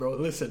bro.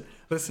 Listen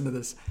to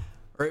this,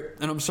 right?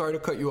 And I'm sorry to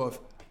cut you off.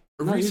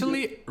 No,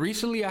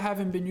 Recently, I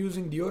haven't been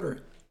using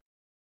deodorant.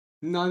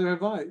 Neither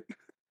have I.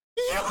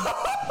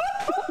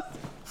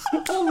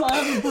 Oh, I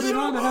haven't put it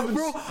on. I haven't.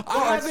 Bro,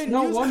 I haven't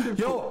no used.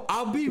 wonderful. Yo,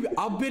 I've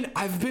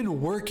been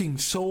working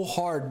so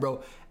hard,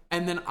 bro,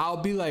 and then I'll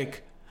be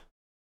like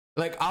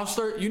I'll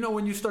start. You know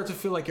when you start to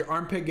feel like your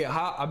armpit get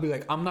hot, I'll be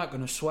like, I'm not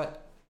gonna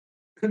sweat.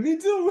 Me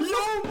too.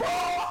 Yo, bro.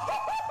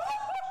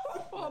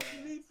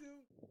 Me too.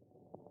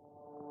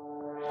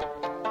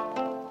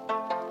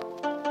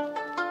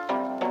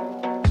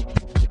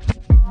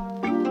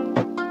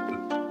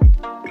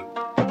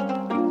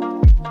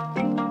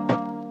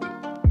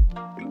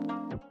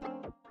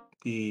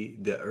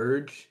 The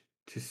urge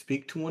to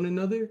speak to one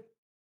another,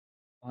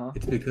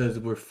 it's because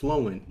we're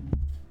flowing,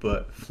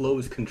 but flow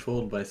is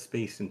controlled by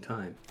space and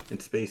time,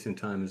 and space and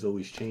time is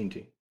always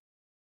changing.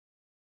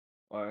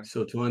 Why?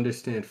 So to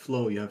understand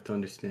flow, you have to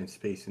understand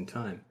space and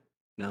time.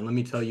 Now, let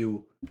me tell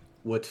you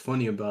what's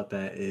funny about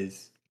that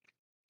is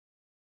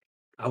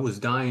I was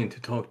dying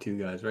to talk to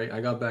you guys, right? I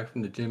got back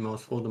from the gym, I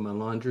was folding my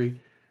laundry.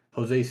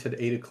 Jose said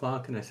 8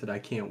 o'clock, and I said, I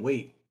can't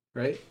wait,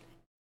 right?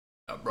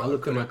 Bro, I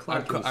looked at my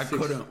clock. I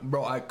couldn't,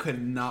 bro. I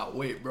could not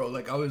wait, bro.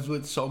 Like I was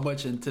with so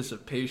much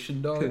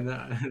anticipation, dog.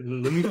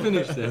 Let me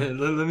finish that.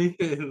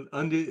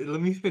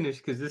 Let me finish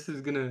because this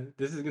is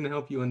gonna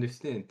help you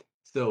understand.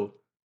 So,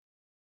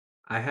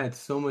 I had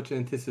so much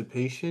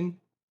anticipation,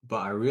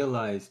 but I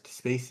realized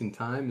space and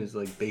time is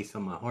like based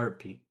on my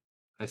heartbeat.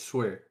 I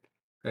swear,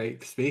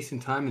 right? Space and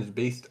time is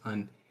based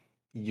on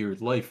your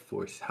life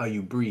force, how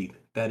you breathe.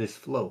 That is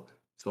flow.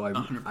 So I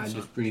 100%.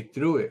 just breathe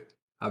through it.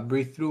 I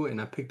breathed through it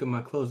and I picked up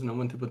my clothes and I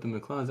went to put them in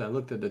the closet. I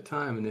looked at the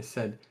time and it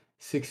said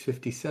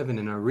 6:57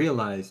 and I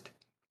realized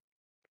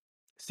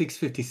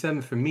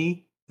 6:57 for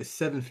me is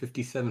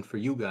 7:57 for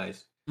you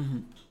guys.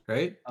 Mm-hmm.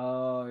 Right?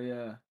 Oh,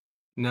 yeah.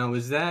 Now,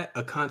 is that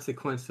a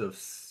consequence of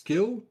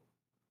skill,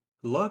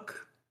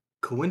 luck,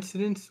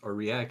 coincidence, or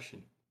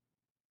reaction?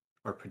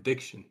 Or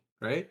prediction,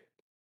 right?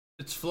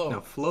 It's flow.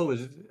 Now, flow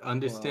is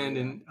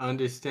understanding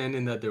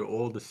that they're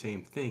all the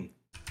same thing.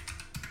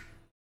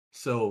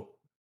 So,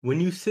 when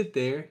you sit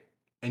there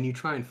and you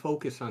try and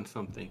focus on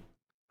something,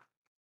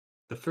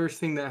 the first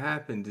thing that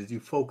happens is you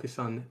focus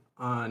on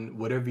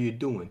whatever you're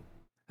doing.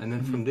 And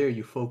then from there,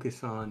 you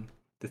focus on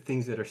the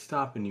things that are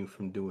stopping you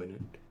from doing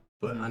it.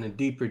 But on a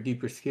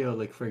deeper scale,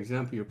 like for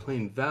example, you're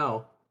playing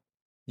Val,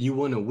 you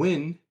want to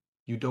win,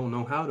 you don't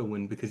know how to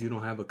win because you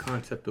don't have a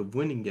concept of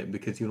winning yet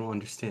because you don't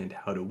understand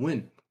how to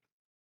win.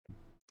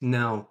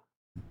 Now,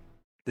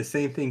 the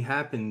same thing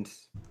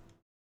happens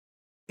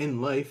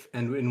in life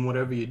and in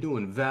whatever you're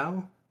doing.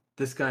 Val,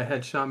 this guy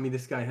headshot me,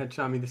 this guy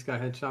headshot me, this guy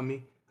headshot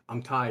me.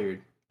 I'm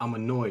tired. I'm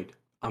annoyed.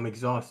 I'm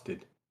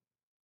exhausted.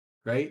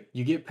 Right?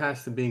 You get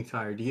past the being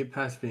tired. You get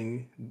past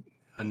being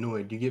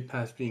annoyed. You get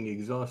past being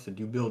exhausted.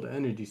 You build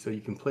energy so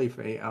you can play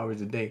for 8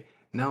 hours a day.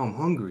 Now I'm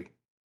hungry.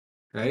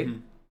 Right?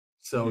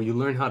 So you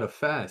learn how to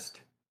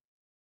fast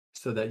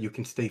so that you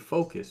can stay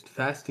focused.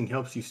 Fasting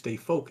helps you stay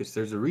focused.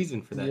 There's a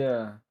reason for that.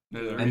 Yeah.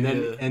 And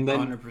then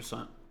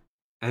 100%.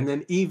 And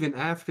then even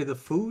after the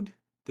food,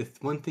 the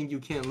one thing you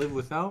can't live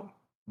without,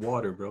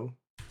 water, bro.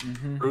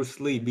 Bruce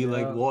Lee, be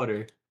like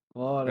water.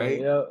 Water. Right?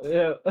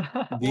 Yeah.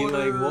 Be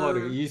like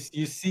water. You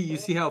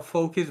see how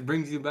focus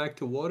brings you back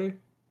to water?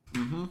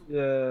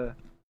 Yeah.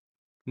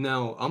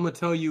 Now, I'm gonna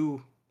tell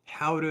you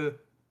how to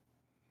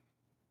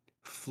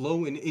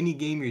flow in any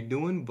game you're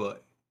doing,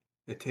 but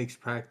it takes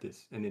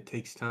practice and it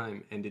takes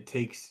time and it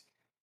takes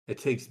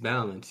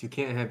balance. You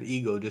can't have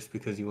ego just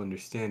because you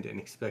understand it and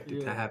expect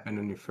it to happen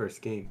in your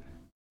first game.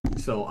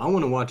 So I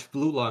want to watch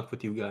Blue Lock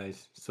with you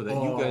guys so that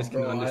you guys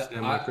can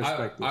understand my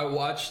perspective. I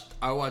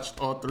watched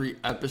all 3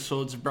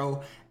 episodes,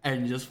 bro,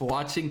 and just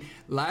watching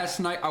last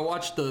night. I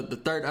watched the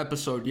 3rd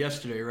episode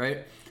yesterday,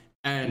 right?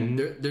 And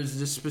there's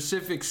this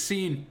specific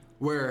scene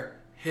where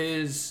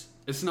it's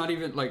not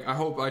even like, I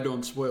hope I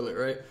don't spoil it,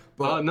 right?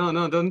 But no,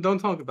 don't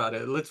talk about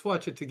it. Let's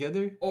watch it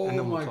together. Oh and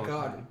then my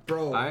god,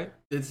 bro! All right,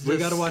 we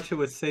gotta watch it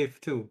with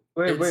Safe too.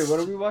 Wait, what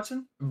are we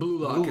watching? Blue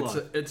Lock.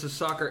 It's a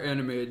soccer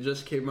anime. It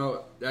just came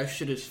out. That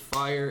shit is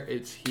fire.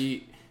 It's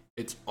heat.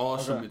 It's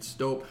awesome. Okay. It's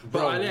dope.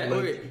 But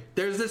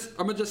there's this.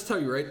 I'm gonna just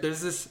tell you, right?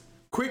 There's this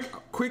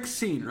quick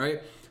scene,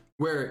 right,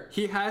 where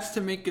he has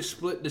to make a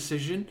split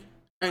decision.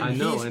 And I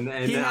know,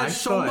 he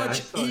has so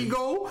much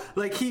ego.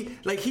 Like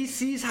he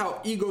sees how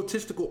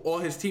egotistical all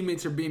his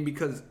teammates are being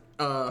because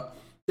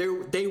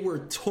they were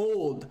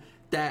told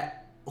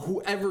that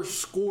whoever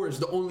scores,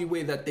 the only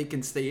way that they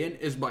can stay in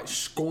is by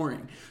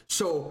scoring.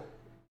 So,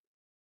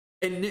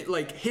 and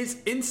like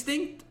his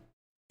instinct,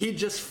 he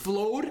just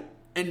flowed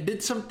and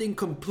did something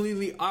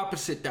completely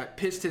opposite that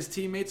pissed his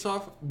teammates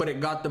off, but it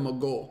got them a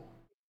goal.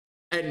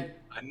 And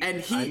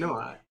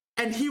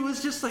he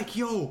was just like,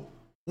 "Yo,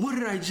 what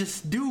did I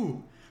just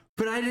do?"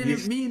 But I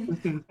didn't mean.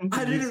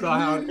 Bro, he was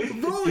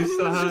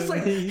just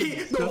like,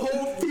 the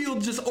whole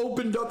field just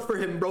opened up for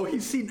him, bro.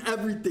 He's seen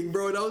everything,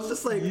 bro. And I was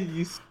just like,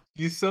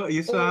 you saw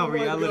how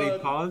reality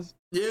paused.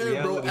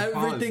 Yeah, bro. reality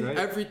paused, right?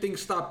 Everything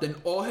stopped, and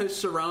all his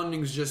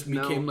surroundings just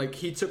became like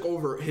he took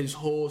over his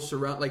whole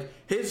like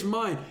his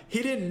mind.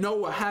 He didn't know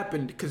what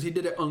happened because he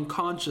did it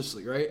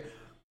unconsciously, right?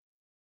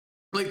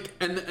 Like,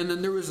 and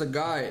then there was a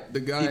guy.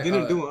 The guy He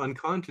didn't do it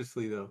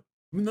unconsciously, though.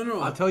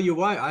 No. I'll tell you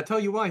why. I'll tell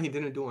you why he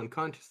didn't do it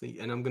unconsciously,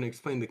 and I'm going to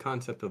explain the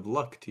concept of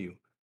luck to you.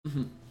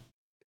 Mm-hmm.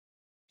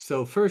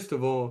 So, first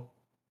of all,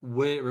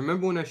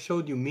 remember when I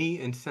showed you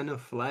me and Senna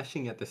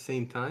flashing at the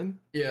same time?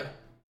 Yeah.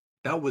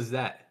 That was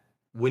that.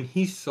 When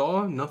he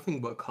saw nothing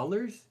but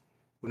colors,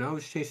 when I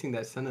was chasing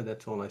that Senna,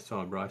 that's all I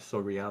saw, bro. I saw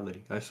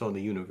reality. I saw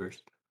the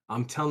universe.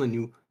 I'm telling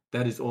you,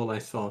 that is all I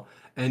saw.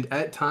 And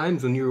at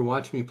times when you were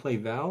watching me play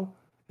Val,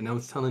 and I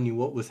was telling you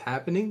what was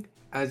happening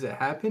as it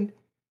happened,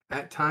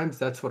 at times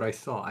that's what I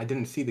saw. I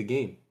didn't see the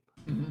game.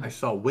 Mm-hmm. I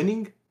saw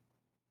winning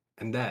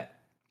and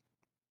that.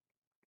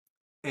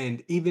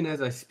 And even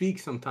as I speak,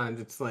 sometimes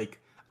it's like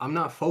I'm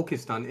not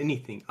focused on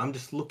anything. I'm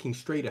just looking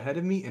straight ahead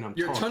of me, and I'm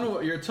talking.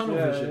 Your tunnel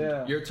Yeah, vision.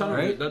 yeah. Your tunnel.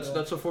 Right?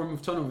 That's a form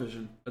of tunnel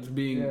vision. That's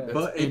being. Yeah. That's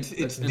But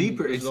it's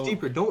deeper. It's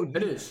deeper. Don't.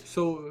 It is.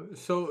 So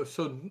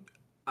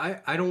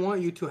I don't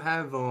want you to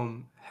have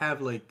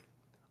like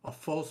a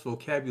false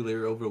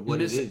vocabulary over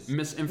what it is.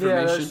 Misinformation.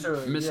 Yeah, that's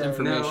true.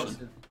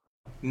 Misinformation.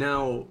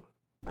 Now,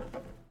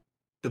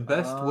 the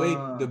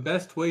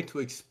best way to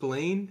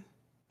explain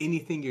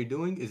anything you're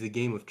doing is a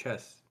game of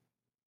chess.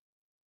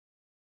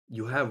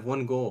 You have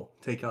one goal: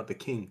 take out the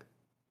king,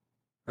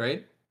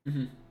 right?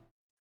 Mm-hmm.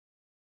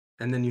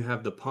 And then you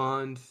have the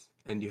pawns,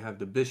 and you have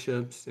the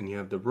bishops, and you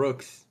have the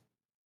rooks,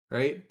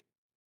 right?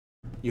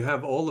 You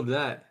have all of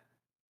that,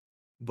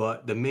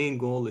 but the main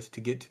goal is to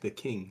get to the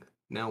king.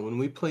 Now, when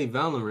we play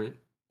Valorant,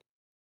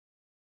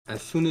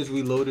 as soon as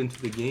we load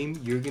into the game,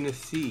 you're gonna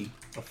see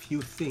a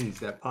few things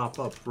that pop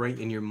up right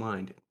in your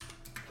mind.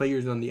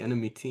 Players on the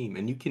enemy team,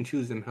 and you can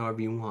choose them however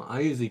you want.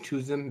 I usually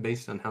choose them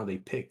based on how they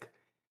pick.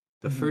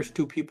 The first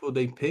two people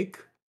they pick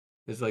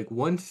is like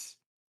once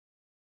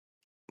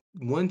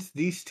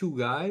these two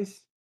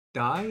guys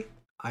die,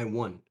 I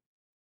won.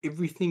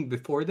 Everything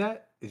before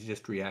that is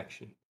just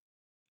reaction.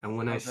 And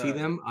when I see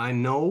them, I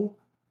know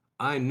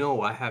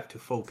I have to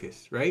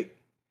focus, right?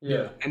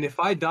 Yeah. And if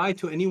I die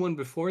to anyone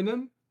before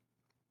them,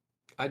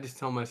 I just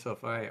tell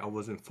myself, all right, I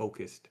wasn't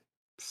focused.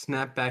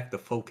 Snap back the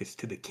focus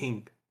to the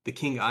king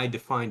I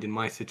defined in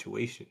my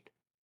situation.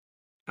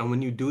 And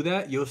when you do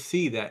that, you'll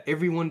see that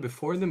everyone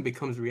before them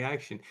becomes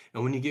reaction.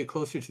 And when you get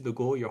closer to the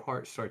goal, your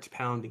heart starts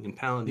pounding and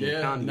pounding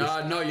and pounding.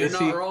 No, you're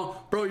not wrong.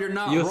 Bro, you're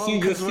not wrong.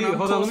 Because when I'm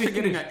close to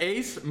getting an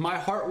ace, my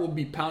heart will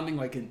be pounding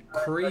like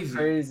crazy.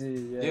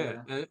 Crazy,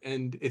 yeah.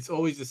 And it's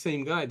always the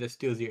same guy that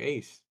steals your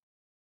ace.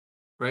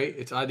 Right?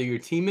 It's either your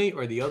teammate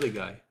or the other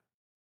guy.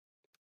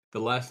 The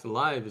last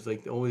alive is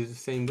like always the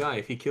same guy.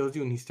 If he kills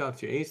you and he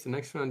stops your ace, the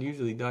next round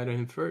usually die to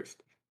him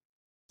first.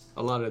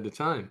 A lot of the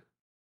time.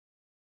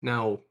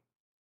 Now,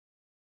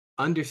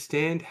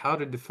 understand how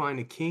to define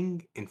a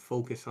king and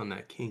focus on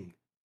that king.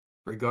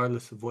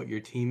 Regardless of what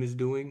your team is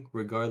doing,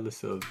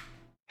 regardless of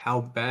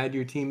how bad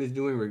your team is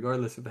doing,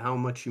 regardless of how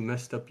much you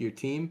messed up your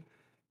team.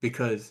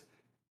 Because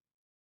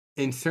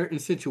in certain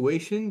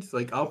situations,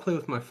 like I'll play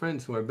with my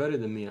friends who are better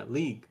than me at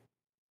League.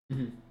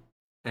 Mm-hmm.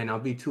 And I'll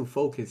be too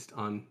focused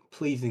on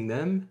pleasing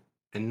them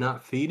and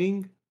not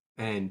feeding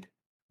and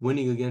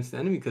winning against the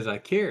enemy because I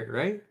care,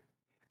 right?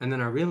 And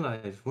then I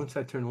realize once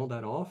I turn all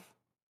that off,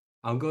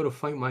 I'll go to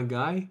fight my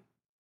guy,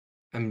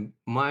 and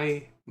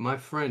my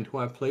friend who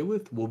I play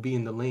with will be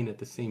in the lane at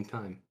the same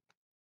time.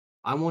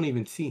 I won't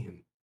even see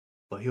him,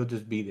 but he'll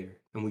just be there,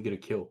 and we get a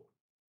kill.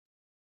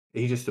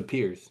 He just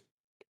appears.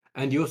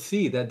 And you'll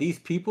see that these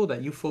people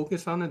that you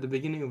focus on at the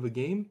beginning of a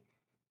game,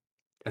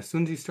 as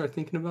soon as you start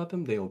thinking about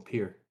them, they'll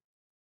appear.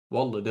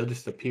 Wallah, they'll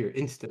just appear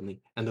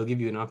instantly, and they'll give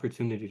you an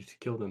opportunity to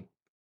kill them.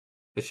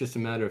 It's just a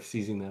matter of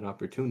seizing that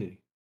opportunity.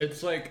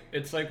 It's like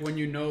when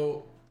you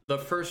know the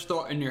first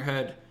thought in your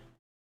head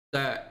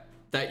that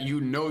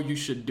you know you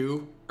should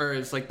do, or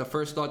it's like the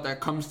first thought that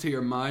comes to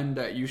your mind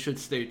that you should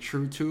stay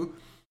true to.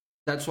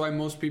 That's why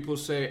most people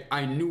say,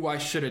 "I knew I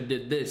should have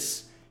did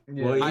this."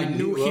 Yeah. Well, I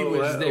knew he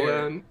was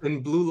there.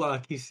 In Blue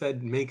Lock, he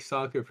said, "Make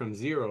soccer from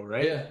zero,"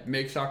 right? Yeah,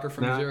 make soccer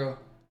from zero.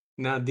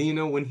 Now, do you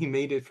know when he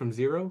made it from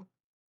zero?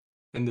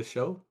 In the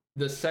show,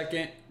 the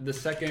second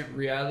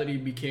reality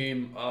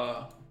became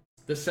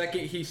the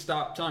second he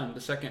stopped time,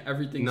 the second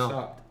everything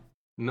stopped.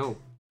 No.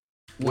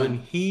 When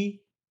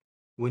he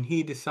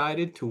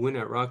decided to win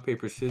at rock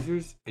paper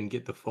scissors and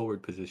get the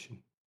forward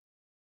position.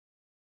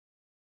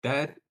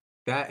 That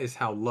is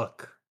how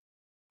luck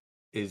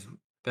is.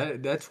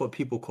 That's what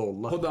people call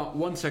luck. Hold on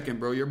 1 second,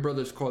 bro. Your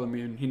brother's calling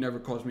me and he never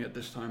calls me at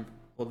this time.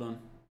 Hold on.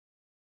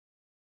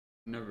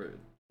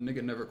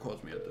 Nigga never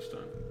calls me at this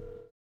time.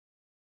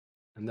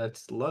 And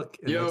that's luck,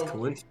 and that's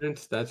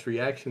coincidence, that's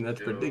reaction, that's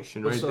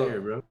prediction right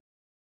there, bro.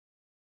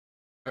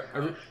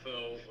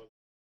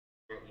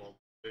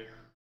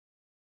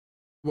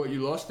 What,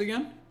 you lost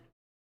again?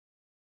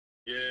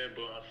 Yeah,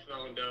 but I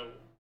found out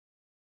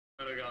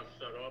when I got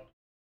set up.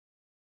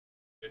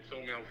 They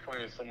told me I'm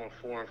fighting someone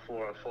 4-4.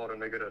 I fought a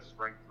nigga that's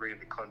ranked 3 in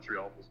the country.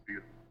 I almost beat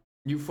him.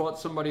 You fought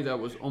somebody that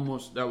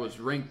was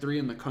ranked 3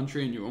 in the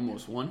country and you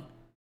almost won?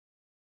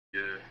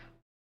 Yeah.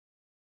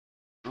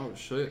 Oh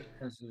shit.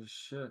 That's just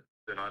shit.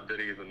 Then I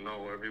didn't even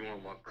know.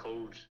 Everyone, my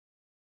coach,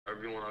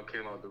 everyone I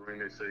came out the ring,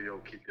 they say, yo,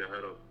 keep your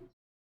head up.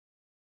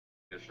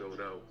 It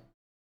showed out.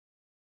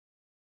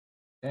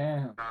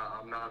 Damn.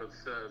 I'm not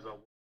upset as I was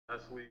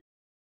last week.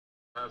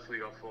 Last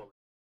week I fought.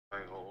 I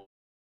ain't gonna hold.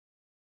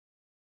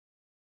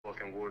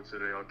 Fucking war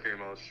today. I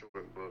came out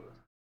short, but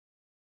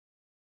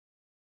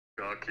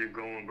gotta keep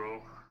going,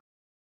 bro.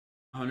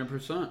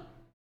 100%.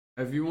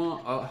 If you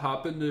want,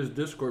 hop in this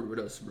Discord with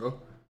us, bro.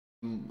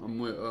 I'm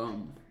with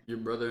your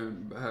brother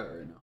and Bahaa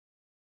right now.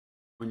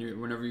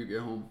 Whenever you get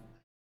home,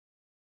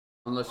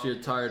 unless you're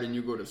tired and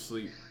you go to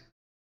sleep.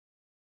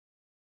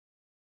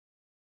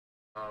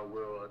 I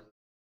will.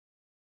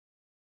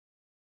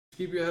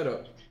 Keep your head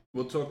up.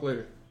 We'll talk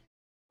later.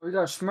 We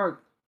got Schmirk.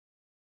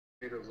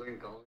 Need a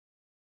link on.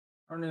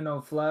 I don't need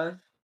no flash.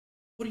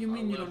 What do you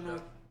mean you don't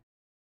know?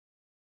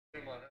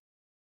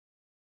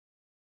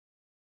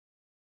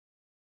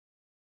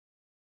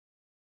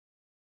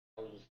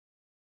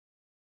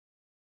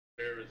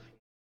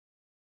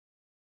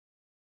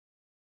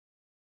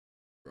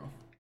 Bro.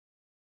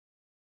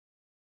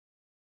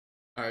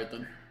 Alright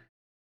then.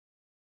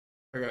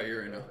 I got you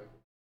right now.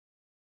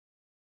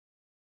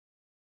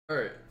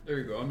 Alright, there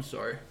you go. I'm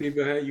sorry.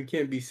 But you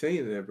can't be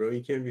saying that, bro.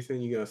 You can't be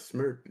saying you got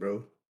smirked,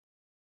 bro.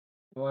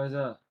 Why is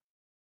that?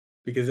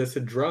 Because that's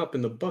a drop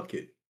in the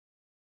bucket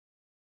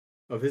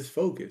of his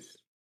focus.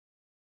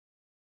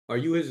 Are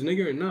you his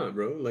nigga or not,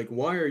 bro? Like,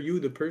 why are you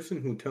the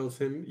person who tells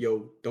him,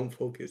 yo, don't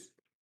focus?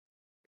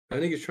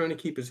 That nigga's trying to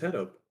keep his head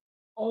up.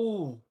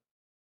 Oh.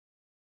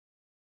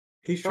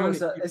 He's Bro, trying it's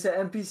to keep... it's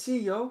an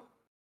NPC, yo.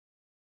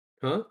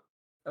 Huh?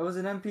 That was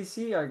an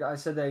NPC. I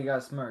said that he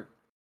got smirked.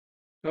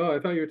 Oh, I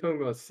thought you were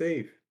talking about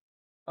safe.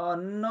 Oh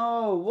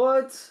no,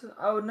 what?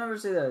 I would never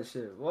say that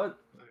shit. What?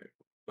 Alright,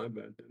 my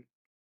bad then.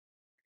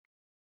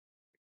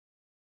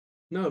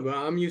 No, but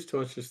I'm used to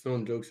us just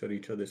throwing jokes at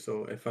each other,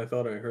 so if I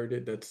thought I heard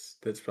it,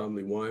 that's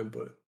probably why,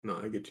 but no,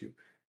 I get you.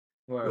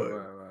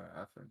 Right.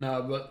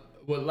 Nah, but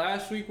what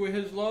last week with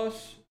his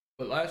loss,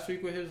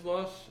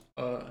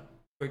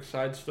 quick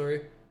side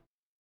story.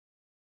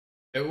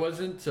 It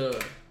wasn't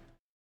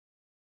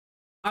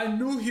I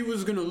knew he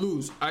was gonna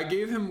lose. I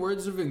gave him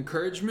words of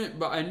encouragement,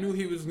 but I knew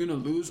he was gonna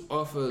lose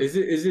off of. Is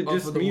it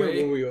just me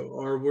way...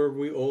 or were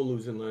we all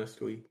losing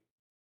last week?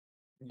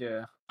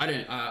 Yeah. I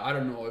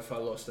don't know if I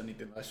lost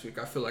anything last week.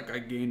 I feel like I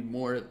gained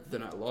more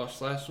than I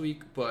lost last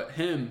week. But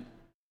him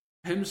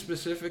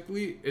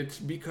specifically, it's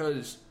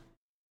because,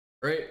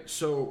 right?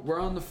 So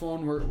we're on the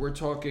phone, we're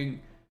talking,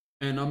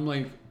 and I'm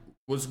like,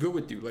 "What's good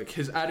with you?" Like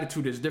his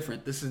attitude is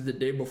different. This is the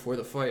day before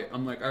the fight.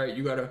 I'm like, "All right,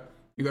 you gotta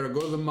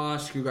go to the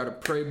mosque. You gotta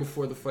pray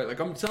before the fight." Like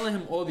I'm telling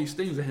him all these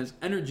things, and his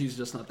energy's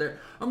just not there.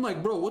 I'm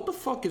like, "Bro, what the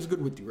fuck is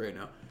good with you right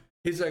now?"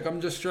 He's like, "I'm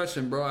just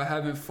stressing, bro. I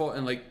haven't fought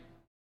in like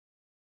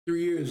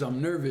 3 years.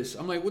 I'm nervous."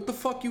 I'm like, "What the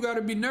fuck you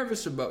gotta be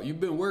nervous about? You've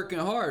been working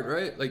hard,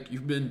 right? Like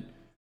you've been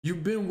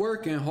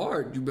working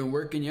hard. You've been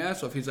working your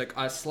ass off." He's like,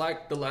 "I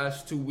slacked the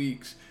last 2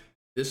 weeks.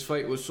 This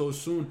fight was so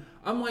soon."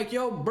 I'm like,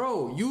 "Yo,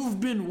 bro, you've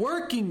been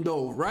working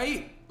though,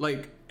 right?"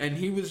 Like, and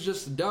he was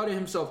just doubting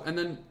himself. And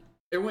then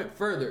it went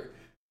further,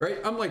 right?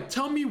 I'm like,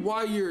 "Tell me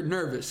why you're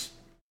nervous."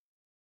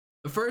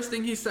 The first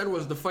thing he said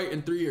was the fight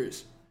in 3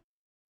 years.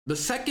 The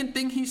second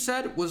thing he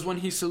said was when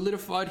he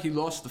solidified he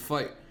lost the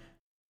fight.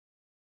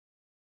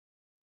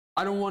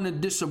 I don't want to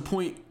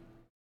disappoint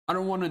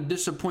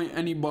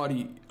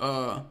anybody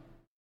that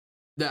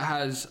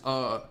has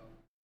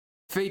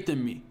faith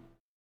in me.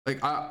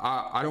 Like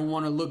I don't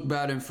want to look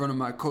bad in front of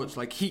my coach.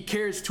 Like he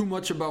cares too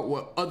much about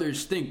what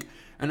others think.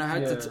 And I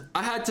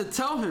had to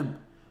tell him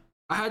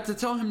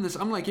this.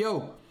 I'm like,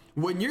 "Yo,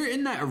 when you're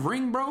in that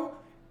ring, bro,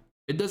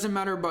 it doesn't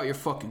matter about your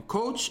fucking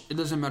coach. It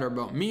doesn't matter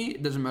about me.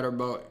 It doesn't matter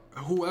about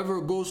whoever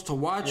goes to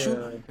watch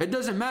you. It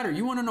doesn't matter.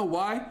 You want to know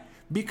why?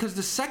 Because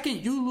the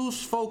second you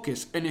lose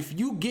focus and if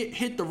you get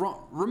hit the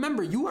wrong...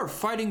 Remember, you are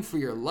fighting for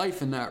your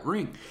life in that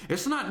ring.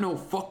 It's not no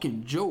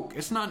fucking joke.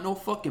 It's not no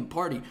fucking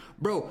party.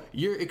 Bro,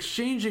 you're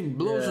exchanging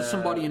blows with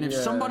somebody, and if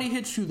somebody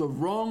hits you the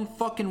wrong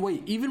fucking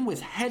way, even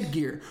with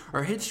headgear,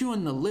 or hits you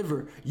in the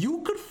liver,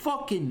 you could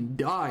fucking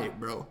die,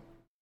 bro.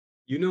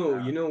 You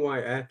know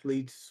why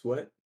athletes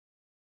sweat?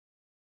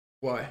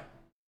 Why?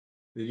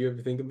 Did you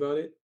ever think about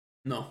it?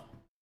 No.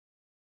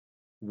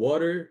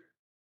 Water...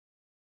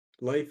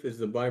 Life is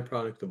the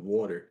byproduct of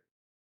water.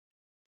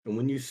 And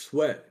when you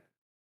sweat,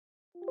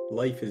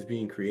 life is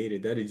being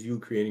created. That is you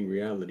creating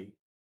reality.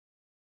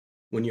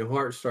 When your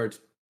heart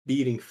starts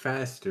beating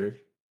faster,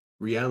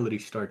 reality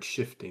starts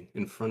shifting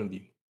in front of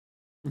you.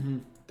 Mm-hmm.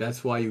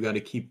 That's why you got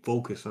to keep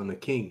focus on the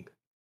king.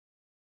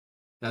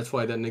 That's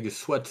why that nigga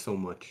sweats so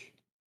much.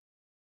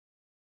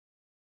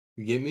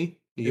 You get me?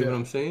 You get what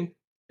I'm saying?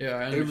 Yeah,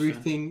 I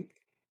understand.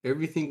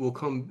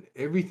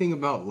 Everything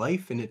about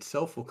life in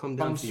itself will come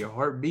down to your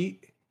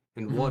heartbeat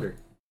and water.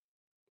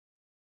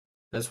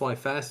 That's why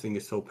fasting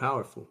is so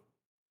powerful.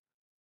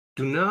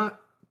 Do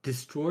not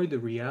destroy the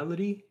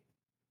reality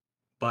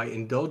by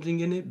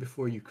indulging in it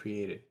before you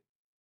create it.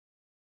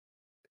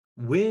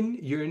 when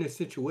you're in a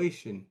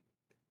situation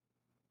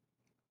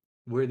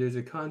where there's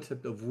a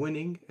concept of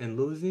winning and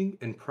losing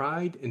and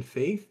pride and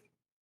faith,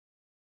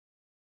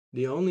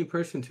 the only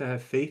person to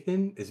have faith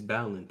in is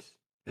balance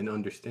and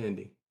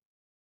understanding,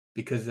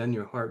 because then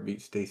your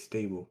heartbeat stays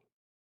stable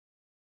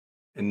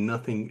and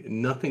nothing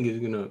is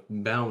gonna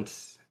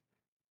bounce.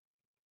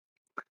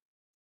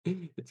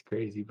 It's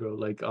crazy, bro.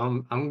 Like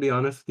I'm gonna be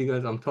honest with you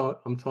guys.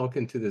 I'm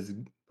talking to this,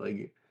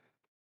 like,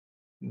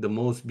 the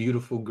most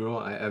beautiful girl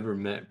I ever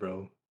met,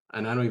 bro,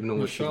 and I don't even know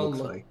what she looks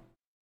Mashallah. like.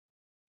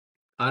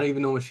 I don't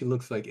even know what she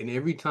looks like. And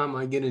every time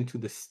I get into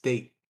the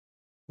state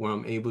where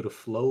I'm able to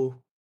flow,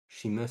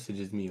 she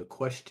messages me a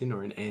question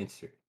or an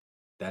answer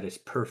that is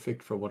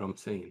perfect for what I'm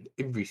saying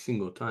every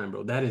single time,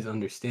 bro. That is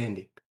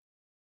understanding.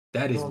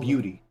 That is Wallah.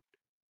 beauty,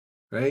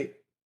 right?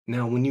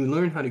 Now, when you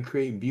learn how to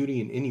create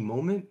beauty in any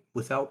moment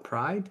without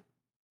pride,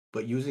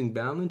 but using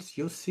balance,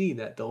 you'll see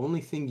that the only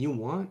thing you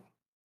want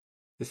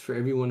is for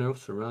everyone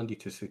else around you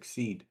to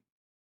succeed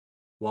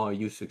while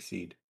you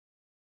succeed.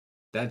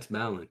 That's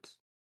balance.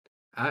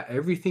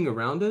 Everything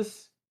around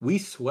us, we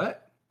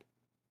sweat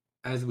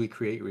as we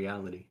create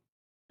reality.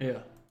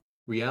 Yeah.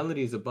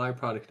 Reality is a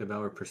byproduct of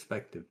our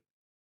perspective.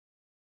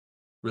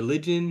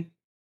 Religion,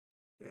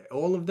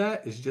 all of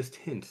that is just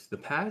hints. The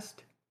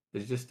past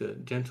is just a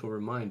gentle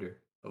reminder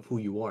of who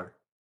you are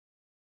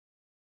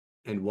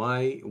and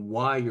why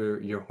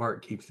your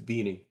heart keeps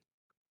beating.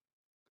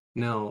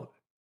 Now,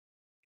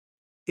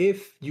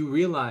 if you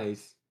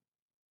realize,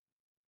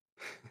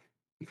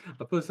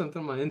 I put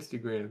something on my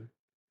Instagram,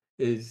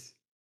 is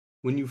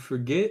when you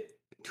forget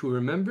to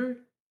remember,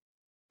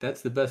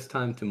 that's the best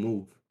time to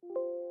move.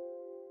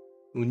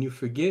 When you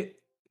forget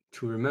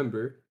to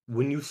remember,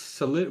 when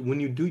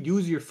you do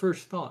use your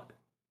first thought,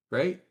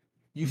 right?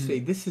 You say,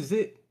 this is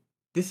it.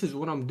 This is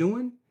what I'm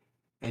doing.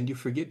 And you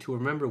forget to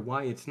remember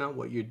why it's not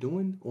what you're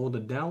doing, all the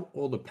doubt,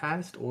 all the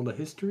past, all the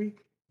history,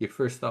 your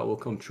first thought will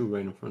come true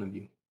right in front of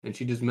you. And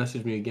she just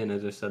messaged me again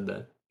as I said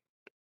that.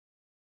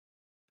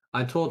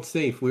 I told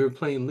Safe we were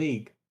playing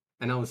League,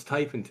 and I was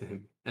typing to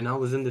him, and I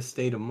was in this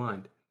state of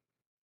mind.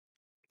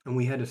 And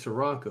we had a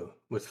Soraka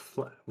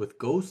with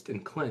Ghost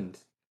and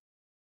Cleanse.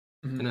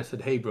 And I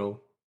said, hey, bro,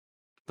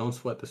 don't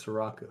sweat the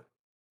Soraka.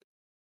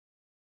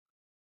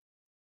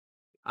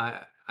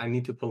 I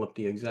need to pull up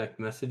the exact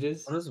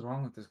messages. What is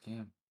wrong with this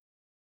game?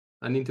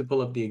 I need to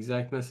pull up the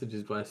exact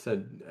messages, but I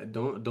said,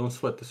 don't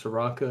sweat the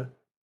Soraka.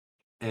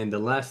 And the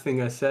last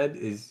thing I said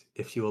is,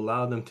 if you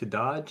allow them to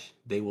dodge,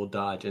 they will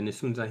dodge. And as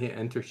soon as I hit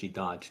enter, she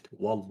dodged.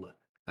 Wallah.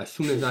 As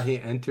soon as I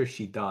hit enter,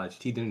 she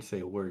dodged. He didn't say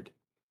a word.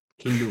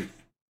 He knew.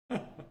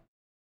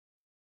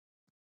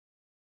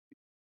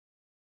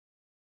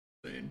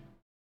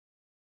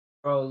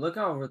 Bro, look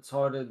how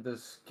retarded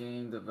this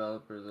game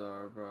developers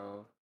are,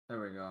 bro.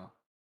 There we go.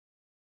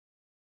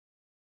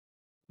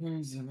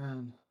 Crazy,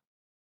 man.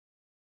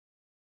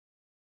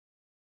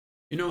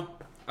 You know,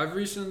 I've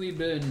recently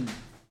been,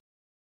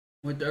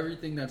 with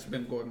everything that's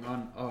been going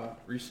on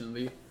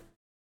recently,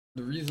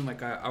 the reason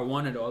like I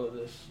wanted all of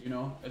this, you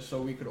know, is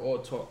so we could all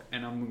talk,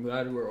 and I'm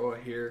glad we're all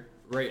here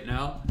right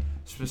now,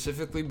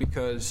 specifically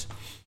because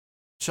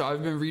so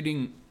I've been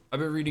reading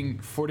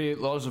 48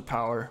 Laws of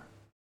Power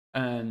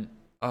and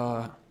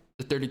the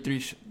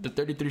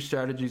 33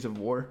 Strategies of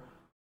War,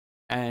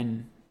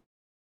 and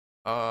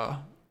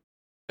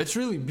it's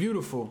really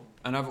beautiful.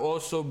 And I've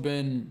also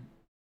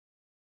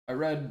I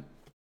read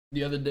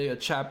the other day a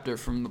chapter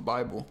from the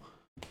Bible,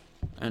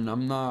 and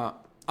I'm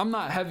not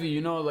heavy,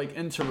 you know, like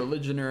into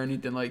religion or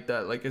anything like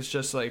that. Like, it's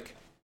just like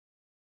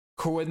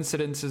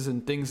coincidences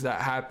and things that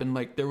happen.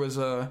 Like, there was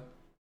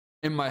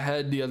in my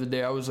head the other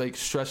day, I was like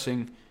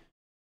stressing.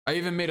 I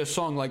even made a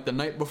song like the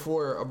night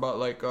before about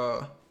like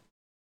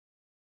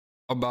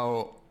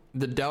about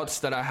the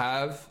doubts that I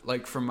have,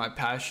 like, from my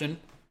passion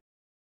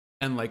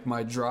and like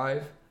my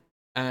drive.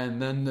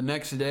 And then the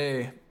next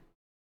day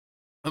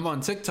I'm on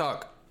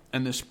TikTok,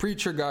 and this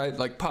preacher guy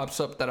like pops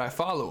up that I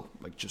follow,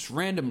 like just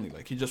randomly,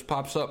 like he just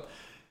pops up,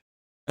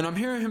 and I'm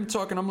hearing him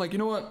talking. I'm like, you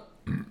know what?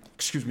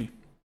 Excuse me.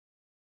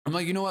 I'm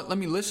like, you know what? Let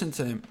me listen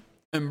to him.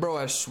 And bro,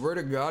 I swear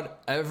to God,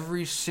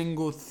 every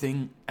single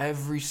thing,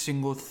 every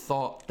single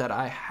thought that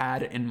I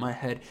had in my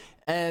head,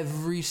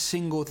 every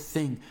single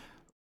thing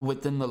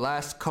within the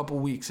last couple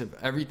weeks of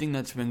everything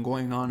that's been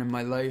going on in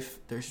my life,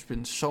 there's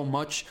been so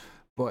much,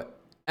 but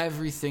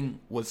everything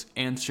was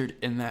answered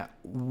in that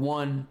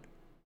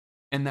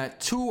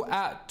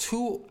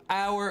 2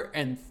 hour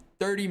and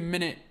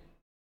 30-minute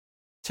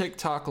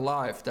TikTok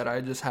live that I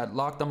just had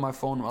locked on my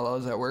phone while I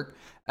was at work.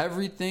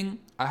 Everything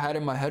I had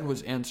in my head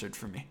was answered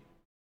for me.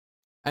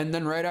 And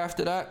then right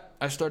after that,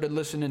 I started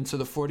listening to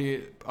the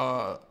 48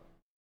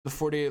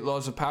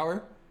 Laws of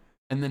Power,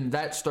 and then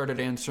that started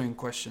answering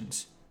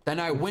questions. Then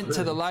I went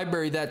to the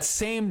library that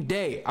same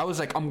day. I was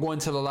like, I'm going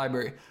to the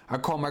library. I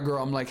called my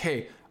girl. I'm like,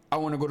 hey, I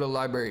want to go to the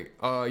library.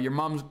 Can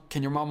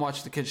your mom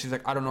watch the kids? She's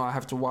like, I don't know. I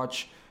have to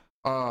wash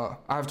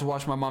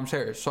my mom's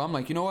hair. So I'm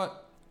like, you know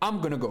what? I'm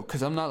going to go,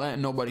 because I'm not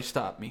letting nobody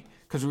stop me,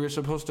 because we were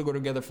supposed to go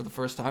together for the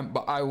first time,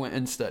 but I went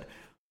instead.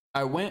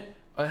 I went,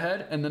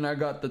 ahead, and then I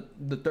got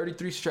the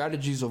 33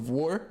 strategies of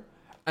war,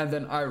 and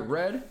then I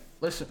read.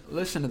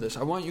 Listen to this.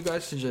 I want you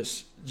guys to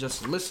just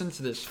listen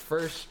to this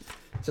first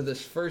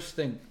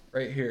thing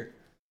right here.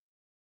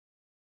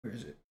 Where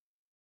is it?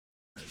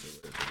 Where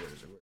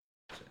is it?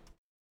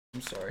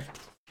 I'm sorry.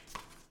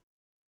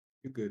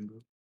 You're good,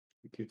 bro.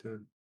 Take your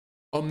time.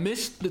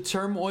 Amidst the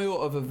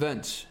turmoil of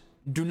events,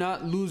 do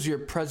not lose your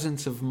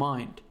presence of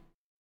mind.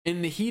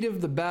 In the heat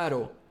of the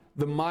battle,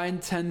 the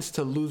mind tends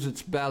to lose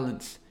its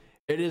balance.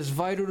 It is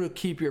vital to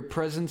keep your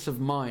presence of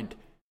mind,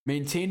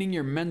 maintaining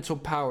your mental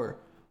power,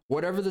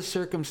 whatever the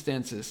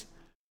circumstances.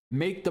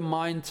 Make the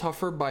mind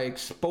tougher by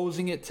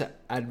exposing it to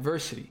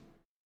adversity.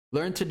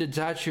 Learn to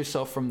detach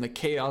yourself from the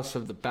chaos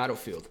of the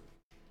battlefield.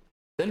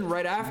 Then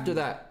right after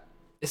that,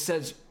 it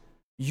says,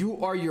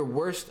 you are your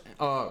worst,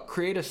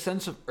 create a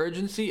sense of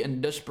urgency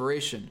and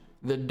desperation,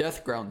 the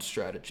death ground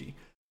strategy.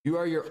 You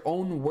are your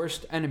own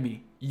worst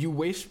enemy. You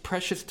waste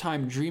precious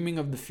time dreaming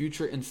of the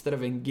future instead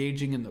of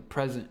engaging in the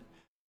present.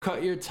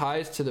 Cut your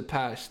ties to the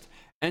past.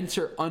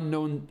 Enter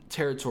unknown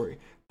territory.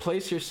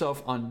 Place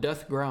yourself on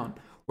death ground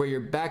where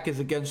your back is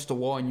against the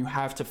wall and you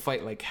have to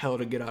fight like hell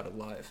to get out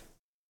alive.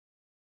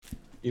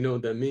 You know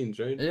what that means,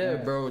 right? Yeah,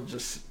 bro.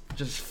 Just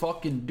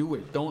fucking do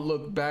it. Don't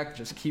look back.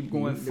 Just keep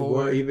going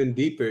forward. Well, even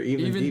deeper.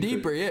 Even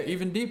deeper. Yeah,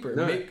 even deeper.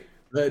 No,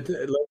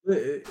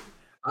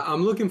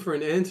 I'm looking for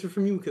an answer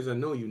from you because I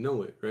know you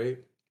know it, right?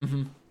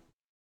 Mm-hmm.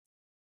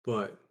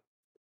 But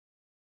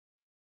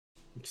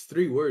it's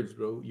 3 words,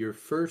 bro. Your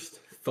first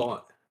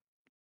thought.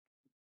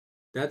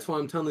 That's why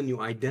I'm telling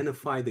you,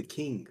 identify the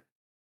king.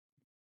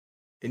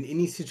 In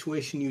any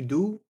situation you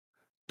do,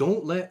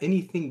 don't let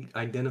anything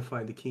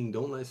identify the king.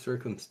 Don't let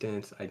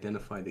circumstance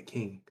identify the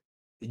king.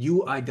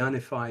 You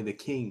identify the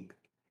king.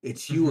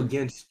 It's you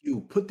against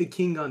you. Put the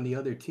king on the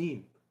other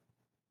team.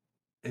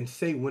 And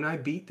say, when I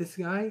beat this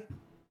guy,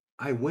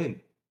 I win.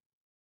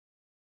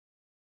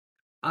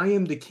 I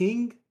am the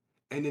king,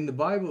 and in the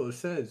Bible it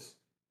says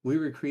we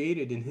were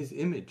created in his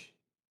image.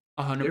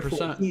 100%.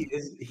 Therefore,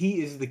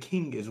 he is the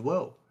king as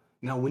well.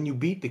 Now, when you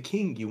beat the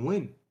king, you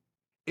win.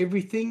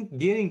 Everything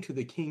getting to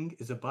the king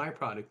is a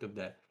byproduct of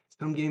that.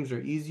 Some games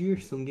are easier,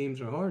 some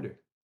games are harder.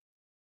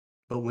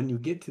 But when you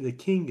get to the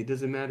king, it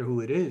doesn't matter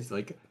who it is.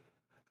 Like,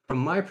 from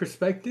my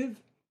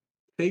perspective,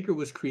 Faker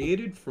was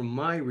created from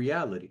my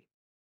reality.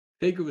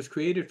 Faker was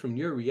created from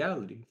your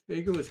reality.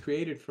 Faker was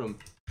created from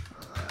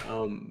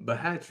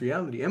Bahat's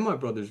reality and my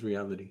brother's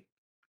reality.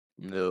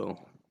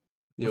 No.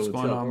 Yo, What's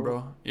going up, on,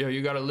 bro? Yo,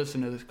 you gotta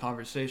listen to this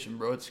conversation,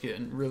 bro. It's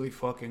getting really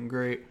fucking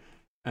great.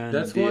 And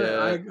that's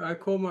why I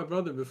called my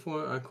brother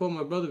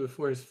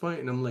before his fight,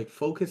 and I'm like,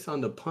 focus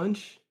on the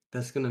punch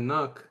that's gonna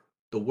knock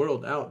the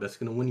world out. That's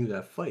gonna win you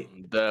that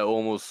fight. That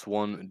almost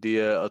won.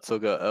 Diaa, I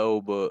took a L,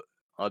 but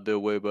I did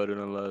way better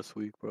than last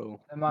week, bro.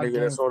 Nigga,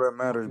 that's all that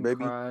matters,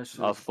 baby.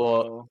 I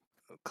fought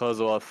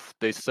because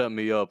they set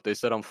me up. They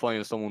said I'm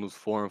fighting someone who's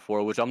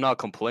 4-4, which I'm not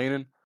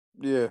complaining.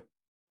 Yeah.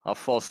 I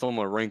fought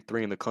someone ranked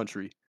 3 in the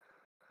country.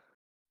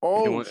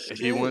 Oh,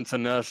 he went to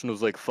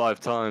nationals like 5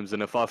 times,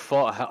 and if I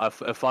fought how I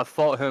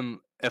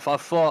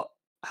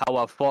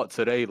fought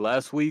today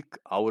last week,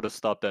 I would have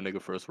stopped that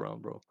nigga first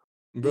round, bro.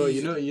 Bro,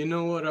 you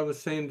know what I was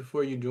saying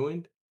before you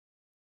joined?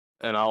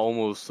 And I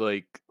almost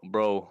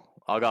bro,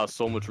 I got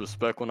so much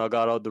respect when I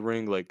got out the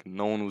ring. Like,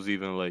 no one was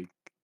even like,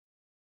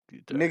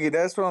 nigga,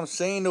 that's what I'm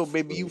saying though,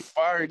 baby. You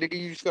fired, nigga.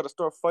 You just gotta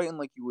start fighting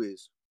like you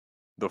is.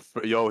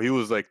 He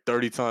was like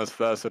 30 times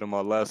faster than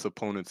my last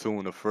opponent too.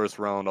 In the first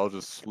round, I was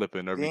just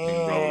slipping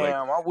everything, bro. Like,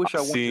 I wish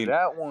I went to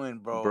that one,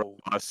 bro.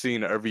 I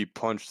seen every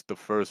punch the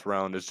first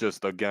round. It's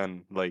just,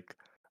 again, like,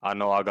 I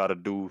know I gotta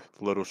do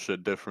little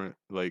shit different,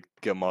 like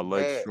get my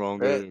legs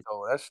stronger.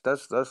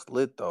 That's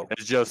lit though.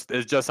 It's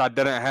just I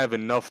didn't have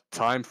enough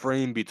time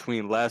frame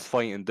between last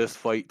fight and this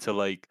fight to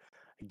like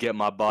get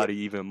my body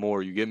even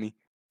more. You get me?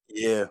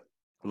 Yeah.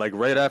 Like,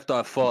 right after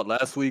I fought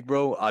last week,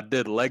 bro, I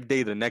did leg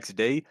day the next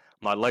day.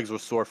 My legs were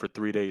sore for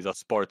 3 days. I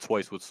sparred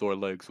twice with sore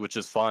legs, which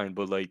is fine,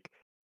 but like,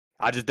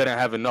 I just didn't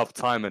have enough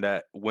time in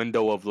that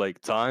window of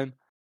like time,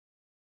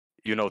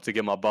 to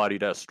get my body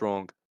that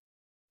strong.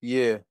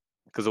 Yeah.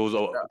 Because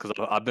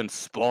I've been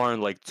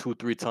sparring like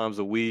 2-3 times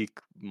a week.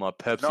 My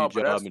Pepsi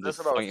job and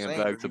just fighting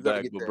back to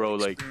back. But bro,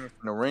 like, in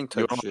the ring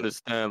you don't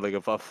understand. Like,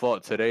 if I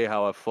fought today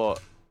how I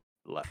fought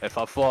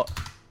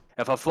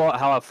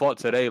how I fought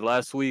today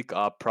last week,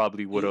 I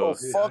probably would have.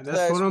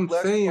 That's what I'm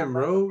saying,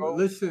 bro.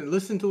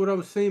 Listen to what I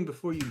was saying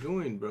before you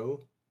joined, bro.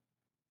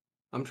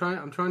 I'm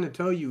trying to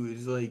tell you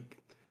is like,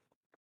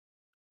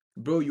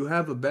 bro, you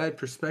have a bad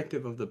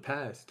perspective of the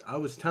past. I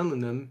was telling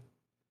them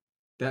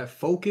that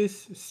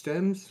focus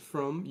stems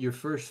from your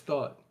first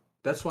thought.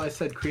 That's why I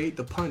said create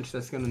the punch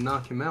that's going to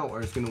knock him out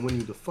or it's going to win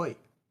you the fight.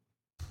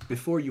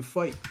 Before you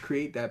fight,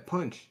 create that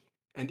punch.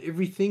 And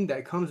everything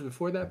that comes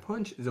before that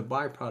punch is a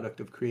byproduct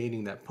of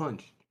creating that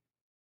punch.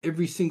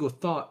 Every single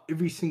thought,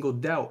 every single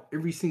doubt,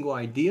 every single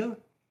idea,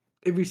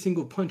 every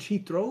single punch he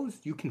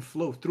throws, you can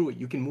flow through it.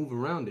 You can move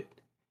around it.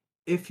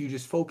 If you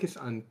just focus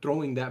on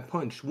throwing that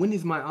punch. When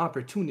is my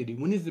opportunity?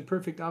 When is the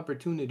perfect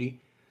opportunity?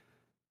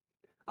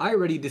 I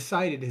already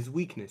decided his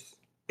weakness.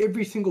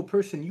 every single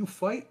person you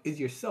fight is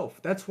yourself.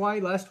 That's why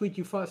last week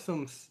you fought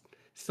some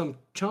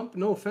chump,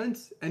 no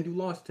offense, and you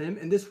lost to him.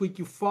 And this week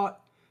you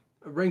fought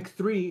rank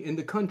 3 in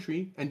the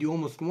country and you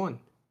almost won.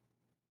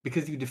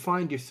 Because you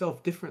defined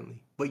yourself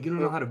differently. But you don't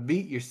know how to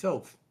beat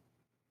yourself.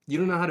 You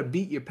don't know how to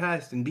beat your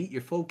past and beat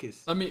your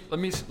focus. Let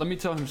me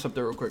tell him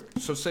something real quick.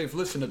 So Safe,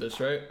 listen to this,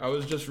 right? I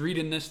was just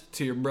reading this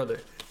to your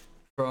brother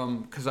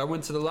because I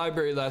went to the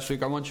library last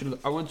week. I'm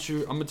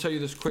gonna tell you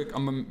this quick.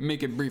 I'm gonna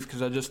make it brief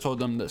because I just told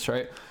them this,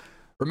 right?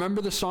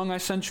 Remember the song I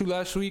sent you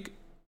last week?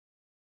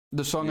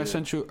 The song I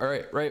sent you, all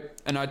right?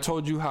 And I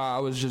told you how I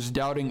was just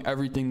doubting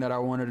everything that I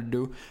wanted to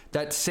do.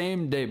 That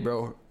same day,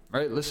 bro,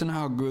 right? Listen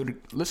how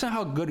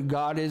good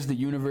God is, the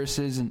universe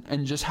is,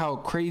 and just how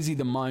crazy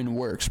the mind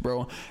works,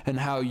 bro. And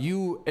how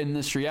you, in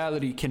this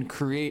reality, can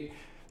create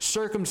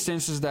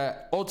circumstances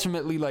that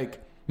ultimately,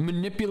 like,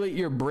 manipulate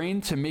your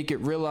brain to make it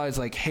realize,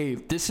 like, hey,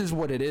 this is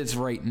what it is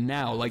right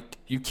now. Like,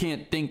 you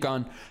can't think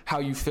on how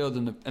you failed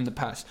in the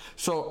past.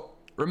 So,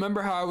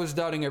 remember how I was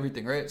doubting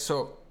everything, right?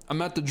 So,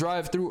 I'm at the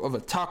drive-thru of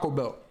a Taco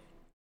Bell.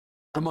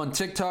 I'm on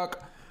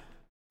TikTok.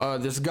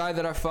 This guy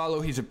that I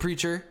follow, he's a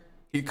preacher.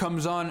 He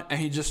comes on and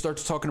he just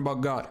starts talking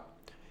about God.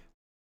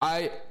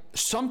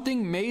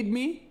 Something made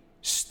me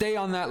stay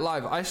on that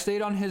live. I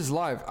stayed on his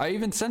live. I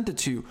even sent it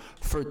to you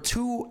for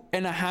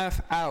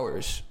 2.5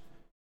 hours.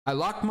 I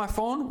locked my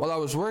phone while I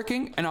was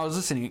working and I was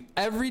listening.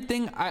 Every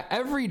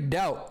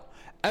doubt,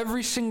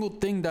 every single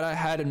thing that I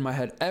had in my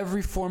head,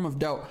 every form of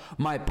doubt,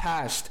 my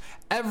past,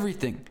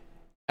 everything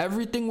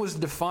was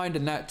defined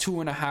in that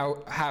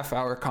 2.5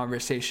 hour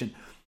conversation.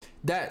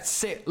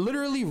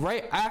 Literally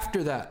right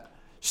after that,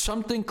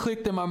 something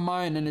clicked in my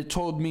mind and it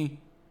told me,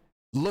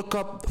 look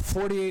up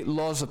 48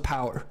 laws of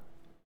power.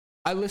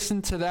 I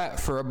listened to that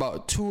for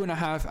about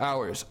 2.5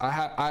 hours.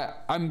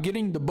 I'm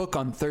getting the book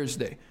on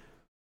Thursday.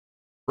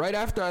 Right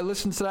after I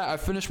listened to that, I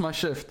finished my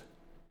shift.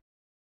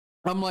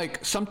 I'm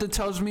like, something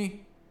tells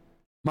me,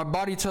 my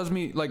body tells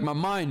me, like my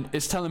mind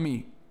is telling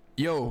me,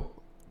 yo,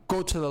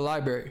 go to the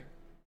library.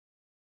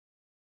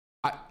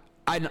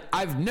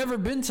 I've never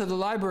been to the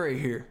library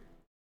here.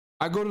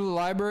 I go to the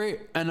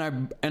library and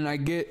I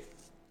get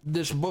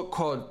this book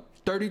called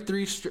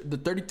The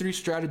 33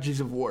 Strategies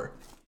of War.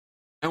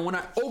 And when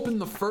I open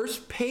the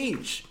first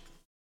page,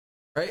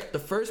 right? The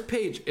first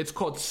page, it's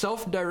called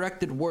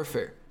Self-Directed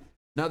Warfare.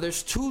 Now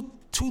there's two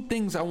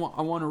things I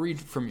want to read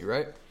from you,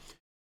 right?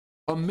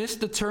 Amidst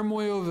the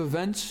turmoil of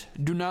events,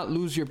 do not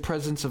lose your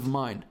presence of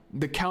mind.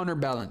 The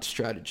counterbalance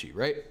strategy,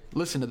 right?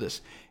 Listen to this.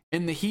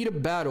 In the heat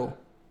of battle,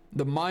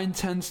 the mind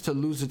tends to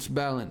lose its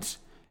balance.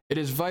 It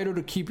is vital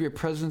to keep your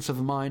presence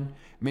of mind,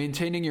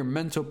 maintaining your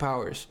mental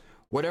powers.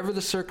 Whatever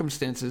the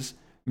circumstances,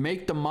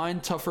 make the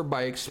mind tougher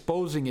by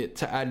exposing it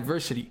to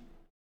adversity.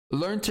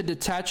 Learn to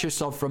detach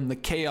yourself from the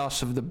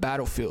chaos of the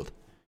battlefield.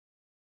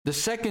 The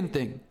second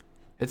thing,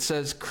 it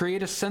says,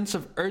 create a sense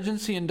of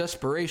urgency and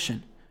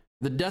desperation.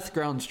 The death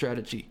ground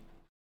strategy.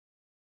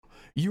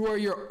 You are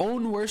your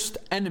own worst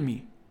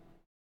enemy.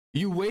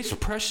 You waste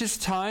precious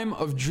time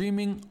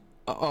dreaming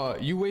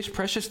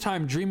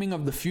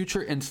of the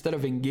future instead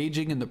of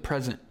engaging in the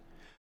present.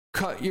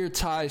 Cut your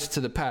ties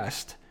to the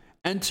past.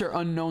 Enter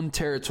unknown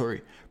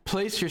territory.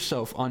 Place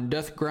yourself on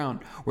death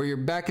ground where your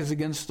back is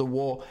against the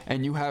wall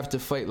and you have to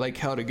fight like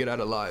hell to get out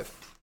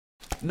alive.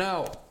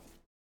 Now,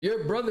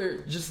 your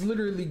brother just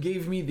literally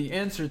gave me the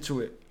answer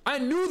to it. I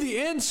knew the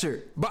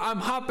answer, but I'm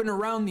hopping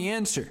around the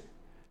answer.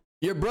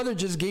 Your brother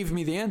just gave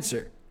me the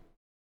answer.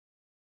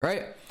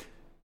 Right?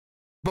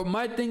 But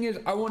my thing is,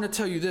 I want to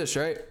tell you this,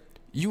 right?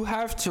 You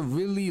have to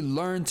really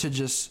learn to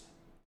just...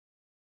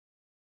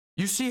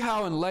 You see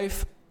how in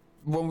life,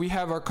 when we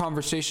have our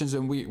conversations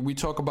and we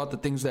talk about the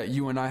things that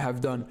you and I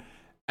have done,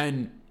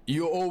 and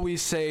you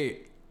always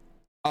say,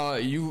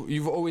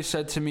 you've always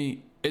said to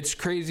me, it's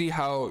crazy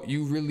how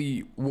you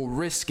really will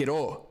risk it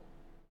all.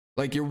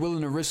 Like you're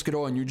willing to risk it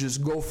all and you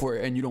just go for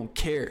it and you don't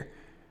care.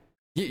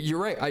 You're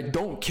right, I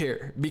don't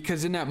care,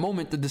 because in that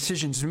moment the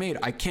decision's made.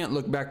 I can't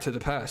look back to the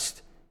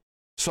past.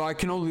 So I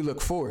can only look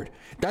forward.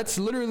 That's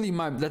literally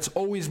that's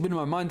always been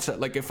my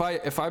mindset. Like if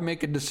I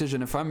make a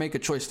decision, if I make a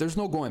choice, there's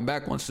no going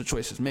back once the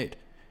choice is made.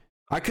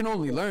 I can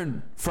only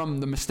learn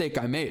from the mistake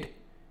I made.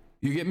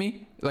 You get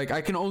me? Like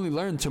I can only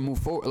learn to move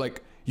forward.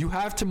 Like you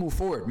have to move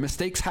forward.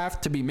 Mistakes have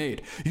to be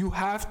made. You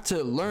have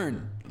to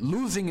learn.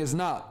 Losing is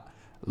not.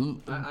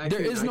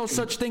 There is no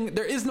such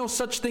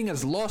thing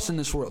as loss in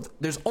this world.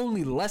 There's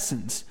only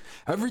lessons.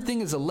 Everything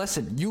is a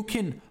lesson. You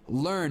can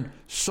learn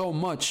so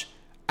much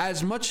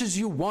as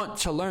you want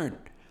to learn.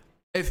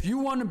 If you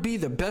want to be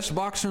the best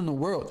boxer in the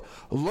world,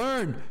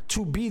 learn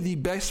to be the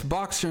best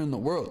boxer in the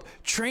world.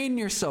 Train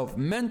yourself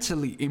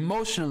mentally,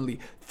 emotionally,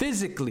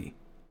 physically.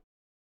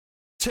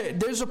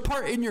 There's a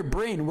part in your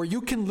brain where you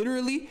can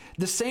literally,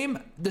 the same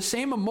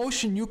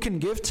emotion you can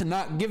give to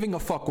not giving a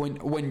fuck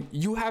when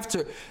you have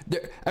to,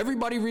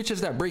 everybody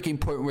reaches that breaking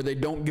point where they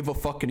don't give a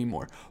fuck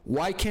anymore.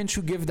 Why can't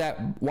you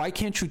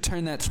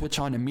turn that switch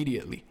on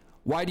immediately?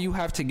 Why do you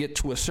have to get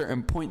to a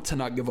certain point to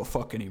not give a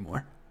fuck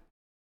anymore?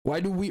 Why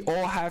do we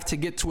all have to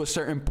get to a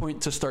certain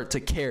point to start to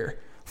care?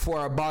 for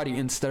our body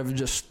instead of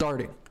just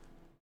starting?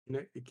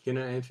 Can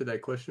I answer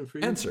that question for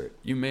you? Answer it.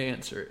 You may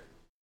answer it.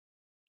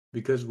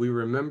 Because we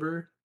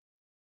remember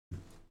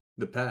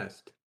the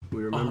past.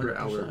 We remember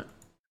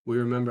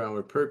 100%.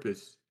 our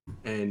purpose,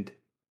 and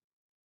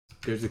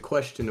there's a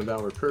question of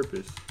our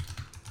purpose.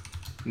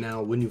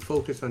 Now, when you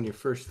focus on your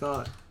first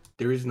thought,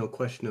 there is no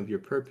question of your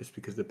purpose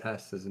because the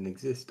past doesn't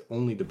exist.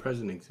 Only the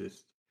present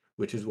exists,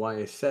 which is why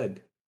I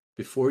said,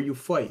 before you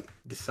fight,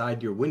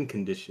 decide your win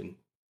condition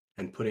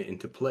and put it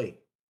into play.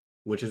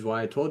 Which is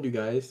why I told you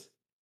guys,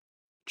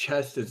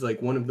 chess is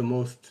like one of the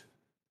most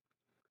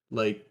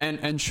and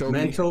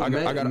shogi.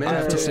 I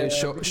have to say,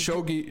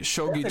 shogi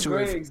That's a too.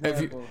 great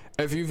example.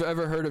 If you've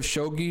ever heard of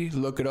shogi,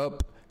 look it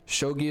up.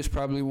 Shogi is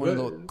probably one of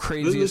the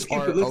craziest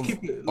art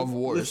of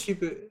wars.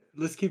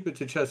 Let's keep it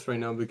to chess right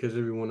now because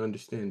everyone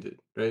understands it,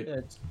 right?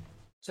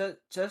 Yeah,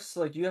 chess,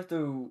 like, you have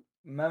to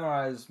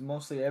memorize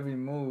mostly every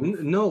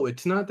move. No,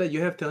 it's not that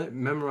you have to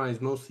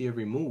memorize mostly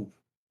every move.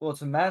 Well,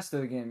 to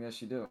master the game,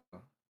 yes, you do.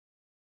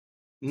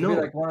 No,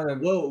 like one of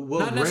the... well,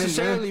 not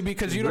necessarily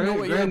because you don't know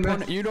what your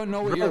opponent. You don't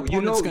know what your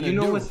opponent's gonna do. You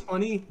know what's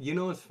funny? You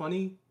know what's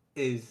funny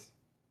is,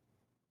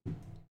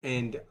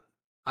 and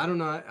I don't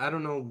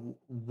know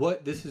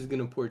what this is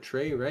gonna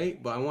portray,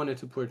 right? But I wanted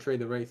to portray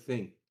the right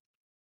thing.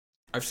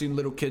 I've seen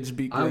little kids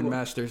beat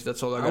grandmasters.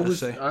 That's all I gotta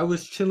say. I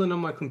was chilling on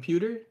my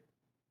computer,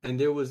 and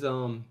there was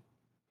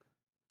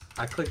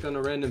I clicked on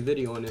a random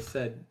video and it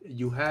said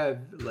you have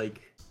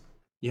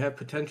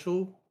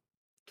potential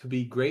to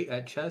be great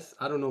at chess.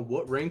 I don't know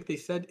what rank they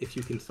said if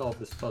you can solve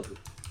this puzzle,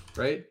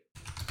 right?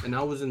 And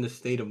I was in the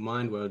state of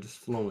mind where I was just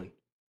flowing.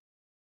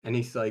 And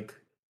he's like,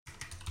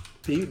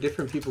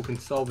 different people can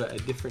solve it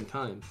at different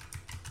times.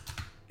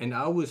 And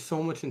I was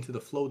so much into the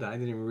flow that I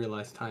didn't even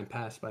realize time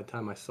passed by the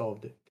time I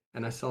solved it.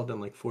 And I solved it in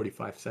like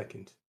 45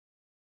 seconds,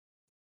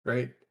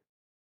 right?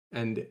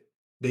 And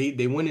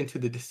they went into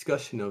the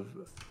discussion of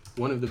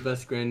one of the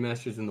best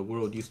grandmasters in the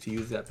world used to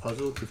use that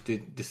puzzle to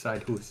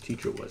decide who his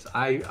teacher was.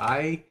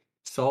 I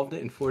solved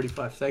it in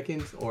 45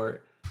 seconds,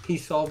 or he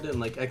solved it in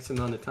like X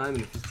amount of time,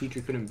 and if his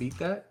teacher couldn't beat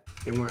that,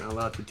 they weren't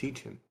allowed to teach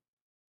him.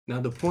 Now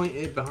the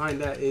point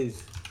behind that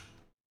is,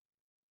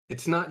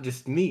 it's not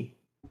just me.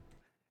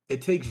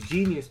 It takes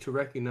genius to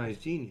recognize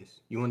genius.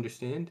 You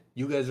understand?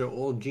 You guys are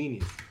all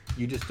genius.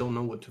 You just don't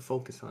know what to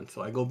focus on.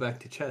 So I go back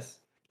to chess.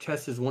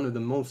 Chess is one of the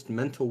most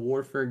mental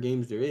warfare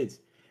games there is.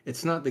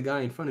 It's not the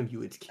guy in front of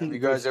you. It's king. Have you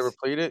guys ever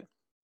played it?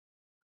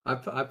 I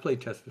played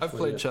chess before. I've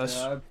played chess.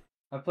 Yeah,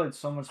 I played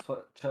so much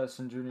chess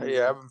in junior.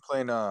 Yeah, I've been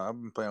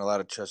playing a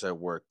lot of chess at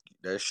work.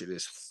 That shit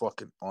is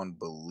fucking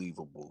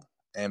unbelievable.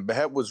 And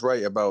Behet was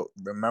right about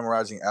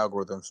memorizing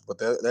algorithms, but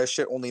that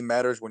shit only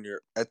matters when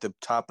you're at the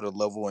top of the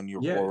level and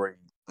you're already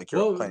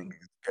you're playing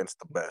against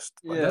the best.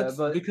 Yeah,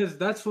 but because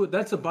that's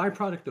a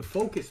byproduct of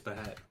focus,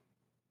 Behet.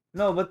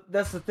 No, but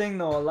that's the thing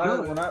though. A lot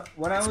of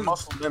when I was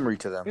muscle memory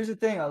to them. Here's the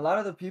thing: a lot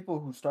of the people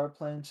who start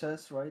playing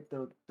chess, right?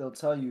 They'll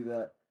tell you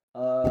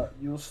that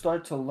you'll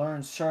start to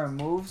learn certain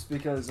moves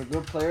because a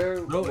good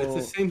player. Bro, it's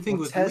the same thing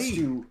with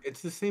League.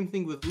 It's the same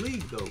thing with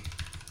League though.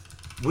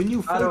 When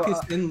you focus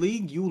in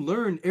League, you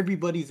learn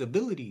everybody's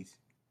abilities.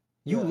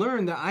 You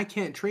learn that I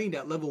can't trade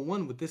at level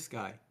 1 with this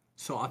guy,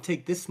 so I'll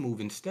take this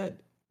move instead.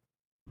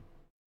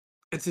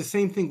 It's the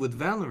same thing with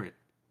Valorant.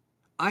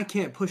 I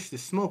can't push the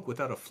smoke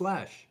without a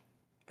flash.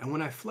 And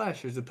when I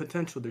flash, there's a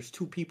potential there's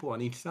 2 people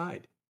on each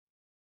side.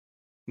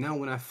 Now,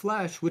 when I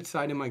flash, which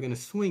side am I going to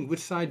swing? Which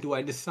side do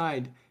I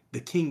decide the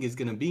king is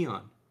going to be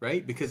on,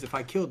 right? Because if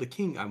I kill the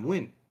king, I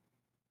win.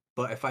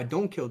 But if I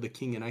don't kill the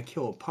king and I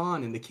kill a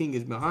pawn and the king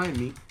is behind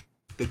me,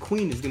 the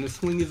queen is going to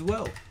swing as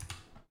well.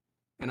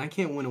 And I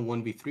can't win a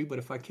 1v3, but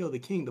if I kill the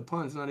king, the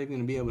pawn's not even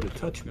going to be able to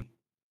touch me.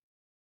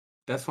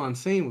 That's what I'm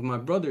saying with my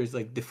brother is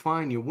like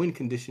define your win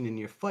condition in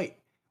your fight.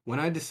 When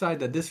I decide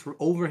that this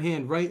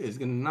overhand right is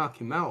going to knock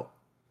him out,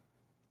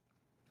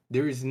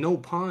 there is no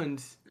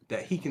pawns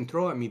that he can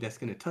throw at me that's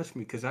going to touch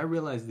me because I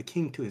realize the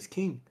king to his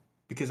king.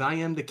 Because I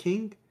am the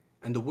king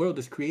and the world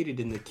is created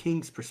in the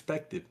king's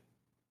perspective.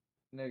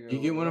 Nigga, you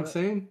get what I'm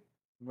saying?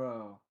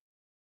 Bro.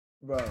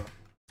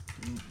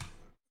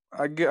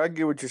 I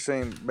get what you're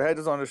saying. Behet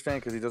doesn't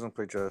understand because he doesn't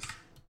play chess.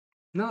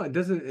 No, it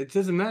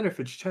doesn't matter if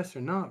it's chess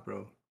or not,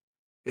 bro.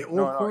 It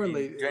all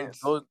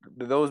correlates.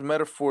 Those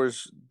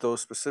metaphors, those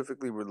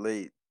specifically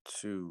relate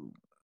to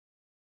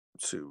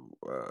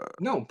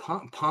no,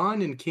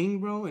 pawn and king,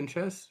 bro, in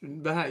chess.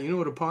 Behet, you know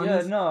what a pawn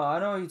is? Yeah, no, I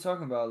know what you're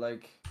talking about.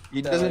 Like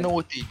he doesn't know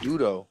what they do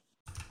though.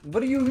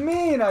 What do you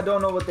mean? I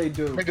don't know what they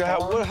do. Nigga,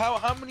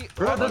 how many?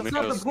 Bro, that's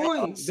not the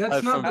point.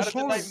 That's not the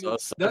point.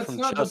 That's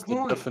not the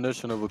point. The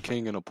definition of a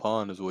king and a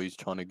pawn is what he's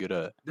trying to get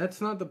at. That's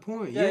not the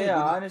point.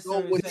 Yeah, I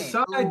understand.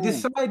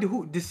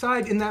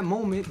 Decide in that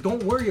moment.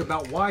 Don't worry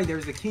about why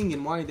there's a king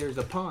and why there's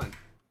a pawn.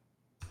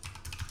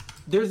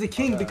 There's a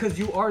king because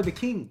you are the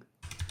king.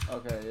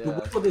 Okay, yeah. The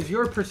world is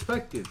your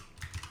perspective.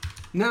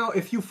 Now,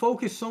 if you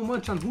focus so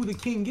much on who the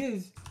king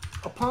is,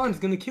 a pawn's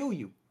gonna kill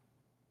you.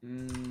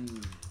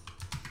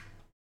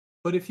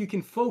 But if you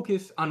can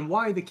focus on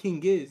why the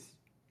king is,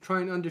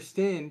 try and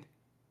understand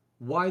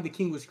why the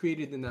king was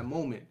created in that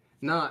moment,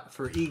 not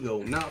for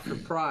ego, not for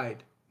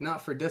pride,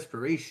 not for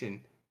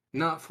desperation,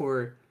 not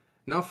for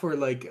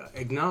like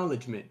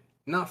acknowledgement,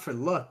 not for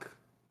luck,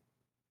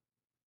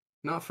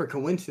 not for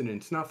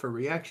coincidence, not for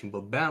reaction,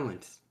 but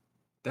balance.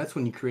 That's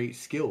when you create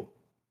skill.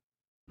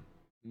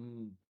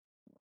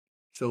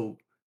 So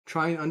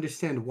try and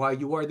understand why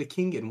you are the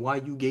king and why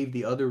you gave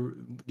the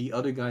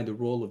other guy the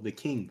role of the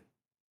king.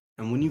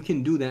 And when you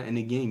can do that in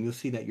a game, you'll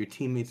see that your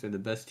teammates are the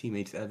best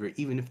teammates ever,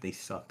 even if they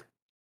suck.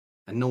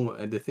 And no,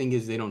 the thing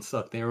is, they don't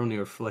suck. They're only a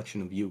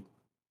reflection of you.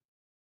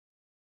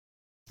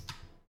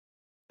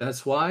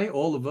 That's why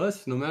all of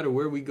us, no matter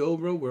where we go,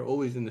 bro, we're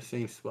always in the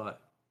same spot.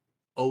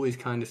 Always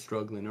kind of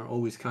struggling or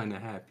always kind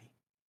of happy.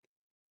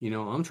 You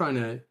know, I'm trying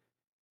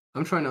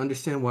to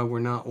understand why we're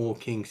not all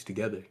kings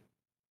together.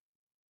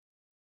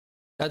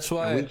 That's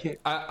why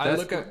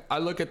I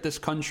look at this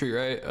country,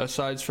 right?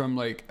 Aside from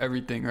like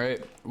everything,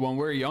 right? When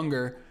we're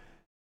younger,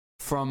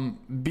 from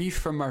beef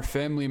from our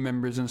family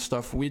members and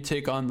stuff, we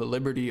take on the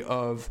liberty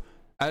of,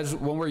 as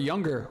when we're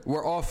younger,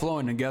 we're all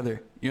flowing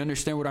together. You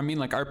understand what I mean?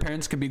 Like our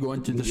parents could be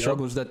going through the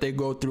struggles that they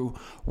go through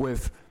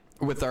with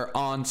our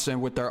aunts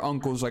and with our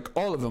uncles, like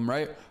all of them,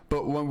 right?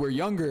 But when we're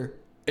younger,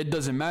 it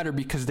doesn't matter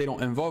because they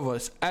don't involve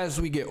us.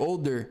 As we get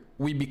older,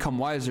 we become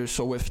wiser.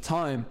 So with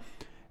time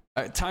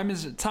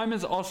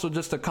is also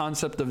just a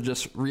concept of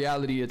just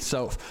reality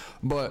itself.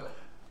 But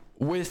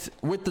with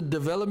the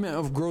development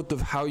of growth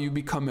of how you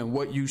become and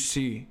what you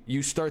see,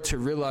 you start to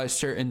realize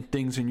certain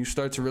things and you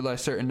start to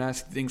realize certain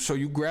nasty things. So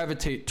you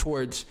gravitate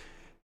towards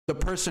the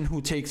person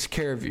who takes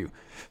care of you.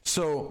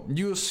 So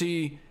you'll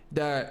see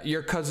that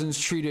your cousins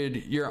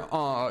treated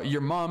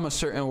your mom a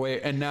certain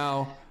way, and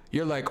now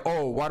you're like,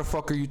 oh, why the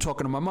fuck are you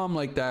talking to my mom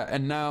like that?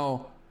 And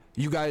now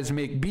you guys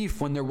make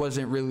beef when there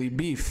wasn't really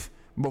beef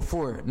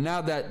before.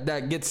 Now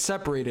that gets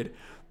separated.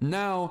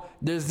 Now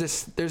there's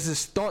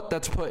this thought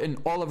that's put in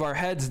all of our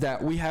heads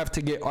that we have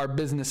to get our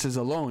businesses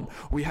alone.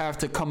 We have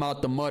to come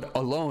out the mud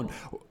alone.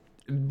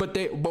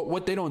 But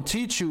what they don't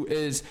teach you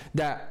is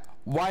that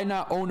why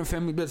not own a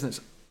family business,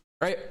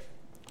 right?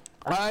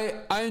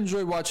 I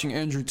enjoy watching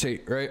Andrew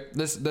Tate, right?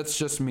 That's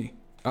just me.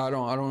 I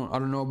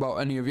don't know about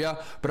any of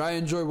y'all, but I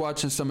enjoy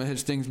watching some of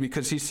his things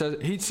because he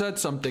said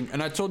something,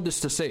 and I told this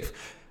to Saif.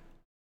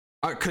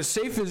 Cause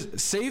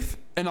Saif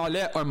and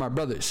Alaa are my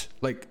brothers.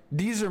 Like,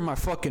 these are my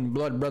fucking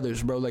blood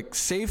brothers, bro. Like,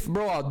 Saif,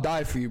 bro, I'll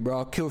die for you, bro.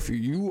 I'll kill for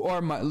you. You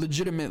are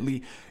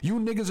you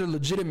niggas are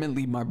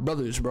legitimately my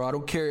brothers, bro. I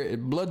don't care.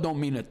 Blood don't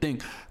mean a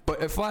thing.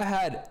 But if I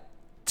had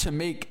to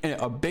make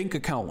a bank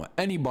account with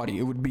anybody,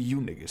 it would be you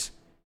niggas.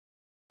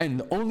 And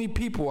the only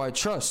people I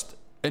trust,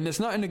 and it's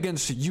nothing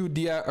against you,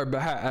 Diaa, or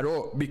Bahaa at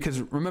all,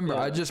 because remember,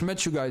 I just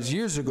met you guys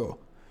years ago.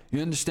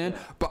 You understand?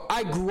 But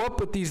I grew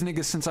up with these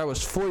niggas since I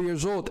was 4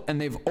 years old,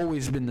 and they've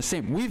always been the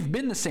same. We've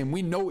been the same.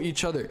 We know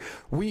each other.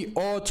 We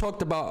all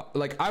talked about,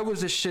 like, I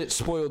was a shit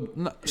spoiled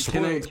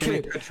kid. Can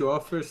I cut you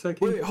off for a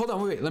second? Wait, hold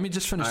on. Wait. Let me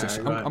just finish this.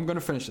 I'm going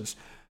to finish this.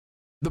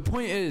 The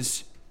point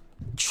is,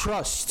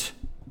 trust.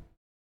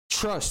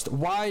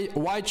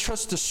 Why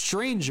trust a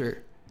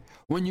stranger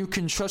when you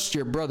can trust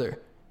your brother?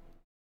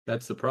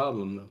 That's the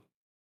problem, though.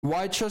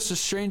 Why trust a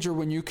stranger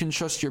when you can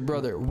trust your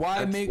brother?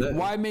 Why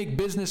make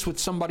business with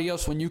somebody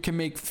else when you can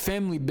make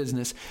family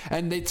business?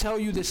 And they tell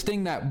you this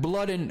thing that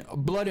blood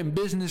and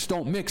business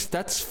don't mix.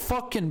 That's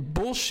fucking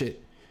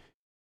bullshit.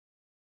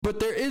 But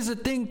there is a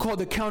thing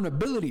called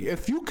accountability.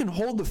 If you can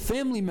hold a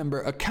family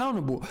member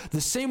accountable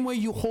the same way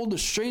you hold a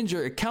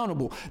stranger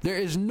accountable, there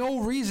is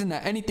no reason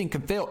that anything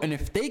can fail. And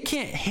if they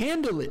can't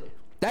handle it,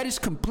 that is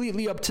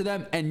completely up to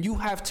them, and you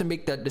have to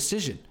make that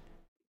decision.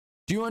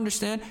 Do you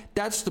understand?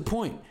 That's the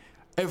point.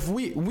 If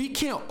we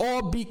can't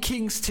all be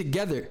kings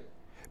together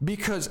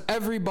because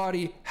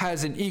everybody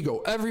has an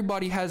ego.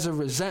 Everybody has a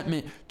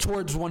resentment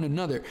towards one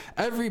another.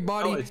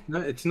 Everybody.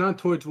 No, it's not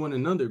towards one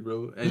another,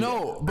 bro. And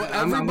no, but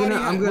everybody.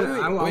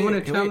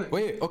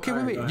 Wait.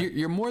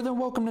 You're more than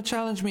welcome to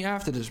challenge me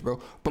after this,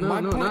 bro. But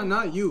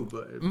not you.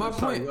 But my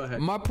point. Go ahead.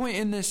 My point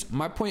in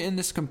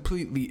this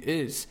completely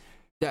is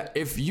that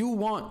if you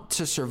want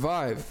to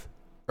survive.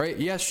 Right?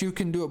 Yes, you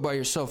can do it by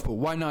yourself, but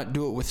why not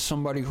do it with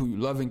somebody who you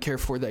love and care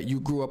for, that you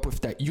grew up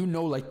with, that you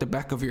know like the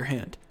back of your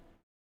hand?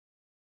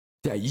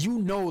 That you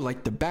know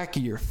like the back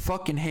of your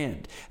fucking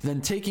hand,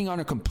 than taking on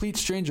a complete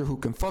stranger who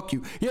can fuck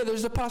you. Yeah,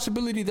 there's a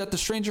possibility that the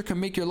stranger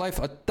can make your life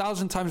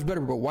 1,000 times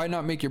better, but why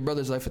not make your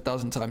brother's life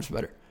 1,000 times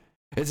better?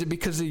 Is it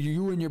because of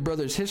you and your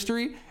brother's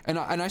history? And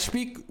I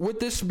speak with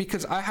this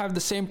because I have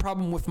the same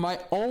problem with my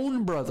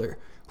own brother,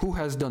 who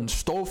has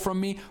stole from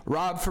me,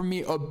 robbed from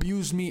me,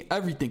 abused me,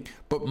 everything.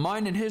 But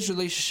mine and his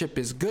relationship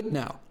is good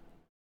now.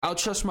 I'll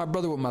trust my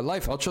brother with my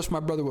life. I'll trust my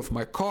brother with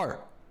my car.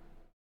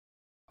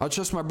 I'll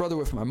trust my brother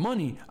with my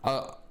money.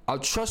 I'll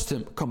trust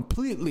him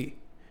completely.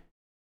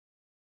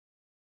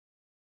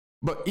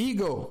 But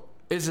ego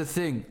is a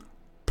thing.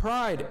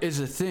 Pride is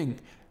a thing.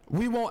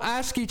 We won't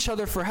ask each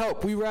other for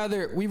help. We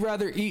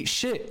rather eat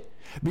shit.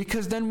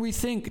 Because then we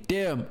think,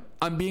 damn,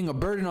 I'm being a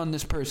burden on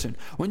this person.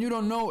 When you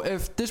don't know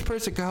if this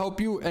person can help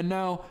you, and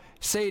now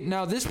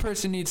this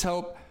person needs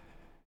help.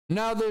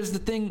 Now there's the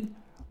thing,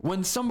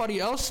 when somebody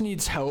else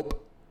needs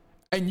help,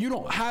 and you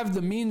don't have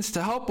the means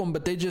to help them,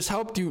 but they just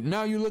helped you.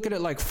 Now you look at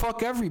it like,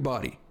 fuck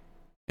everybody.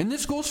 And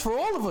this goes for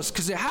all of us,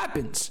 because it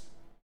happens.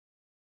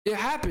 It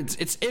happens.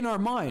 It's in our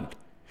mind.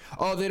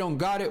 Oh, they don't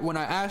got it when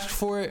I asked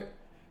for it.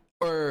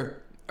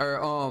 Or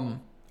oh,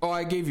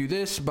 I gave you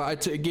this,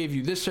 but I gave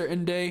you this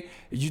certain day.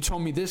 You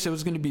told me this, it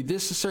was going to be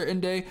this a certain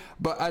day.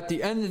 But at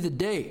the end of the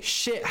day,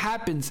 shit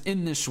happens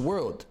in this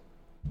world.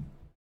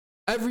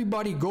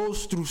 Everybody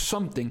goes through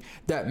something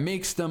that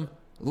makes them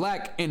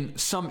lack in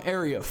some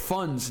area,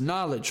 funds,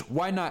 knowledge.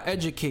 Why not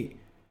educate?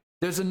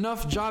 There's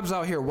enough jobs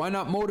out here. Why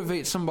not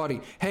motivate somebody?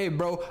 Hey,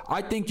 bro,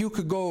 I think you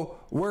could go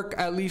work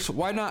at least.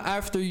 Why not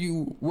after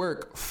you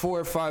work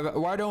 4 or 5?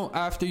 Why don't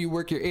after you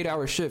work your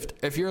 8-hour shift?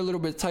 If you're a little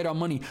bit tight on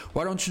money,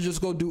 why don't you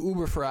just go do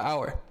Uber for an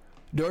hour,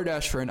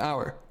 DoorDash for an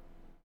hour?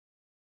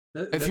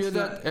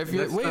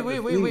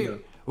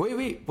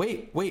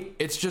 Wait.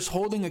 It's just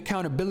holding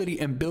accountability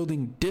and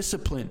building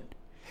discipline.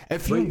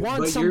 If you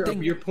want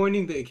something, you're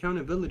pointing the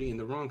accountability in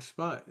the wrong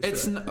spot.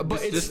 It's not,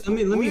 but it's.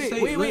 Let me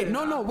say.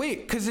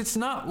 Wait, because it's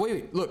not.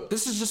 Wait, look.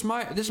 This is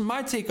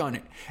my take on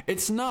it.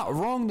 It's not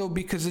wrong though,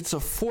 because it's a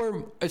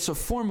form. It's a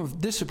form of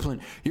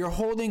discipline. You're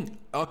holding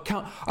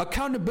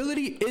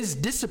accountability is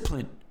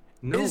discipline.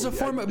 No, is a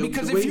form of,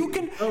 because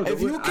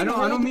I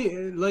don't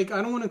mean, like,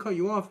 I don't want to cut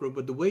you off, bro.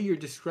 But the way you're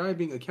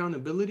describing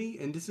accountability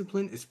and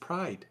discipline is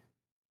pride.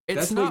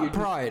 It's not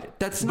pride.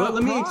 That's not pride.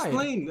 But let me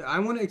explain. I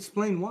want to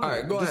explain why. All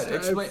right, go ahead.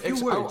 Explain.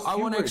 I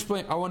want to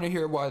explain. I want to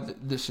hear why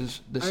this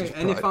is pride.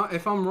 And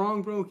if I'm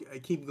wrong, bro, I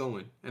keep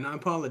going. And I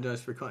apologize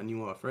for cutting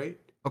you off, right?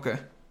 Okay.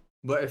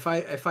 But if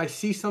I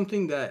see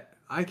something that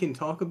I can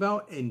talk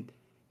about and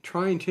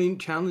try and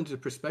challenge the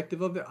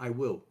perspective of it, I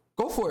will.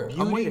 Go for it.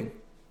 I'm waiting.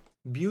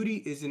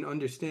 Beauty is an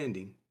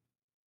understanding.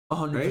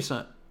 100%.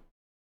 Right?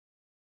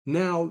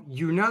 Now,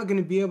 you're not going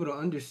to be able to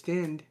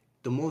understand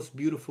the most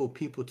beautiful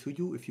people to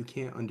you if you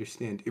can't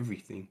understand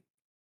everything.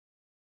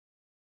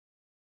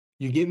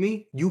 You get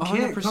me? You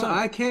can't 100%.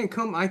 I can't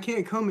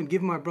come and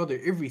give my brother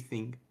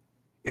everything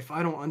if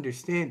I don't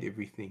understand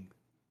everything.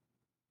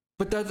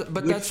 But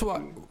that's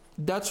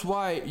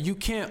why you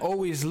can't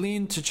always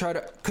lean to try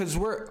to, because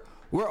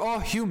we're all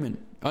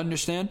human,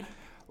 understand?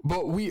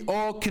 But we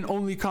all can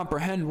only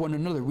comprehend one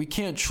another. We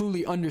can't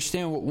truly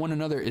understand what one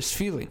another is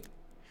feeling.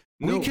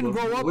 We can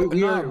grow up.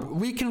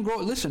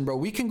 Listen, bro.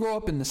 We can grow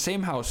up in the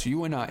same house,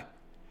 you and I,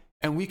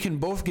 and we can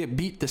both get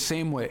beat the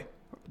same way.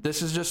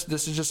 This is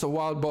just a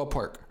wild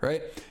ballpark,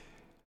 right?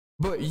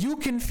 But you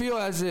can feel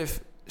as if,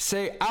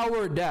 say,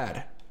 our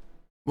dad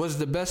was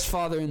the best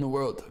father in the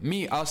world.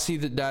 Me, I'll see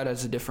the dad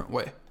as a different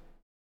way,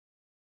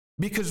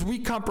 because we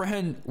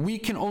can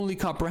only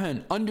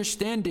comprehend.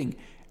 Understanding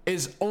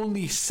is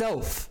only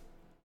self.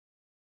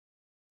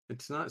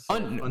 It's not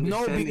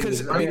understanding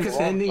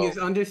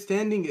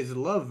is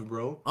love,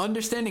 bro.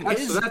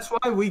 That's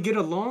why we get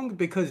along,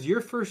 because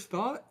your first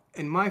thought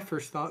and my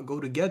first thought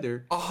go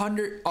together.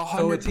 100%.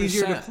 So it's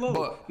easier to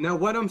flow. Now,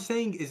 what I'm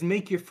saying is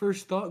make your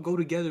first thought go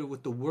together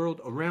with the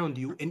world around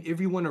you, and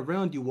everyone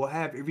around you will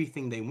have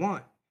everything they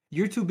want.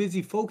 You're too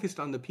busy focused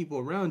on the people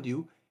around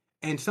you,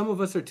 and some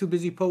of us are too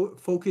busy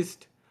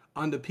focused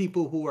on the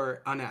people who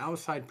are on an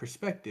outside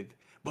perspective.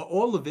 But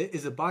all of it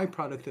is a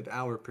byproduct of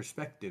our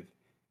perspective.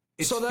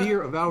 It's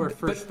fear of our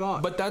first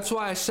thought. But that's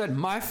why I said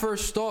my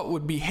first thought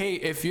would be, hey,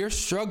 if you're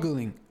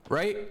struggling,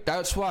 right?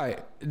 That's why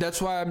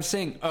I'm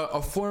saying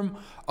a form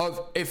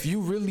of, if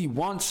you really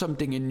want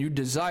something and you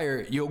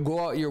desire, you'll go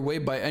out your way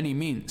by any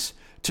means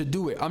to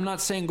do it. I'm not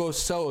saying go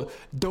sell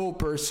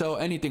dope or sell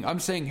anything. I'm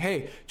saying,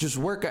 hey, just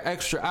work an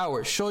extra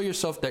hour. Show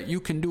yourself that you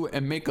can do it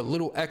and make a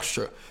little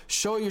extra.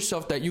 Show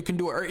yourself that you can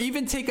do it. Or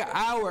even take an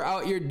hour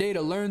out your day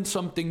to learn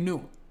something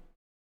new.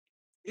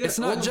 Yeah, it's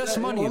not just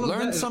money.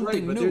 Learn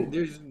something new.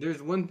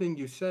 There's one thing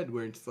you said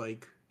where it's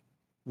like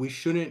we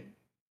shouldn't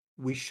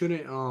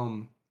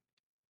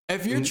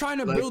if you're trying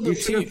to build a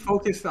team,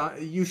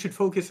 you should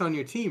focus on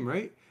your team,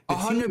 right?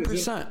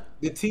 100%.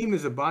 The team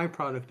is a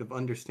byproduct of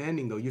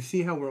understanding, though. You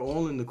see how we're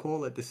all in the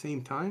call at the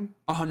same time?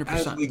 100%.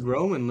 As we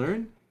grow and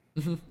learn?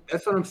 Mm-hmm.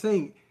 That's what I'm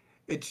saying.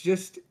 It's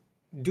just,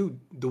 dude,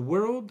 the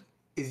world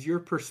is your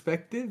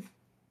perspective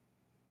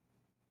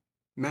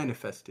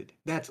manifested.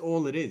 That's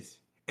all it is.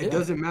 It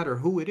doesn't matter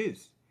who it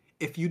is.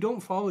 If you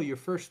don't follow your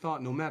first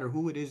thought, no matter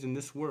who it is in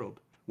this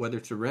world, whether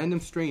it's a random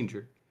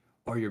stranger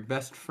or your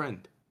best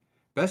friend,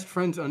 best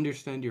friends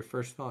understand your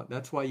first thought.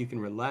 That's why you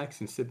can relax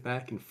and sit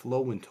back and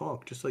flow and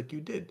talk just like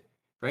you did,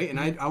 right? And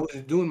I was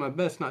doing my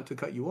best not to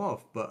cut you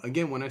off. But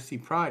again, when I see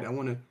pride, I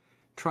want to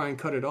try and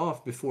cut it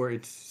off before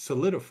it's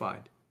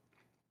solidified.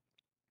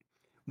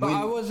 But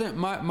I wasn't,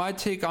 my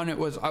take on it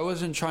was, I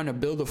wasn't trying to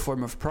build a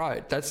form of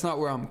pride. That's not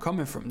where I'm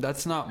coming from.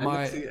 That's not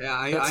my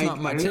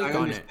take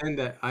on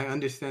it. I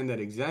understand that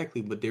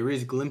exactly, but there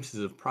is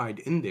glimpses of pride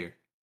in there,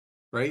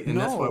 right? And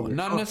no, that's why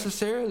not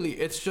necessarily.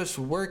 It's just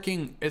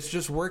working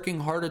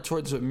harder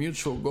towards a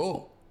mutual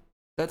goal.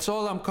 That's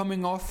all I'm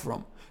coming off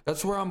from.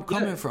 That's where I'm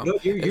coming from. No,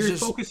 you're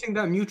focusing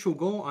that mutual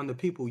goal on the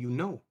people you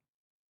know,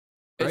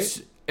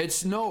 right?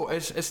 It's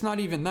not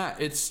even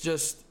that. It's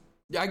just,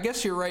 I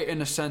guess you're right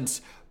in a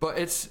sense, but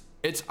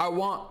I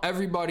want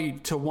everybody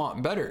to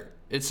want better.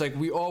 It's like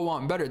we all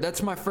want better.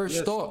 That's my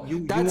first thought.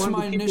 That's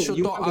my initial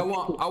thought.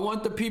 I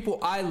want the people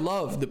I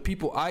love, the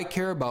people I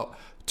care about,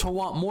 to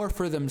want more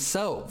for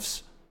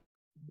themselves.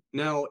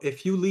 Now,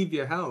 if you leave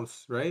your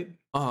house, right?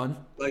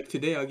 Like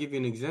today, I'll give you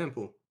an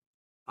example.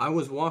 I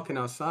was walking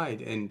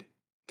outside and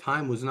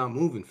time was not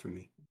moving for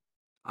me.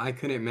 I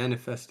couldn't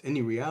manifest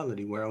any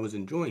reality where I was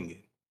enjoying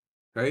it,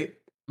 right?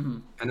 Mm-hmm.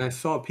 And I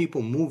saw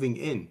people moving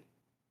in.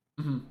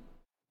 Mm-hmm.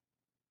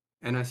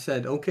 And I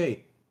said,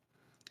 okay,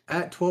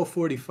 at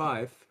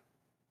 12:45,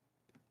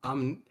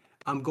 I'm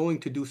going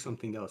to do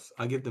something else.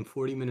 I'll give them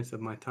 40 minutes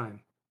of my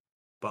time.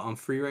 But I'm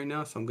free right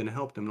now, so I'm going to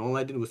help them. And all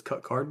I did was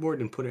cut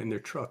cardboard and put it in their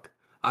truck.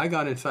 I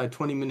got inside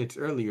 20 minutes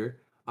earlier.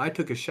 I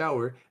took a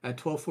shower. At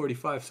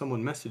 12:45,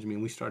 someone messaged me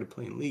and we started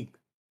playing League.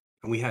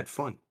 And we had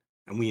fun.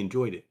 And we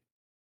enjoyed it.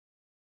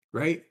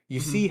 Right? You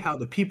see how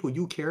the people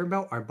you care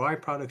about are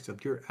byproducts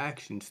of your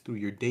actions through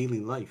your daily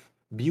life.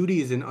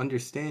 Beauty is an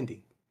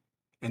understanding.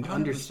 And 100%.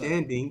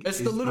 Understanding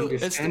is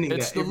understanding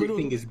that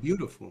everything is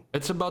beautiful.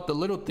 It's about the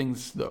little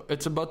things, though.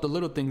 It's about the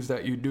little things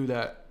that you do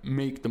that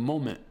make the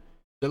moment.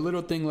 The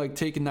little thing like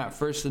taking that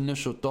first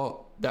initial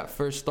thought,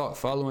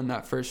 following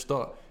that first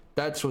thought.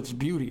 That's what's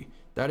beauty.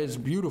 That is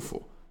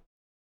beautiful.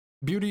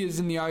 Beauty is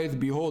in the eye of the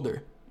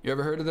beholder. You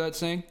ever heard of that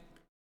saying?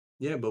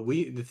 Yeah, but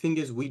the thing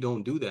is, we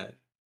don't do that.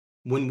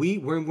 When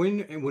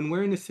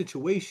we're in a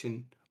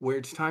situation where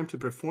it's time to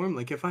perform,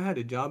 like if I had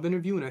a job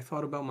interview and I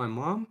thought about my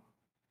mom,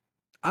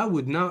 I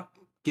would not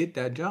get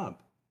that job.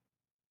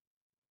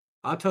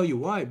 I'll tell you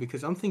why,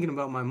 because I'm thinking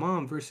about my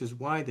mom versus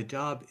why the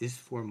job is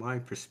for my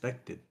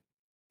perspective.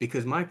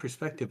 Because my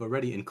perspective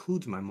already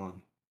includes my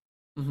mom.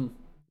 Mm-hmm.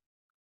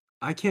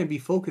 I can't be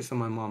focused on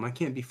my mom. I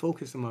can't be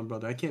focused on my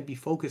brother. I can't be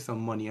focused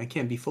on money. I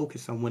can't be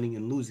focused on winning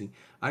and losing.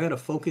 I got to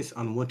focus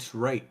on what's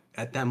right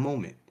at that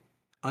moment.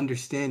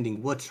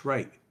 Understanding what's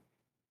right.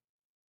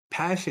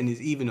 Passion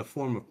is even a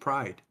form of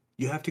pride.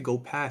 You have to go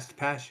past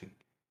passion.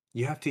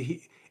 You have to,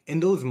 in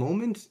those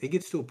moments, it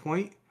gets to a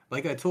point,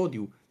 like I told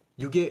you,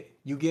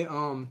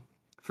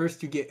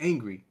 first you get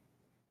angry.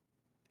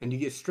 And you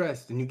get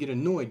stressed, and you get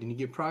annoyed, and you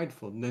get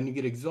prideful, and then you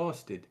get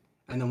exhausted.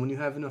 And then when you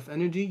have enough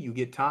energy, you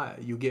get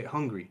tired, you get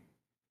hungry.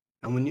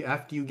 And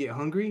after you get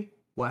hungry,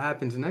 what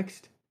happens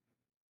next?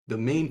 The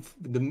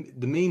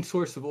main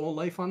source of all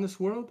life on this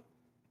world,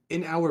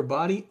 in our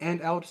body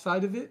and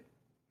outside of it,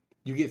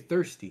 you get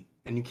thirsty,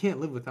 and you can't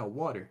live without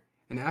water.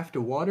 And after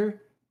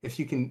water, if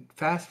you can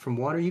fast from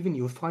water even,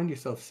 you'll find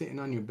yourself sitting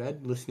on your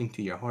bed listening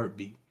to your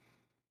heartbeat.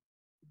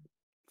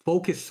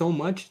 Focus so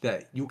much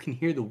that you can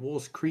hear the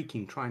walls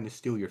creaking trying to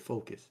steal your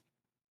focus.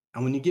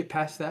 And when you get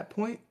past that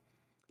point,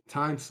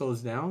 time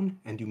slows down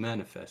and you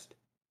manifest.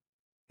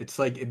 It's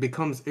like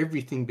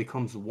everything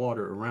becomes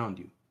water around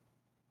you.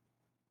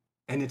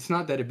 And it's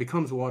not that it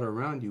becomes water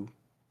around you.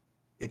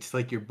 It's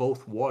like you're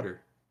both water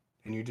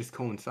and you're just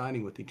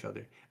coinciding with each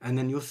other. And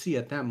then you'll see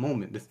at that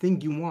moment, the thing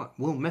you want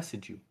will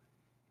message you.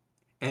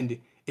 And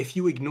if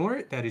you ignore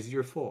it, that is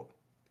your fault.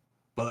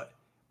 But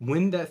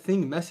when that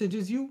thing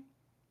messages you,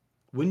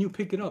 when you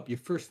pick it up, your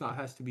first thought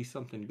has to be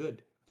something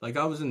good. Like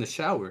I was in the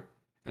shower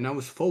and I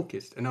was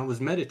focused and I was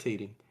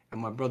meditating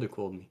and my brother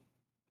called me.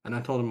 And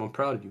I told him, I'm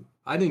proud of you.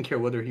 I didn't care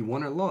whether he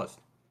won or lost.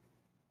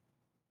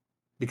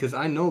 Because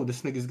I know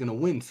this nigga's going to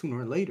win sooner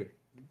or later.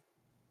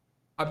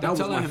 I've been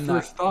telling him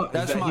first thought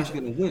is that he's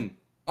going to win.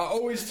 I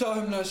always tell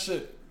him that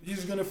shit.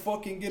 He's going to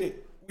fucking get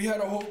it. We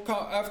had a whole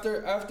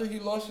after he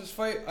lost his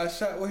fight, I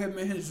sat with him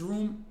in his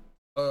room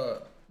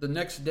the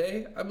next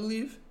day, I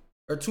believe.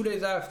 Or 2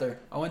 days after.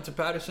 I went to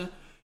Patterson.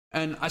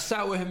 And I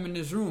sat with him in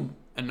his room,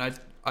 and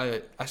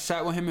I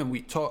sat with him, and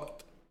we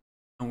talked,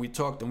 and we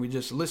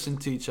just listened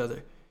to each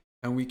other,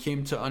 and we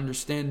came to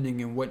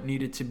understanding and what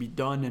needed to be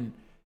done,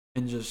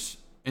 and just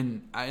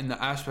in the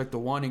aspect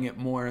of wanting it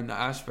more, in the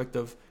aspect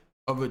of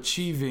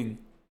achieving,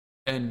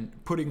 and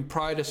putting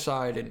pride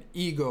aside, and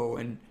ego,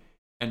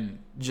 and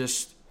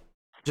just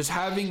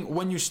having,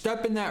 when you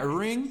step in that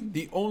ring,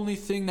 the only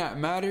thing that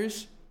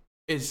matters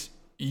is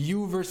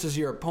you versus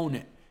your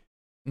opponent.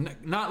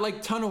 Not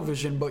like tunnel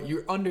vision, but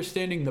you're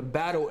understanding the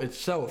battle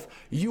itself.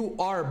 You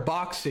are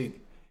boxing.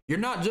 You're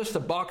not just a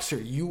boxer.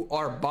 You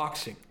are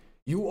boxing.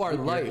 You are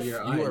life. You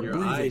are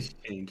breathing. Eyes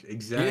change.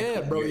 Exactly. Yeah,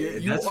 bro.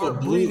 You are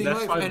breathing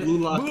life. And Blue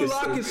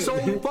Lock is so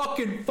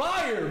fucking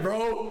fire,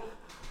 bro.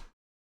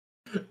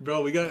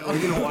 Bro, we're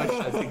gonna watch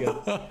that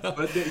together.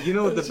 But you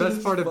know what the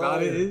best part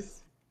about it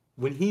is?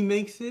 When he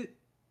makes it,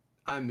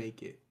 I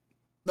make it.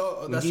 No,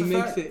 when that's he a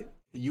makes fact. it,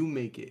 you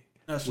make it.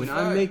 That's when a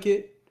I fact. make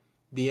it,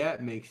 the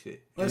app makes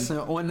it.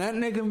 Listen, when that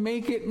nigga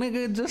make it,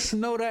 nigga, just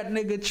know that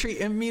nigga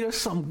treating me to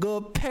some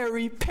good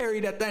peri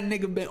that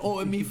nigga been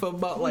owing me for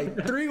about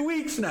like 3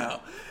 weeks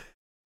now.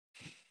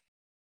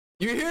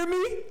 You hear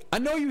me? I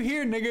know you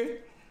hear, nigga.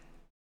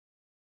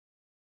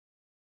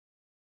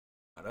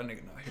 Oh, that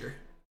nigga not here.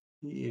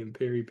 He eating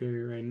peri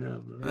right now,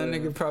 bro. That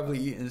nigga probably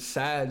eating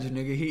Sag,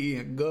 nigga. He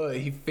eating good.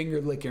 He finger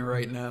licking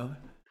right now.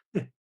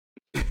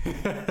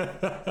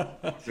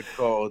 What's it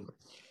called?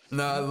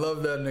 Nah, I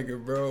love that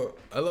nigga, bro.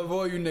 I love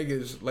all you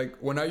niggas. Like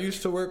when I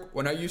used to work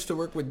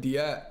with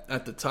Diaa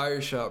at the tire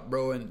shop,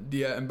 bro, and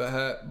Diaa and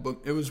Bahaa, but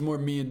it was more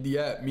me and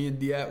Diaa. Me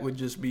and Diaa would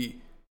just be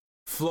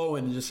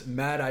flowing, just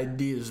mad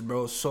ideas,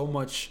 bro. So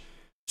much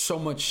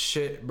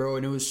shit, bro,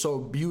 and it was so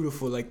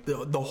beautiful. Like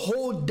the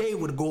whole day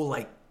would go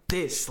like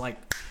this,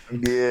 like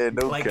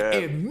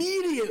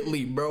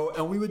immediately, bro,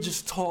 and we would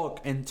just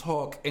talk and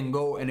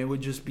go, and it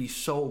would just be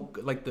so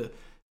like the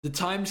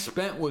time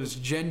spent was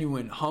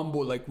genuine,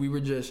 humble. Like we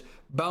were just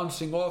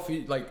bouncing off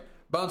each other.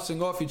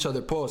 Bouncing off each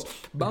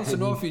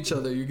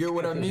other. You get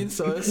what I mean?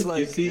 So it's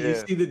like you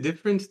see the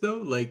difference though.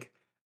 Like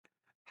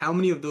how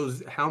many of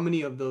those actual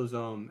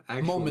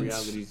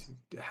moments. realities?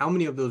 How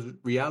many of those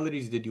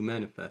realities did you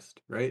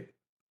manifest? Right?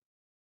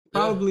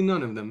 Probably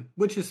none of them,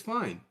 which is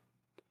fine.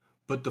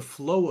 But the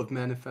flow of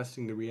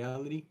manifesting the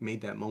reality made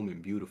that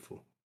moment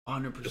beautiful.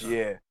 100%.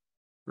 Yeah.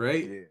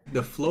 Right? Yeah.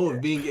 The flow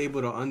of being able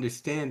to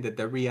understand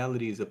that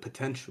reality is a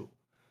potential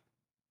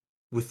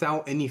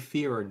without any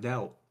fear or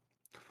doubt.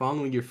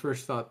 Following your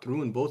first thought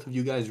through and both of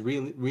you guys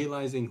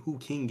realizing who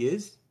King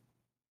is,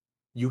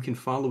 you can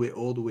follow it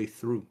all the way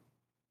through.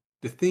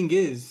 The thing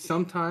is,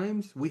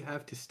 sometimes we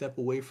have to step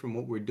away from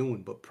what we're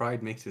doing, but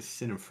pride makes us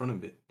sit in front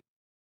of it.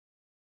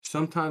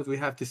 Sometimes we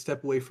have to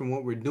step away from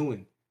what we're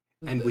doing.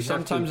 And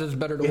sometimes it's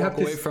better to walk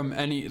away from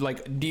any,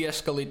 like,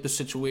 de-escalate the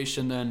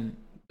situation than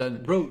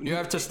bro, you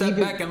have to step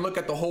back and look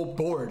at the whole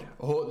board.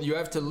 You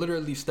have to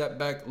literally step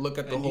back, look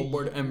at the whole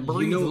board, and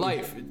breathe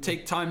life.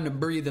 Take time to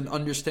breathe and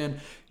understand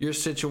your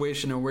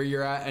situation and where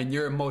you're at and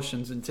your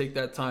emotions, and take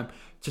that time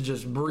to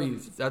just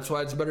breathe. That's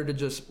why it's better to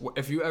just,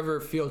 if you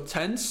ever feel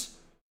tense,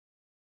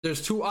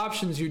 there's two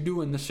options you do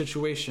in the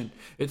situation.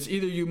 It's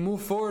either you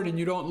move forward and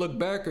you don't look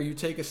back, or you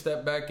take a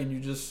step back and you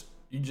just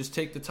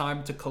take the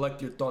time to collect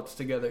your thoughts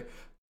together.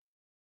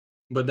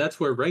 But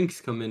that's where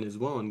ranks come in as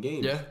well in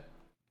games. Yeah.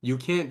 You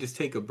can't just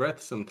take a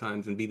breath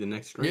sometimes and be the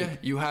next rank. Yeah,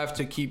 you have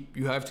to keep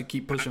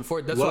pushing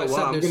forward. That's why I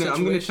said there's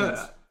situations.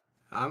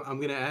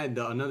 I'm gonna add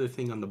another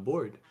thing on the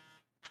board.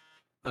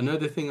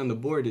 Another thing on the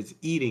board is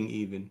eating.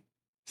 Even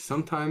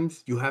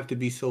sometimes you have to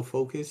be so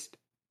focused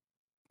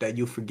that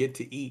you forget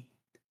to eat.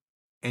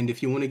 And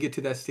if you want to get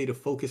to that state of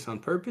focus on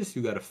purpose,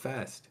 you gotta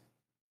fast.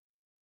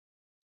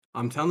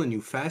 I'm telling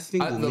you,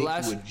 fasting will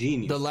make you a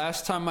genius. The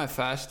last time I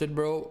fasted,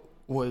 bro,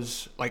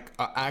 was like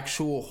an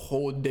actual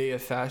whole day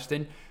of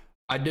fasting.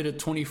 I did a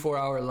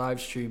 24-hour live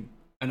stream,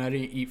 and I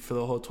didn't eat for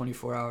the whole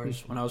 24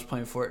 hours when I was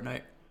playing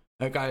Fortnite.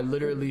 Like, I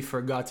literally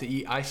forgot to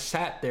eat. I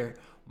sat there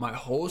my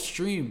whole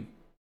stream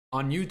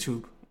on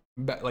YouTube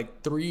back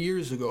like 3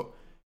 years ago,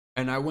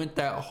 and I went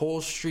that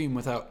whole stream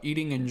without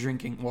eating and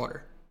drinking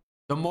water.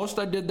 The most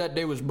I did that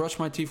day was brush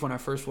my teeth when I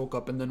first woke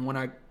up, and then when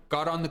I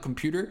got on the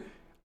computer,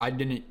 I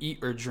didn't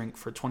eat or drink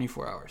for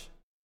 24 hours.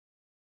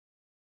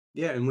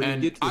 Yeah, and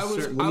when you get to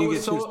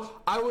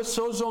I was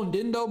so zoned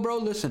in though, bro.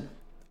 Listen,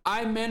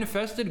 I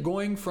manifested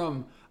going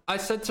from, I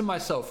said to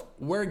myself,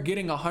 we're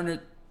getting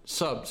 100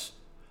 subs.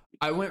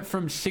 I went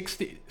from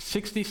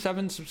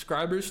 67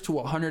 subscribers to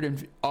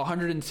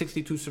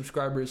 162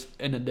 subscribers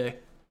in a day.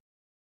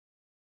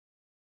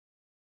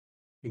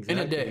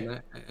 Exactly. In a day.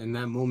 And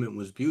that moment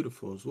was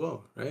beautiful as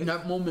well, right?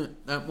 That moment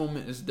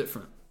is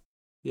different.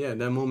 Yeah,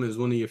 that moment is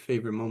one of your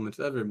favorite moments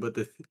ever. But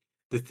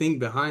the thing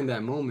behind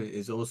that moment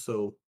is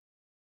also,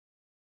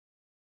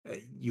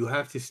 you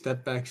have to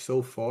step back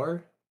so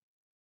far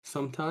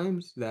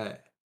sometimes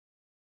that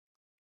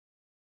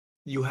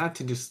you have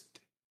to just,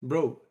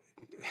 bro,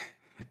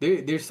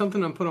 there's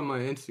something I put on my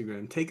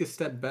Instagram. Take a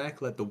step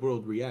back, let the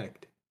world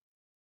react.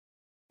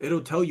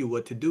 It'll tell you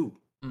what to do,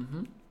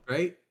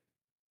 right?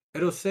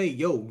 It'll say,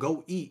 yo,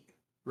 go eat,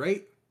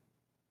 right?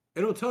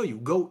 It'll tell you,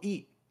 go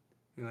eat.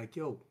 You're like,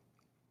 yo,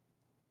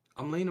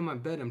 I'm laying on my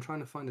bed, I'm trying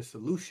to find a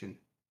solution,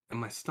 and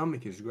my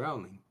stomach is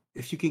growling.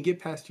 If you can get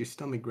past your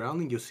stomach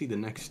growling, you'll see the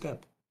next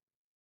step.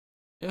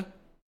 Yeah.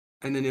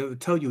 And then it'll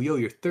tell you, yo,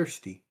 you're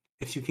thirsty.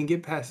 If you can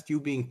get past you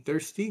being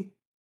thirsty,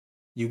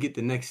 you get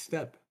the next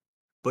step.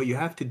 But you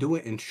have to do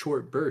it in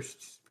short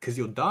bursts because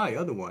you'll die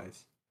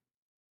otherwise.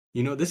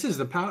 You know, this is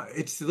the power.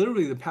 It's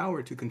literally the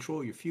power to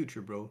control your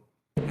future, bro.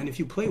 And if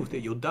you play with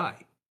it, you'll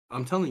die.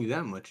 I'm telling you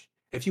that much.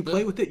 If you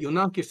play with it, you'll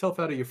knock yourself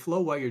out of your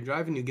flow while you're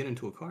driving. You get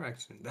into a car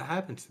accident. That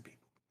happens to people.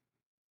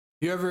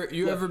 You ever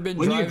been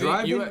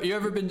driving? You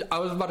ever been? I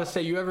was about to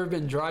say, you ever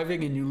been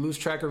driving and you lose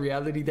track of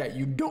reality that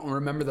you don't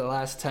remember the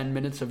last 10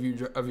 minutes of your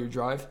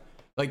drive?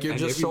 Like you're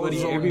just so zoned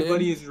in.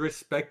 Everybody is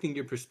respecting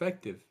your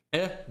perspective.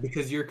 Yeah.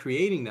 Because you're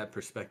creating that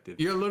perspective.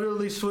 You're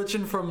literally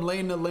switching from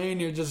lane to lane.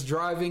 You're just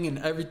driving and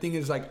everything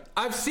is like,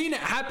 I've seen it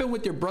happen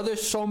with your brother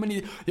so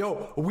many.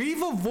 Yo,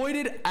 we've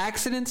avoided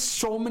accidents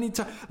so many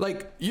times.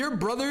 Like your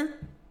brother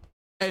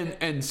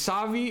and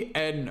Savi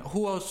and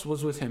who else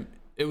was with him?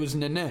 It was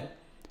Nene.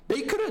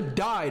 They could have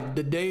died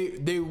the day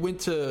they went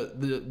to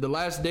the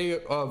last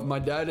day of my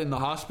dad in the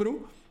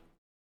hospital.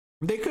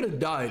 They could have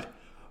died.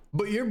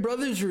 But your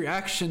brother's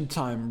reaction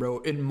time, bro,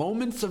 in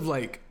moments of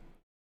like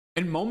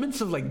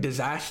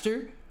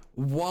disaster,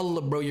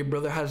 Wallah, bro, your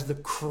brother has the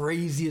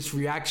craziest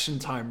reaction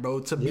time, bro.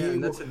 To be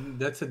able,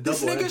 that's a double.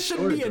 This nigga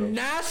should be a bro.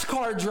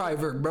 NASCAR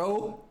driver,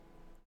 bro.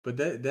 But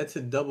that's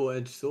a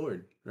double-edged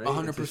sword, right?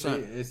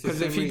 100%.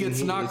 Because if he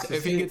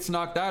gets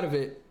knocked out of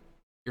it,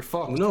 you're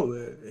fucked. No,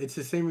 it's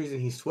the same reason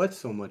he sweats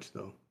so much,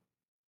 though.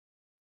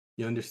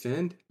 You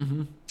understand?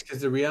 Mm-hmm. Because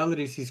the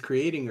realities he's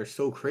creating are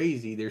so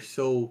crazy.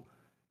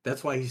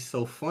 That's why he's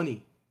so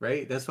funny,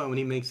 right? That's why when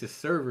he makes his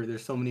server,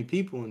 there's so many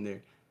people in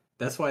there.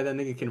 That's why that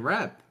nigga can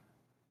rap.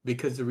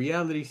 Because the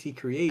realities he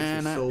creates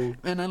that little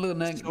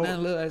ass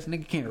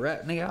nigga can't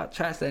rap. Nigga, I'll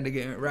chase that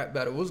nigga in rap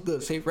battle. What's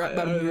good? Safe rap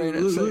battle.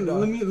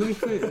 Let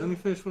me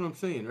finish what I'm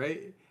saying,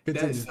 right?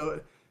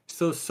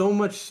 So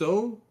much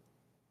so,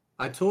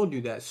 I told you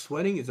that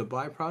sweating is a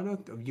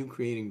byproduct of you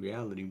creating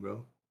reality,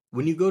 bro.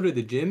 When you go to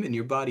the gym and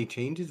your body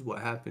changes, what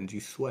happens? You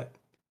sweat.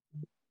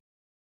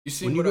 You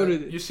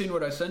seen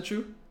what I sent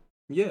you?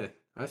 Yeah,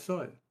 I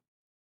saw it.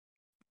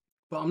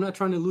 But I'm not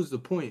trying to lose the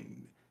point.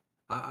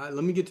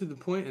 Let me get to the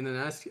point and then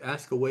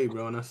ask away,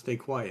 bro, and I'll stay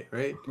quiet,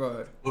 right?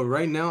 Right. But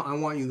right now, I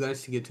want you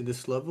guys to get to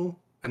this level,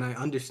 and I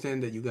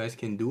understand that you guys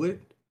can do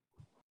it.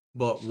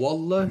 But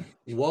wallah,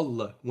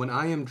 when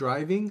I am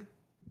driving,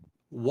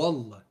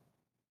 wallah,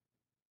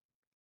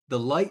 the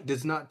light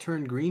does not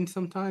turn green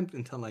sometimes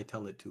until I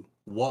tell it to.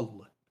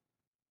 Wallah.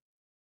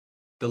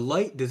 The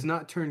light does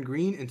not turn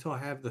green until I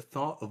have the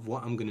thought of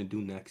what I'm going to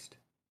do next.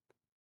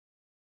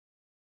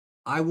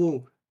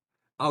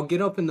 I'll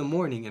get up in the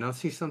morning and I'll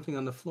see something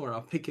on the floor.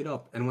 I'll pick it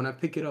up. And when I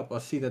pick it up, I'll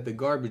see that the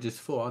garbage is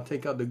full. I'll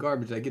take out the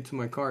garbage. I get to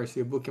my car. I see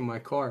a book in my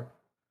car.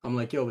 I'm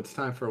like, yo, it's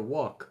time for a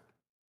walk.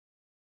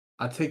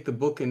 I take the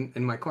book in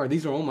my car.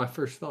 These are all my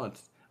first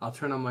thoughts. I'll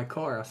turn on my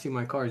car. I'll see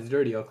my car is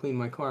dirty. I'll clean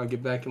my car. I'll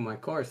get back in my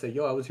car. Say,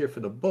 yo, I was here for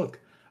the book.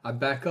 I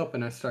back up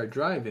and I start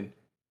driving.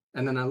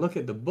 And then I look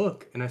at the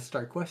book and I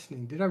start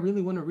questioning, did I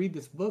really want to read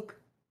this book?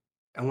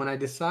 And when I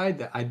decide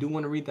that I do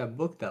want to read that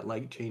book, that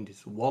light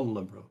changes.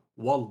 Wallah, bro.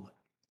 Wallah.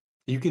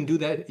 You can do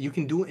that. You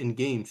can do it in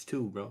games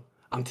too, bro.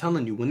 I'm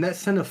telling you, when that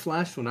center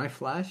flashed, when I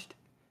flashed,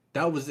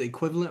 that was the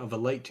equivalent of a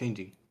light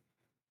changing.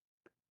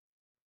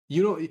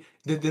 You know,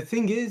 the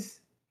thing is,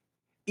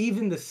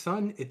 even the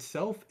sun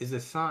itself is a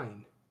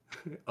sign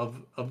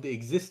of the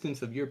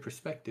existence of your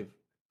perspective,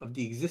 of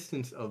the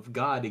existence of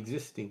God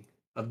existing,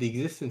 of the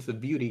existence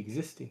of beauty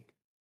existing.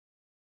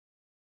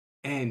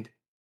 And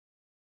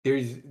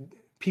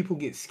people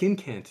get skin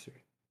cancer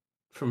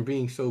from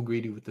being so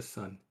greedy with the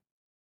sun,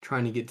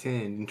 trying to get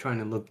tanned and trying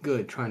to look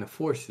good, trying to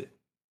force it.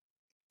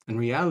 In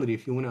reality,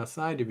 if you went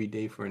outside every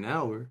day for an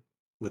hour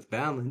with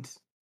balance,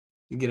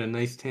 you get a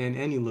nice tan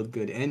and you look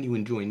good and you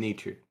enjoy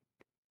nature.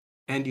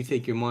 And you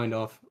take your mind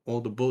off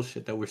all the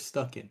bullshit that we're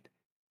stuck in.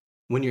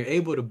 When you're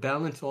able to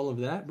balance all of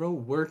that, bro,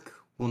 work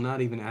will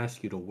not even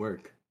ask you to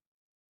work.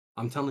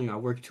 I'm telling you, I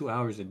work 2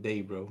 hours a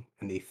day, bro,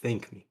 and they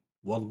thank me.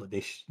 Wallah,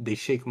 they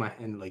shake my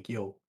hand like,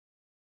 yo,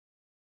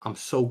 I'm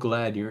so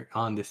glad you're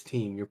on this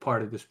team. You're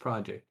part of this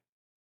project.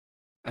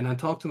 And I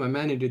talk to my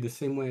manager the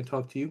same way I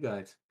talk to you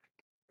guys.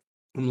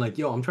 I'm like,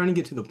 yo, I'm trying to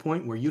get to the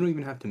point where you don't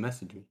even have to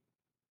message me.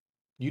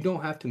 You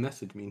don't have to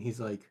message me. And he's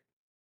like,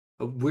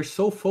 we're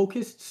so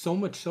focused, so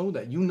much so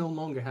that you no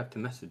longer have to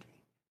message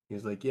me.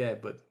 He's like, yeah,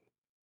 but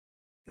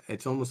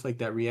it's almost like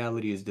that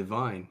reality is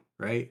divine,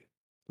 right?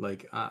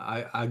 Like,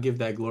 I give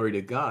that glory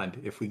to God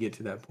if we get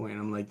to that point.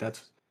 And I'm like,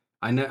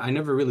 I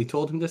never really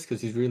told him this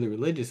because he's really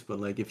religious, but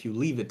like, if you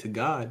leave it to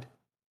God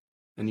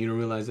and you don't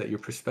realize that your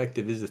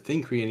perspective is the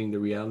thing creating the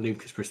reality,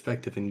 because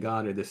perspective and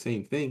God are the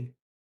same thing,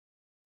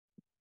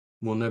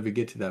 we'll never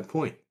get to that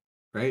point,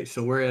 right?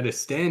 So we're at a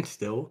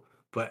standstill,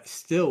 but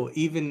still,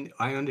 even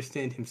I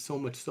understand him so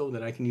much so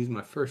that I can use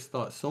my first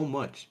thought so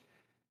much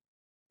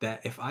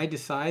that if I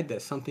decide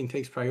that something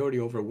takes priority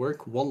over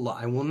work, wallah,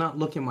 I will not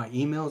look at my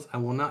emails. I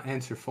will not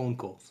answer phone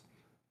calls.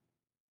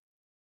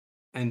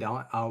 And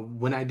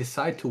when I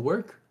decide to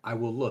work, I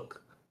will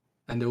look,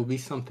 and there will be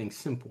something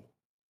simple.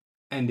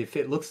 And if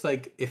it looks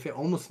like, if it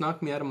almost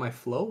knocked me out of my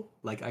flow,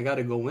 like I got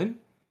to go in.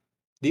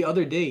 The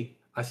other day,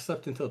 I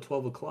slept until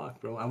 12 o'clock,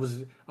 bro.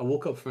 I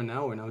woke up for an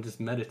hour and I was just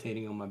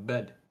meditating on my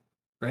bed,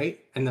 right?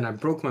 And then I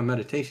broke my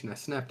meditation. I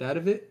snapped out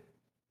of it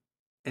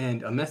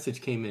and a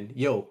message came in.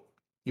 Yo,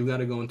 you got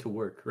to go into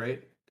work,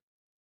 right?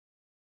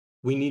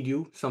 We need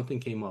you. Something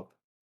came up.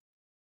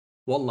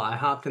 Wallah, I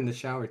hopped in the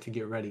shower to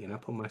get ready and I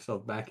put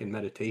myself back in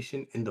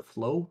meditation, in the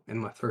flow, and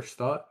my first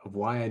thought of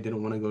why I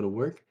didn't want to go to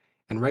work.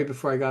 And right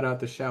before I got out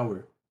the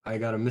shower, I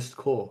got a missed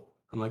call.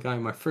 I'm like, all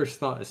right, my first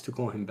thought is to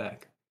call him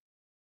back.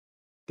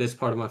 That's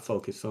part of my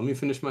focus. So let me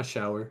finish my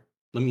shower.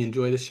 Let me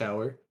enjoy the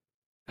shower.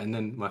 And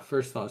then my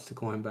first thought is to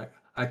call him back.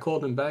 I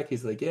called him back.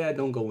 He's like, yeah,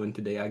 don't go in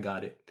today. I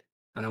got it.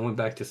 And I went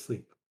back to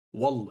sleep.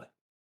 Wallah.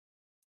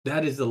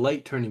 That is the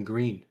light turning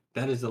green.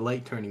 That is the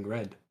light turning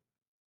red.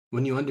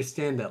 When you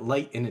understand that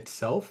light in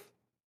itself,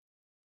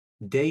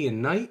 day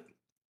and night,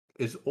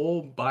 is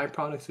all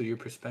byproducts of your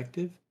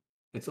perspective,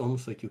 it's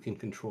almost like you can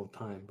control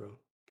time, bro.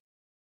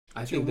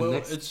 I think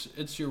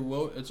it's your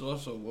will. It's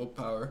also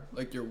willpower,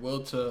 like your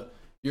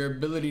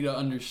ability to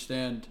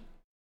understand.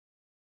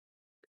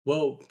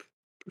 Well,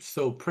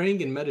 So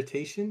praying and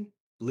meditation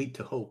lead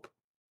to hope.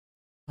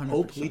 100%.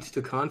 Hope leads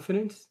to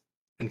confidence,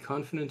 and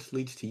confidence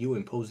leads to you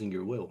imposing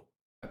your will.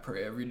 I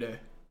pray every day,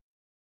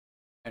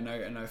 and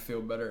I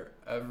feel better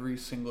every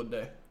single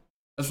day.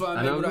 That's why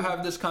I'm able to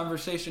have this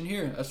conversation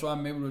here. That's why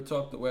I'm able to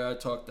talk the way I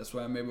talk. That's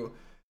why I'm able.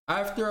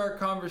 After our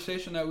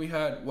conversation that we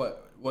had,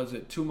 what was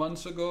it, 2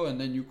 months ago, and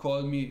then you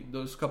called me.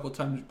 Those couple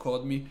times you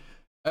called me.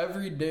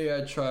 Every day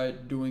I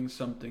tried doing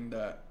something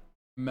that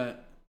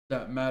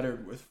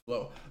mattered with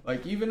flow.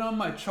 Like even on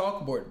my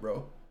chalkboard,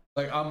 bro.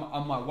 Like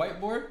on my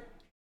whiteboard.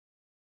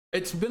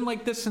 It's been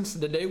like this since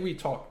the day we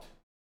talked.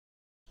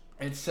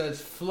 It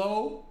says,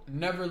 flow,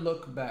 never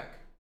look back.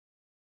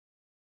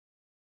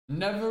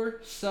 Never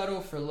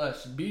settle for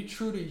less. Be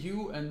true to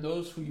you and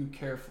those who you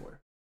care for.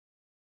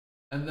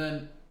 And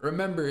then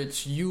remember,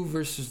 it's you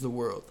versus the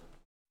world.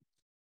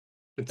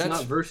 It's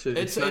not versus.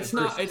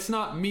 It's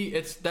not me.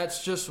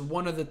 That's just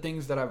one of the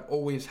things that I've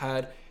always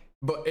had.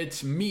 But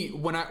it's me.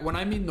 When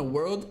I mean the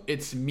world,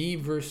 it's me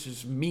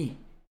versus me.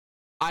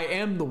 I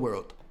am the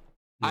world.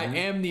 I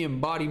am the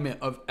embodiment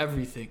of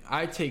everything.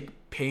 I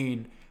take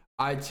pain.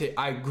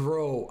 I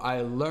grow. I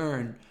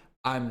learn.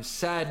 I'm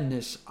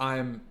sadness.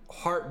 I'm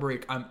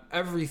heartbreak. I'm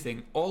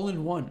everything all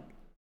in one.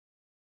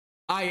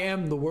 I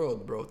am the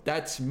world, bro.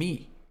 That's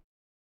me.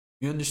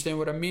 You understand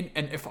what I mean?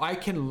 And if I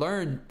can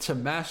learn to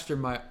master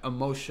my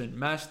emotion,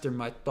 master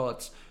my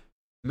thoughts,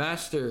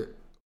 master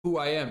who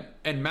I am,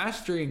 and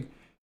mastering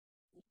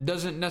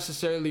doesn't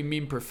necessarily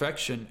mean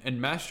perfection, and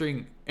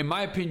mastering, in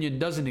my opinion,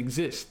 doesn't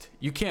exist.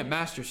 You can't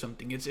master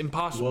something. It's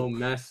impossible.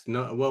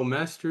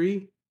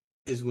 Mastery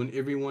is when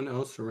everyone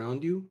else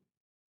around you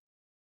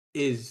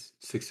is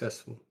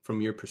successful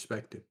from your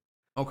perspective.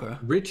 Okay.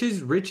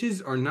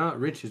 Riches are not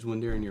riches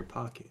when they're in your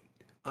pocket.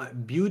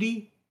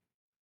 Beauty,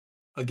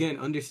 again,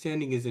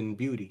 understanding is in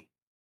beauty,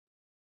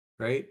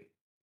 right?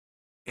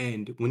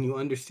 And when you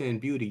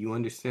understand beauty, you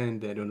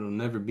understand that it'll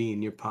never be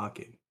in your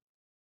pocket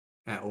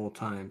at all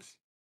times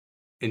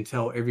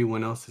until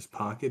everyone else's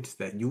pockets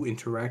that you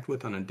interact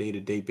with on a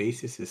day-to-day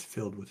basis is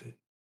filled with it.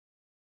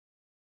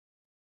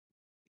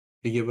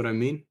 You get what I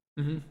mean?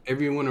 Mm-hmm.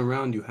 Everyone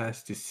around you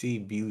has to see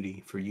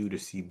beauty for you to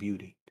see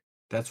beauty.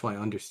 That's why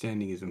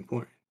understanding is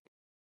important.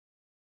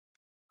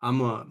 I'm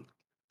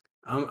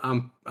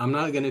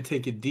not gonna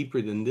take it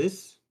deeper than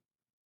this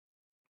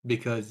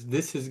because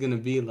this is gonna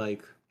be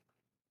like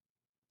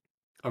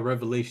a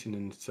revelation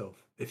in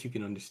itself if you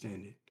can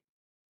understand it.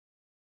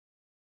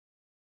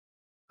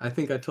 I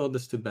think I told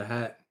this to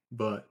Bahaa,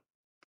 but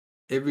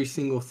every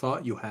single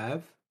thought you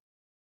have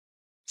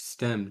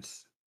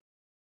stems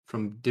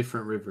from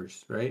different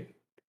rivers, right?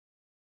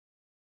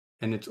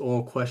 And it's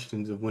all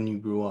questions of when you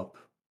grew up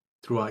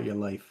throughout your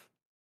life.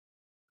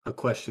 A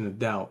question of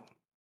doubt,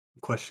 a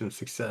question of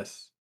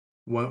success,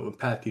 what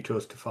path you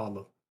chose to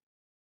follow.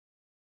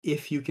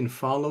 If you can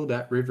follow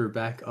that river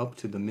back up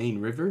to the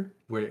main river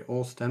where it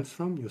all stems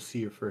from, you'll see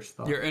your first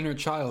thought. Your inner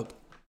child.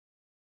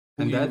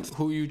 And that's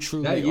who you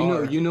truly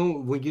are. are. You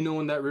know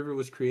when that river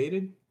was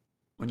created?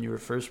 When you were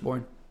first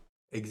born.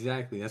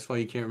 Exactly. That's why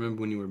you can't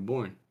remember when you were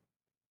born.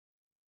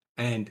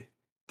 And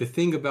the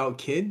thing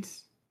about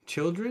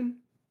children,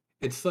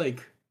 it's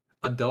like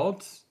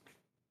adults,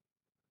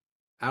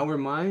 our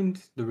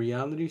mind, the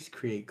realities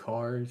create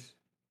cars,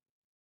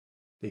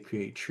 they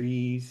create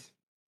trees,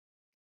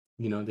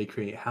 they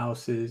create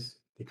houses,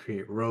 they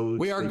create roads.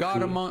 We are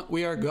God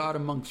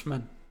amongst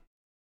men.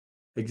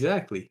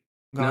 Exactly.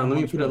 Now let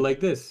me put it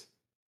like this.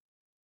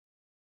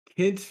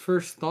 Kids'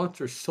 first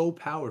thoughts are so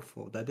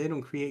powerful that they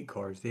don't create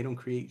cars, they don't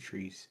create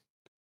trees.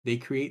 They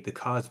create the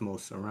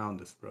cosmos around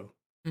us, bro.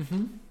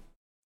 Mm-hmm.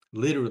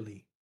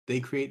 Literally, they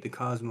create the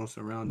cosmos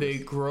around us. They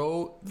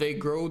grow,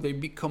 they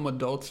become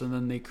adults, and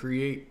then they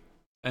create,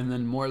 and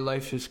then more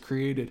life is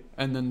created,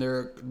 and then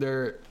their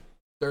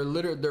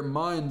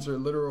minds are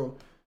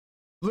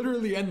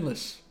literally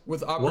endless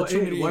with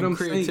opportunity and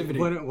creativity.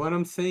 What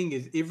I'm saying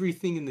is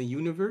everything in the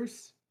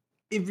universe,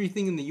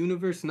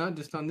 not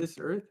just on this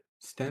earth,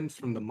 stems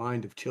from the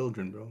mind of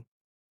children, bro.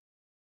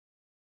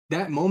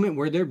 That moment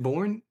where they're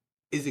born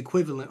is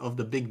equivalent of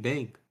the Big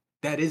Bang.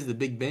 That is the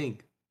Big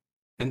Bang.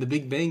 And the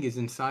Big Bang is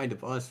inside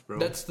of us, bro.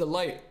 That's the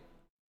light.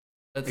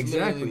 That's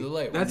exactly literally the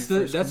light.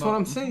 That's what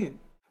I'm saying.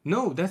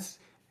 No, that's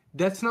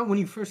not when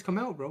you first come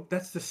out, bro.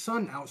 That's the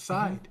sun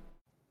outside.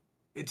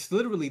 Mm-hmm. It's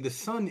literally the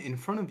sun in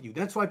front of you.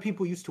 That's why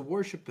people used to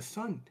worship the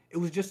sun. It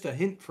was just a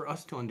hint for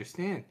us to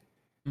understand.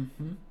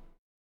 Mm-hmm.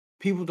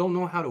 People don't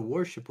know how to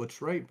worship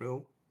what's right,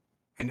 bro.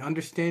 And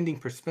understanding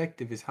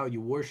perspective is how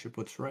you worship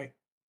what's right.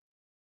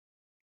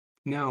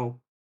 Now,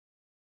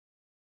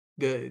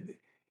 the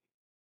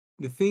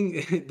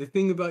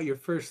thing about your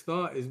first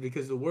thought is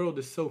because the world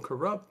is so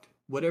corrupt,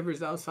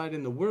 whatever's outside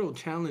in the world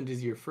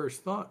challenges your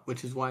first thought,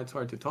 which is why it's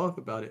hard to talk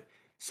about it.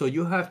 So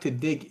you have to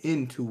dig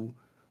into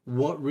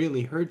what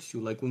really hurts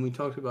you. Like when we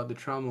talked about the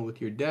trauma with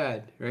your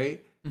dad,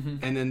 right? Mm-hmm.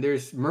 And then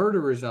there's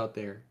murderers out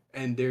there,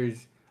 and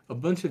there's a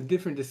bunch of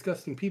different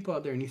disgusting people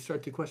out there, and you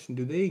start to question,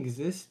 do they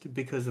exist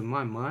because of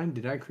my mind?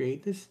 Did I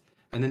create this?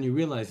 And then you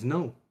realize,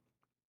 no.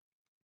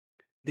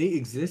 They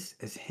exist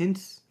as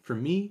hints for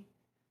me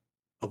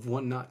of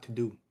what not to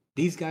do.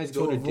 These guys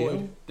go to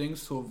jail.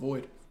 Things to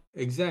avoid.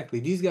 Exactly.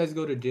 These guys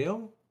go to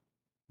jail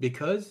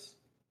because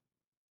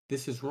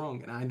this is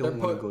wrong, and I don't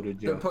want to go to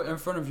jail. They're put in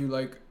front of you.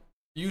 Like,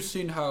 you've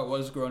seen how it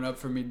was growing up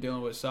for me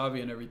dealing with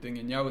Savi and everything,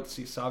 and y'all would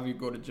see Savi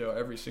go to jail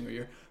every single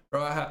year.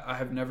 Bro, I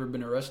have never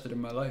been arrested in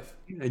my life.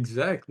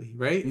 Exactly,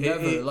 right?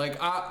 Never. Like,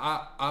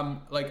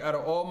 I'm like, out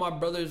of all my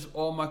brothers,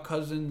 all my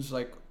cousins,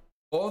 like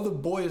all the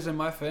boys in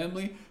my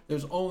family,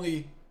 there's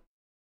only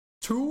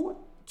two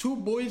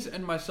boys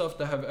and myself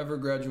that have ever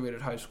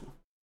graduated high school.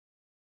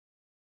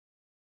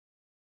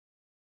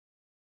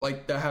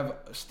 Like, that have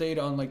stayed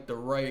on like the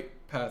right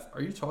path.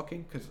 Are you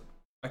talking? Because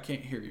I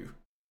can't hear you.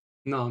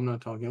 No, I'm not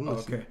talking. I'm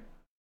listening.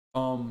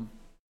 Okay.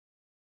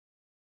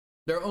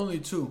 There are only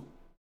two,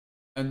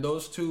 and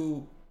those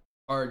two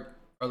are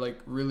like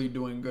really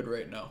doing good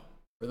right now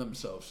for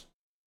themselves.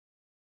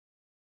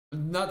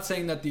 Not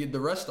saying that the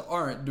rest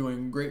aren't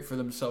doing great for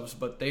themselves,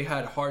 but they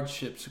had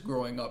hardships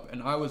growing up,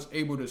 and I was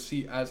able to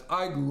see as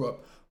I grew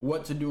up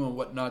what to do and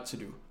what not to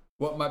do,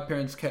 what my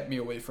parents kept me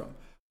away from.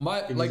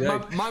 My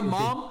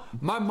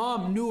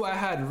mom knew I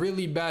had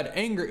really bad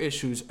anger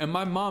issues, and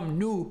my mom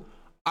knew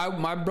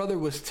my brother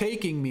was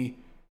taking me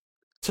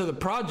to the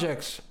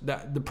projects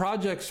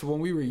when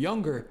we were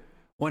younger.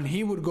 When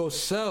he would go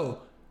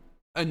sell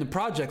in the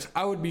projects,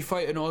 I would be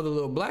fighting all the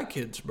little black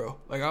kids, bro.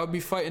 Like, I would be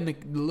fighting the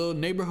little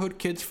neighborhood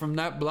kids from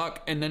that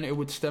block, and then it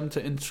would stem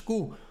to in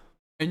school.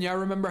 And y'all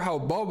remember how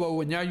Bobo,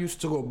 when y'all used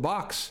to go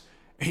box,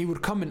 he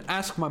would come and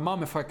ask my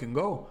mom if I can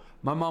go.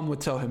 My mom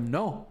would tell him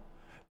no,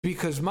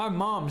 because my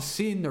mom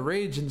seen the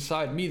rage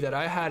inside me that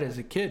I had as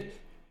a kid.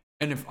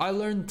 And if I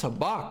learned to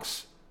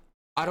box,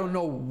 I don't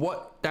know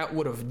what that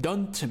would have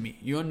done to me.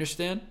 You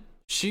understand?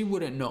 She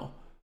wouldn't know,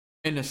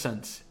 in a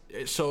sense.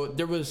 So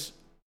there was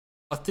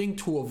a thing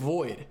to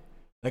avoid,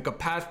 like a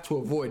path to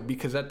avoid,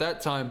 because at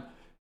that time,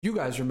 you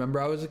guys remember,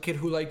 I was a kid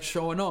who liked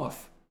showing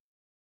off.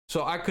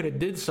 So I could have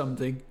did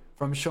something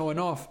from showing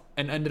off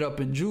and ended up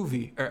in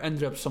juvie or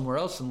ended up somewhere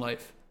else in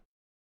life.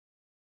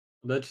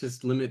 That's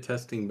just limit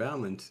testing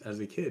balance as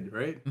a kid,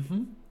 right?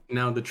 Mm-hmm.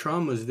 Now the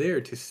trauma is there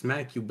to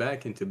smack you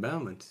back into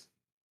balance,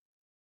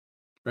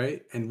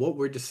 right? And what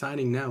we're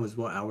deciding now is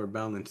what our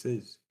balance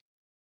is.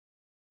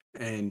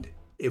 And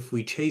if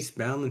we chase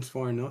balance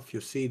far enough,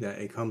 you'll see that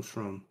it comes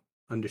from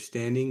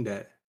understanding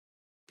that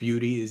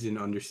beauty is in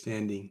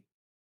understanding,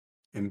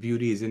 and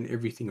beauty is in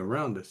everything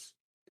around us.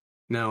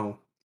 Now,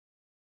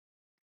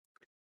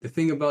 the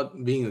thing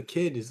about being a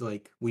kid is,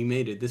 like, we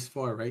made it this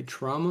far, right?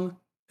 Trauma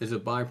is a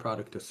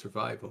byproduct of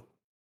survival.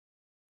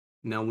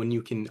 Now, when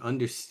you can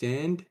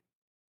understand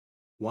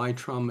why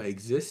trauma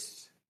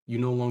exists, you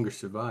no longer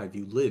survive,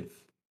 you live,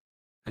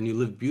 and you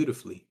live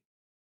beautifully.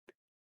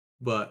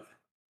 But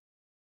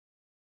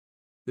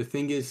the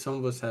thing is, some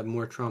of us have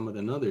more trauma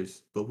than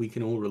others, but we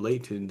can all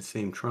relate to the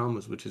same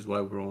traumas, which is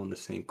why we're all in the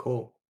same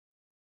call.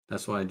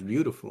 That's why it's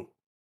beautiful.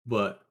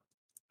 But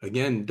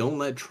again, don't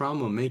let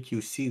trauma make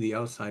you see the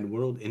outside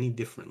world any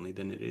differently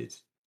than it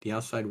is. The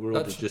outside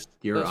world is just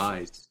your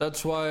eyes.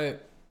 That's why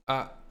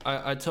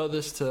I tell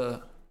this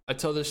to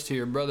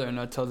your brother, and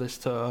I tell this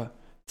to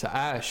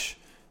Ash,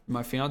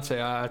 my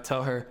fiance. I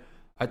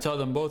tell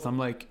them both. I'm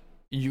like,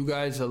 you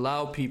guys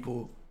allow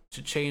people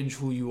to change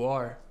who you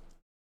are.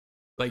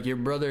 Like, your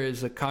brother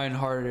is a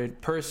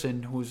kind-hearted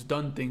person who's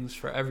done things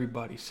for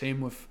everybody.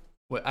 Same with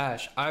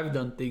Ash. I've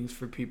done things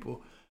for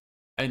people.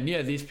 And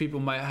yeah, these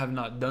people might have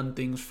not done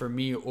things for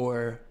me,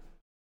 or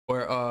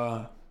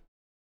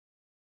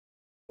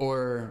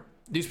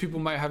these people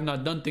might have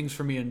not done things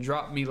for me and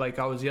dropped me like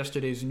I was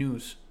yesterday's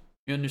news.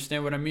 You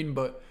understand what I mean?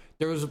 But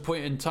there was a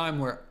point in time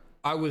where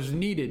I was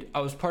needed.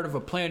 I was part of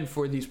a plan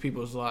for these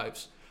people's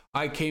lives.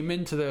 I came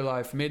into their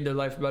life, made their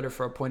life better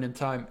for a point in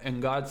time,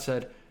 and God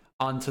said,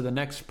 on to the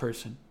next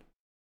person.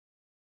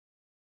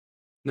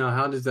 Now,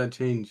 how does that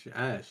change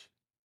Ash?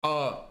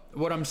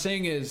 What I'm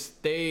saying is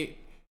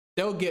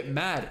they'll get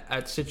mad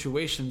at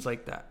situations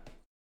like that.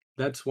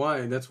 That's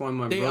why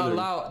my they brother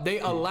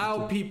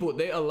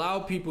allow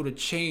people to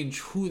change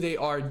who they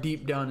are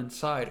deep down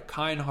inside.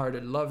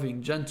 Kind-hearted,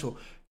 loving, gentle,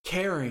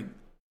 caring.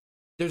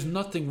 There's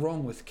nothing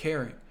wrong with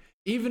caring.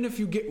 Even if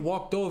you get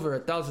walked over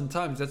 1,000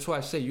 times, that's why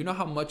I say, you know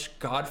how much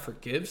God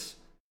forgives?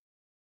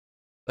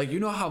 Like, you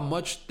know how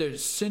much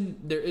there's sin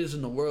there is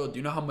in the world.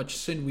 You know how much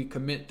sin we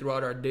commit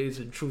throughout our days,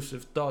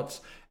 intrusive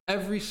thoughts.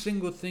 Every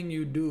single thing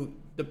you do,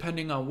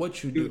 depending on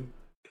what you do.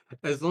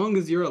 As long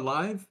as you're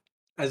alive,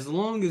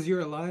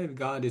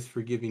 God is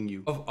forgiving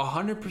you. Of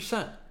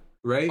 100%.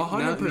 Right?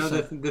 100%. Now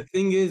the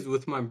thing is,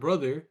 with my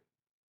brother,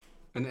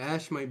 and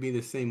Ash might be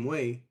the same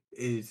way,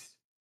 is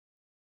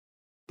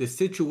the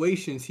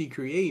situations he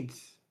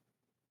creates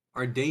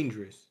are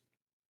dangerous.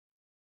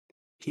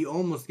 He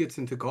almost gets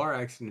into car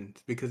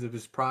accidents because of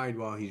his pride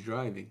while he's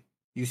driving.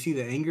 You see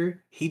the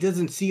anger? He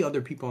doesn't see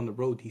other people on the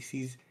road. He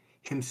sees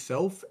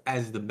himself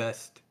as the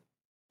best.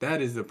 That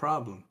is the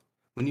problem.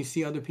 When you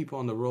see other people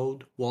on the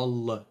road,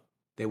 wallah,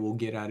 they will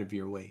get out of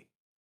your way.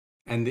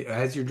 And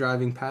as you're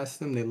driving past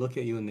them, they look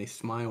at you and they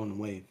smile and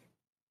wave.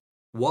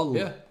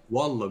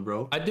 Wallah,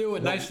 bro. I deal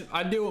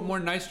with more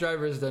nice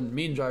drivers than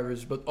mean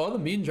drivers, but all the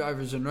mean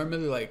drivers are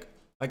normally like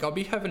I'll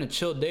be having a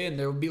chill day and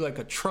there will be like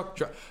a truck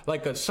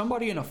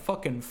somebody in a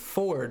fucking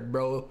Ford,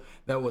 bro,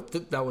 that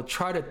would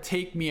try to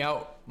take me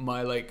out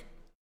my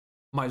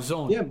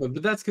zone. Yeah,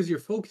 but that's because you're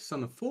focused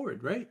on the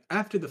Ford, right?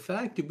 After the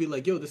fact, you'll be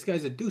like, yo, this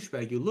guy's a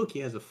douchebag. You look, he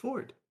has a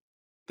Ford.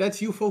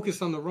 That's you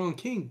focused on the wrong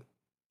king.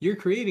 You're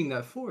creating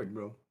that Ford,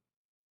 bro.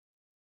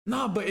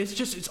 No, but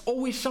it's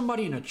always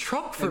somebody in a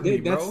truck for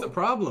me, bro. That's the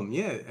problem,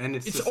 yeah. And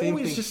it's the same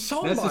always thing. just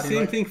somebody. That's the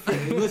same thing for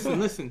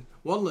listen.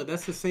 Wallah,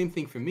 that's the same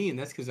thing for me, and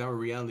that's because our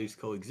realities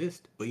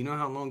coexist. But you know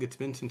how long it's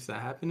been since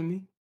that happened to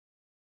me?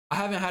 I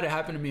haven't had it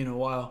happen to me in a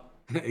while.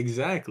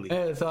 Exactly.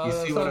 Yeah, so you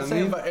see what I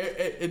mean? But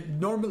it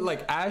normally,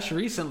 like Ash,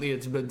 recently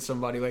it's been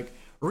somebody like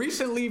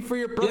recently for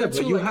your brother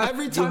too.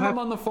 Every time I'm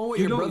on the phone with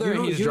your brother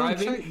and he's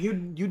driving,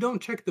 you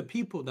don't check the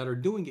people that are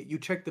doing it. You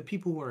check the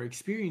people who are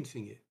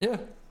experiencing it. Yeah.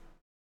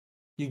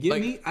 You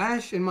get me?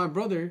 Ash and my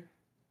brother,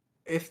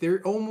 if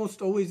they're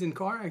almost always in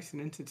car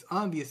accidents, it's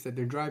obvious that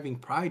they're driving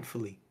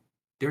pridefully.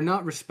 They're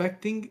not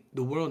respecting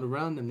the world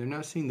around them. They're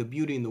not seeing the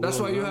beauty in the world.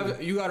 That's why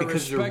you got to respect.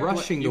 Because you're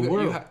rushing the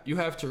world. You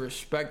have to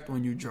respect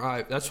when you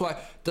drive. That's why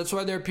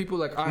there are people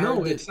like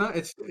it's not.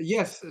 It's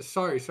yes.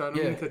 Sorry. I don't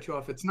mean to cut you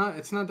off. It's not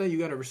that you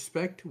got to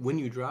respect when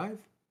you drive.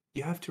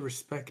 You have to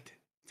respect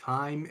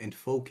time and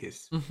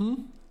focus.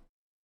 Mm-hmm.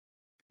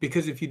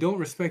 Because if you don't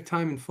respect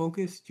time and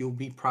focus, you'll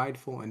be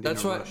prideful and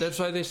that's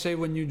why they say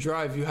when you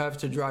drive, you have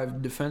to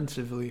drive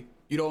defensively.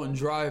 You don't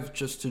drive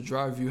just to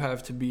drive. You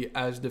have to be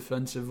as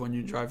defensive when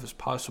you drive as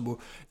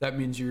possible. That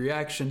means your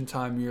reaction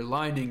time, your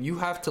lining. You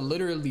have to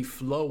literally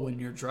flow when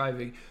you're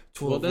driving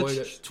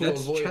avoid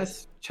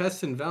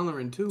chess and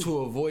Valorant too. To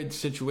avoid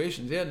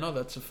situations. Yeah, no,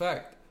 that's a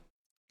fact.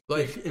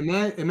 Like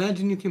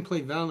imagine you can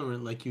play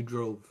Valorant like you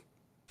drove.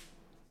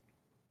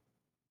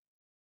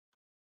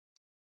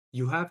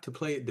 You have to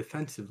play it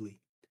defensively.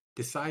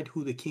 Decide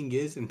who the king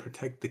is and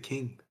protect the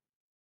king,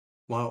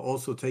 while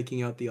also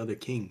taking out the other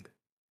king.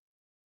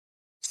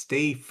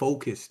 Stay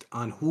focused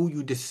on who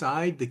you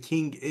decide the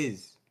king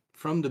is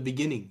from the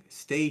beginning.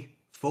 Stay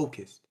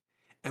focused.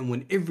 And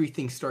when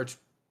everything starts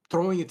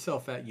throwing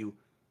itself at you,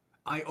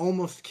 I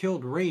almost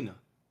killed Reyna,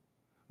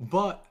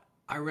 but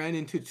I ran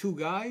into two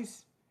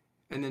guys,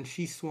 and then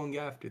she swung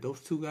after.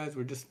 Those two guys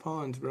were just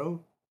pawns, bro.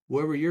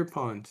 Where were your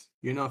pawns?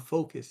 You're not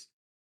focused.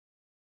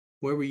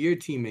 Where were your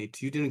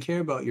teammates? You didn't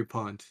care about your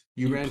pawns.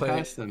 You ran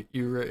past them.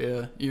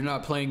 You're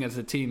not playing as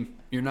a team.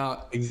 You're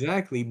not.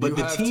 Exactly. But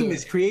the team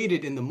is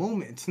created in the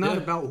moment. It's not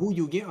about who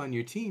you get on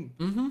your team.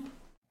 Mm-hmm.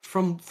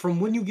 From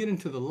when you get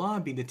into the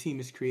lobby, the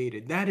team is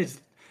created. That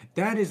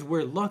is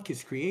where luck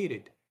is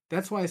created.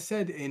 That's why I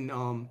said in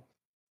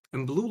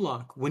Blue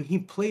Lock, when he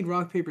played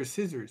rock, paper,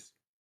 scissors,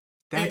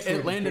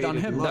 it landed on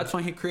him. Luck. That's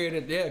why he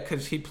created,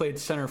 because he played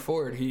center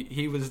forward.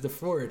 He was the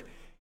forward.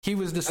 He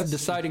was the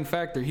deciding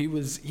factor. He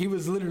was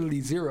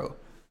literally zero.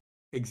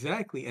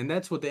 Exactly, and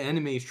that's what the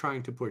anime is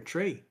trying to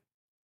portray.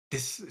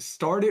 This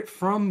started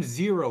from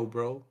zero,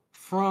 bro.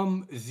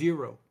 From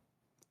zero.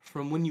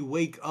 From when you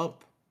wake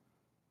up.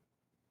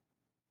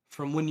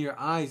 From when your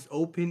eyes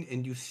open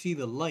and you see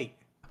the light.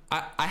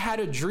 I had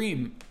a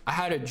dream. I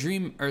had a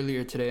dream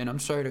earlier today, and I'm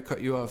sorry to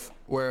cut you off.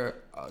 Where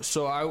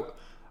so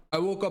I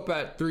woke up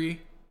at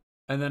 3,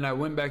 and then I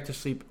went back to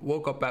sleep.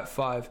 Woke up at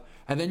 5.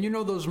 And then you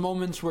know those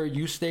moments where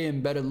you stay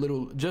in bed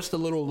just a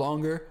little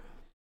longer,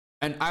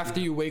 and after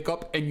you wake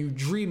up and you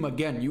dream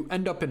again, you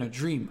end up in a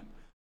dream.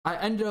 I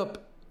ended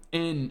up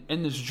in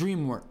this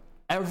dream where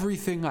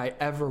everything I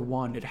ever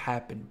wanted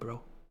happened,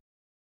 bro.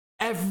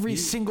 Every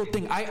single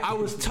thing. I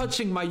was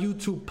touching my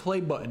YouTube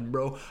play button,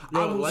 bro.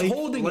 I was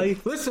holding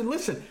it.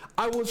 Listen.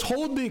 I was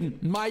holding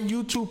my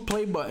YouTube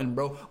play button,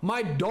 bro.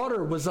 My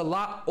daughter was a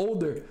lot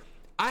older.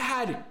 I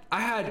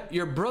had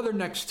your brother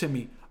next to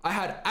me. I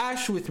had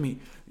Ash with me.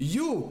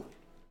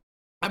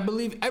 I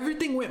believe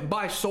everything went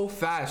by so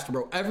fast,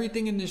 bro.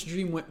 Everything in this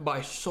dream went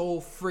by so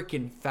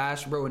freaking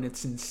fast, bro, and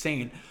it's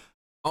insane.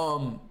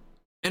 And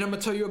I'm gonna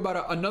tell you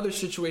about another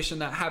situation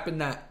that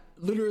happened that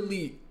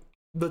literally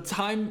the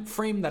time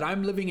frame that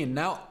I'm living in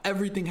now,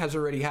 everything has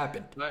already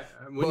happened.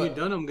 When you're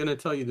done, I'm gonna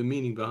tell you the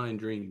meaning behind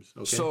dreams.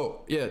 Okay.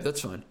 So yeah,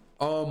 that's fine.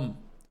 I'm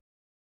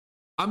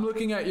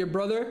looking at your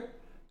brother,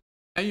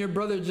 and your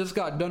brother just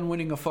got done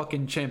winning a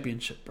fucking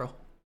championship, bro.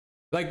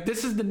 Like,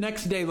 this is the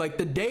next day. Like,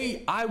 the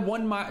day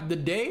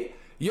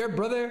your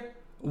brother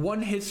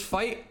won his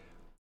fight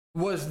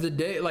was the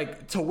day,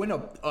 like, to win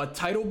a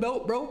title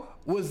belt, bro,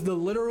 was the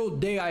literal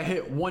day I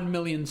hit 1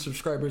 million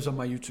subscribers on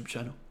my YouTube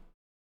channel.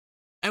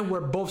 And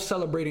we're both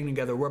celebrating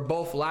together. We're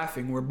both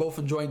laughing. We're both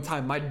enjoying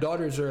time. My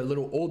daughters are a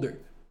little older.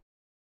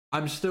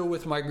 I'm still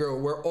with my girl.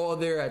 We're all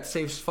there at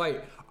Safe's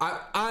fight.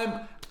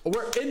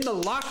 We're in the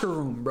locker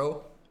room,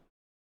 bro.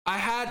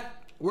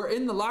 We're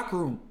in the locker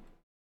room.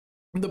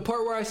 The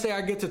part where I say I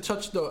get to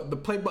touch the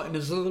play button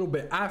is a little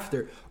bit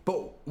after.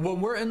 But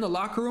when we're in the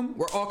locker room,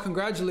 we're all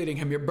congratulating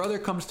him. Your brother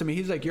comes to me.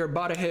 He's like, you're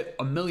about to hit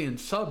 1 million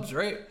subs,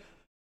 right?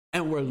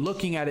 And we're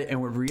looking at it and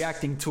we're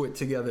reacting to it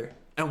together.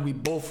 And we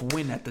both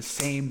win at the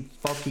same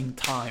fucking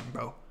time,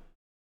 bro.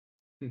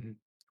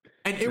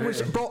 And it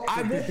was, bro,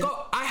 I woke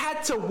up, I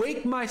had to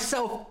wake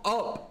myself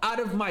up out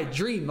of my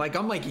dream. Like,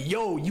 I'm like,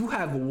 yo, you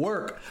have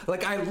work.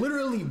 Like, I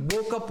literally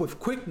woke up with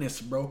quickness,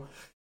 bro.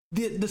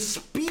 The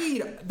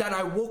speed that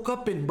I woke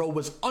up in, bro,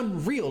 was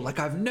unreal. Like,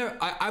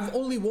 I've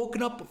only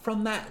woken up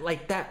from that,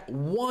 like, that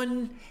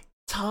one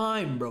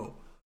time, bro.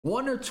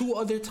 One or two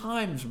other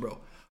times, bro.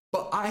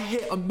 But I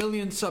hit 1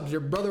 million subs.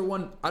 Your brother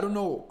won, I don't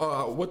know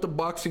what the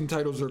boxing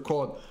titles are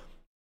called.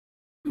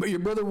 But your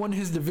brother won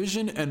his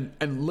division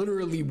and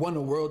literally won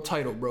a world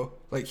title, bro.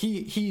 Like,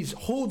 he's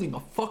holding a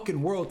fucking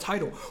world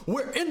title.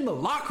 We're in the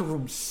locker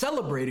room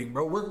celebrating,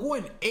 bro. We're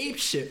going ape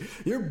shit.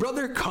 Your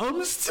brother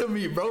comes to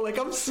me, bro. Like,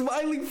 I'm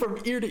smiling from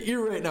ear to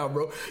ear right now,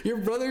 bro. Your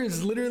brother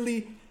is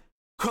literally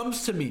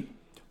comes to me,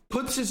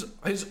 puts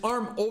his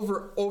arm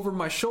over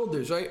my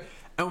shoulders, right?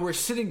 And we're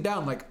sitting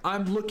down, like,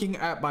 I'm looking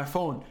at my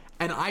phone,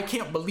 and I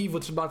can't believe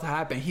what's about to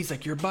happen. He's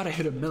like, you're about to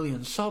hit 1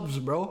 million subs,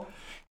 bro.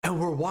 And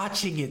we're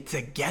watching it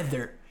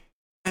together.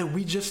 And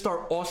we just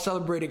start all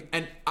celebrating.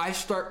 And I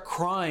start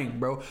crying,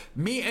 bro.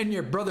 Me and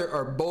your brother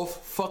are both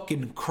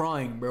fucking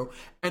crying, bro.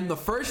 And the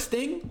first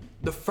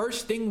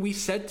thing we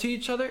said to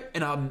each other,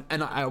 and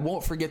I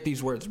won't forget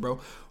these words,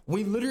 bro.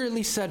 We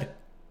literally said,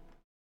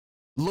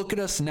 look at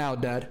us now,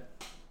 Dad.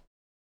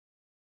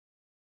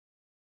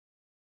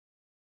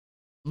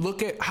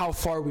 Look at how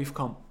far we've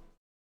come.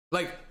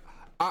 Like,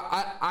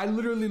 I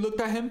literally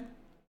looked at him.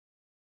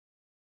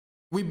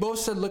 We both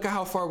said, look at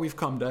how far we've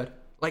come, Dad.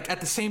 Like, at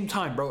the same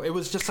time, bro. It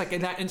was just like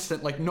in that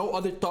instant, like no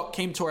other thought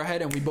came to our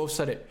head, and we both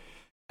said it.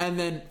 And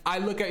then I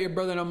look at your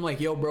brother and I'm like,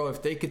 yo, bro,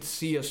 if they could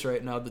see us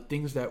right now, the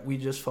things that we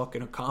just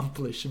fucking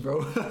accomplished, bro.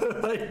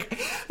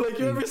 like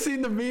you ever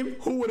seen the meme?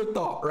 Who would have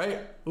thought, right?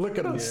 Look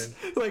at us.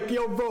 Yeah. Like,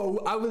 yo, bro,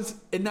 I was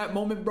in that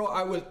moment, bro.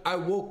 I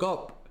woke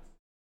up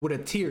with a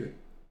tear.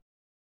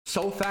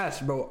 So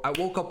fast, bro. I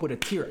woke up with a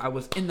tear. I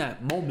was in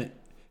that moment.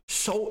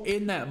 So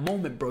in that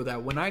moment, bro,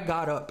 that when I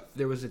got up,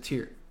 there was a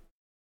tear.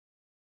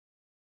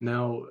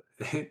 Now,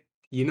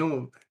 you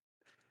know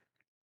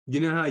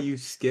how you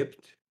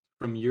skipped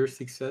from your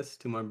success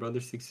to my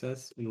brother's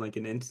success in like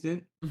an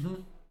instant?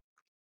 Mm-hmm.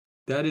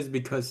 That is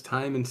because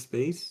time and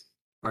space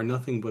are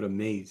nothing but a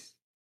maze.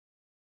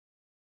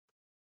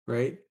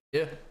 Right?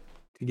 Yeah.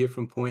 To get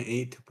from point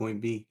A to point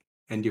B.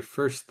 And your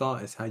first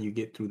thought is how you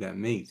get through that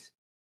maze.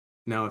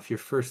 Now, if your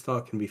first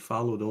thought can be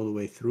followed all the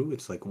way through,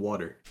 it's like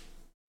water.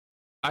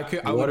 I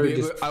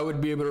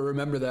would be able to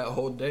remember that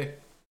whole day.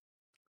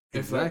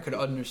 If I could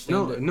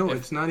understand it. No,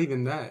 it's not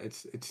even that.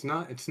 It's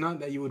not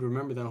that you would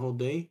remember that whole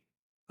day.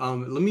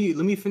 Let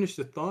me finish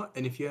the thought,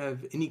 and if you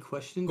have any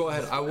questions, go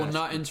ahead. I will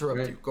not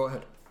interrupt you. Go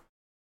ahead.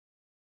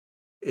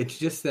 It's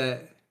just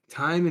that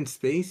time and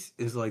space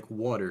is like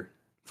water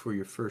for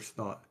your first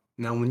thought.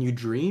 Now, when you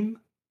dream,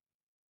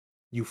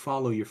 you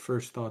follow your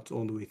first thoughts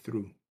all the way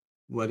through,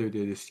 whether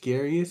they're the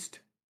scariest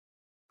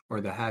or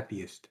the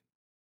happiest.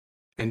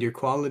 And your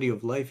quality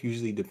of life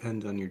usually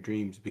depends on your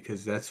dreams,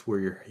 because that's where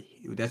your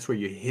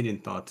hidden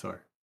thoughts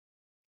are.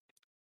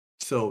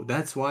 So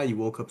that's why you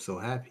woke up so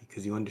happy,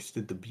 because you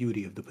understood the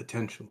beauty of the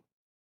potential.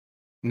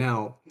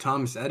 Now,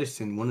 Thomas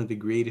Edison, one of the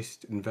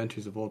greatest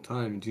inventors of all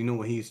time, do you know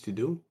what he used to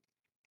do?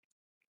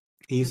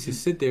 He used to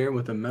sit there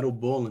with a metal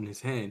ball in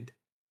his hand.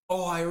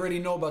 Oh, I already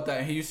know about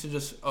that. He used to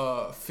just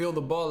feel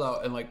the ball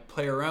out and like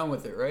play around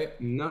with it, right?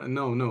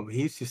 No.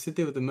 He used to sit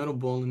there with a metal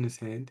ball in his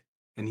hand,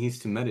 and he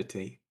used to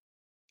meditate.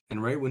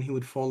 And right when he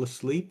would fall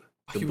asleep,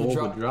 the ball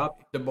would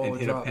drop and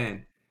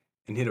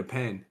hit a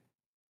pan.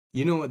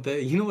 You know what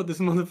this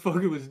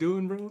motherfucker was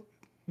doing, bro?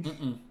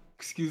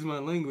 Excuse my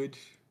language.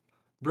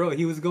 Bro,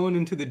 he was going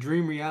into the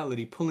dream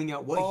reality, pulling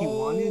out what he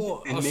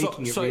wanted and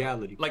making it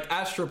reality. Like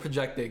astral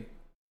projecting.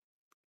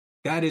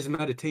 That is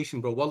meditation,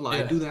 bro. Wallah,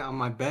 I do that on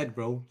my bed,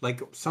 bro.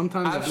 Like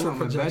sometimes I do it on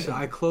my bed.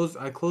 I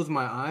close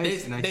my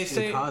eyes and I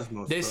see the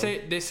cosmos. They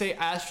say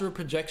astral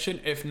projection,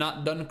 if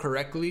not done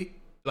correctly,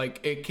 like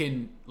it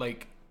can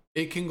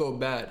go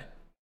bad.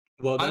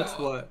 Well,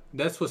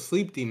 that's what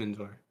sleep demons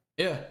are.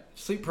 Yeah,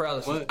 sleep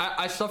paralysis.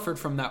 I suffered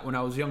from that when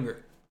I was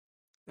younger.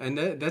 And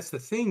that's the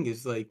thing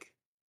is, like,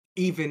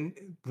 even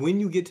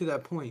when you get to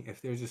that point,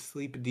 if there's a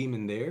sleep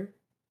demon there,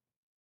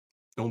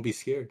 don't be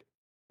scared.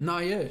 Nah,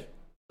 yeah.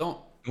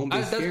 Don't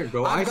be scared,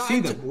 bro. I see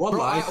them.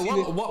 Wallah, I see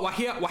them.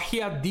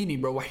 Wahiyat dini,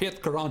 bro.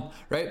 Wahiyat Quran,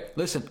 right?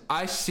 Listen,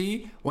 I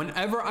see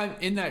whenever I'm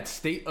in that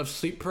state of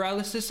sleep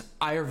paralysis,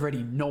 I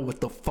already know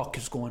what the fuck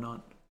is going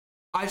on.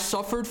 I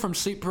suffered from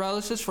sleep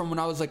paralysis from when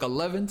I was like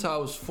 11 to I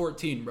was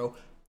 14, bro.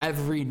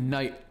 Every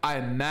night I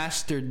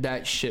mastered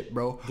that shit,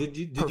 bro. Did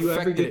you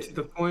ever get to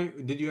the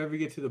point? Did you ever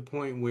get to the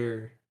point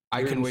where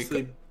I can wake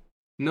up?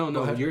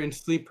 No, you're in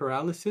sleep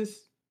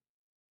paralysis,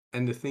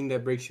 and the thing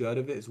that breaks you out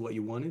of it is what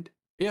you wanted.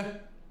 Yeah.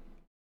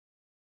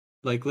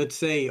 Like, let's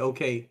say,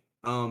 okay,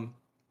 I'm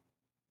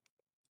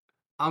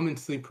in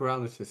sleep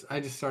paralysis. I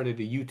just started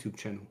a YouTube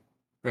channel,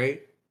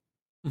 right?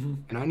 Mm-hmm.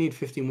 And I need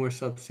 50 more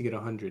subs to get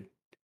 100.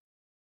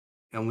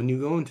 And when you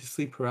go into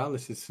sleep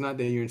paralysis, it's not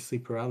that you're in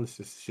sleep paralysis.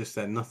 It's just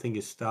that nothing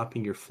is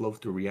stopping your flow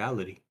through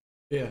reality.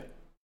 Yeah.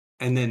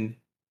 And then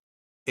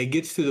it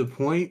gets to the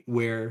point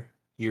where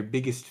your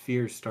biggest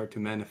fears start to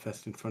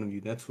manifest in front of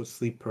you. That's what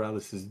sleep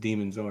paralysis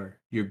demons are.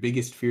 Your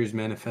biggest fears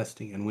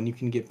manifesting. And when you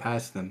can get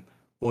past them,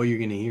 all you're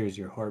going to hear is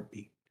your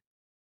heartbeat.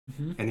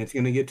 Mm-hmm. And it's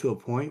going to get to a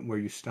point where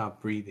you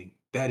stop breathing.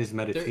 That is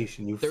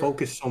meditation. You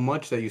focus so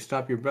much that you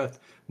stop your breath.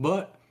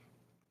 But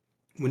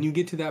when you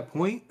get to that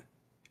point,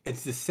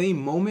 it's the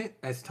same moment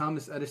as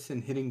Thomas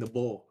Edison hitting the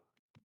bowl,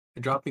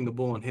 dropping the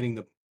bowl and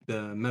hitting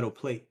the metal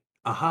plate.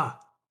 Aha.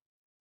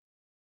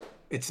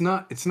 It's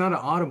not an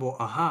audible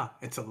aha.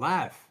 It's a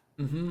laugh.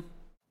 Mm-hmm.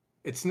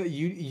 It's not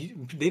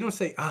you. They don't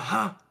say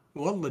aha.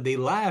 Well, they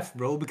laugh,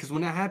 bro. Because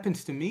when that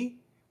happens to me,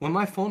 when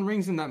my phone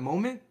rings in that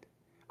moment,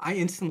 I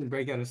instantly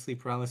break out of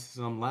sleep paralysis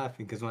and I'm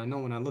laughing because I know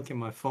when I look at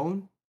my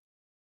phone,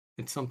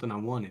 it's something I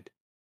wanted,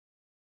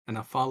 and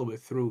I follow it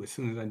through as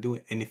soon as I do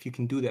it. And if you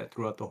can do that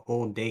throughout the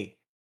whole day,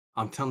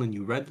 I'm telling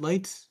you, red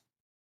lights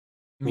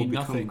will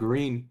become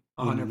green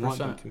when you want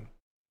them to.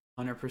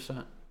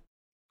 100%.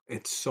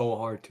 It's so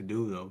hard to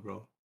do, though,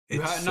 bro.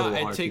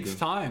 It takes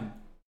time.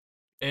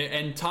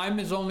 And time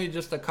is only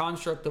just a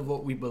construct of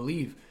what we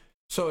believe.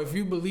 So if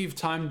you believe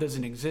time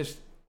doesn't exist,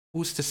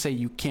 who's to say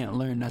you can't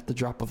learn at the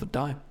drop of a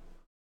dime?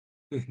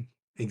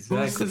 Exactly.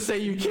 Who's to say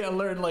you can't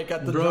learn like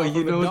at the drop of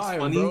a dime,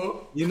 funny?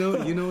 Bro? You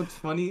know what's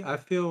funny? I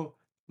feel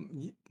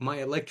my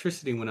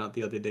electricity went out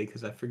the other day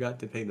because I forgot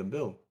to pay the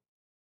bill,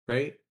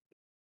 right?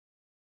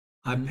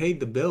 Mm-hmm. I paid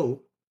the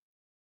bill,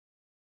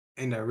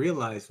 and I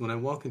realized when I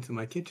walk into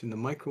my kitchen, the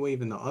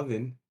microwave and the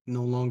oven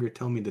no longer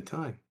tell me the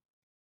time.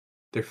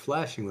 They're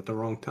flashing with the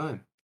wrong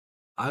time.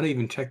 I don't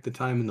even check the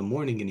time in the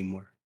morning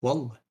anymore.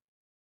 Well,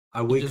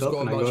 I wake up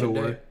and I go to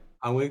work.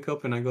 I wake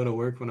up and I go to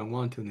work when I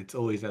want to, and it's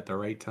always at the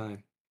right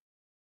time.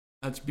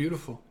 That's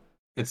beautiful.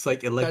 It's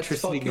like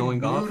electricity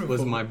going off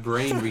was my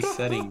brain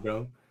resetting,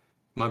 bro.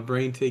 My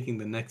brain taking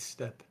the next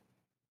step.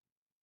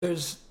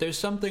 There's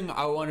something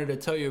I wanted to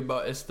tell you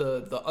about. It's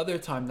the other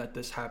time that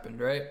this happened,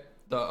 right?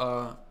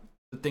 The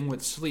thing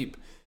with sleep.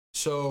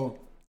 So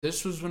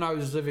this was when I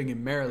was living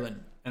in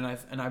Maryland, and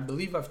I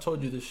believe I've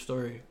told you this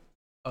story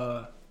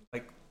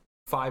like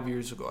 5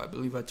 years ago. I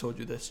believe I told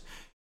you this.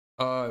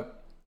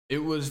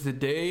 It was the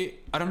day,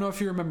 I don't know if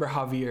you remember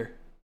Javier.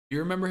 You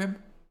remember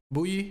him?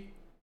 Buyi?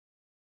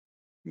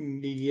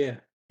 Yeah.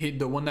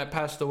 The one that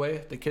passed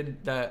away, the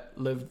kid that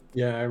lived.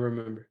 Yeah, I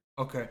remember.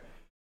 Okay.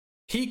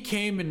 He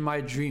came in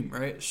my dream,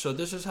 right? So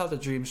this is how the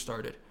dream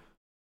started.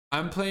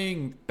 I'm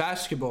playing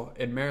basketball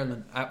in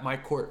Maryland at my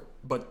court,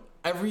 but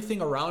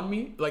everything around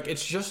me, like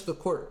it's just the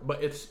court,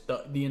 but it's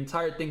the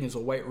entire thing is a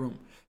white room.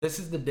 This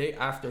is the day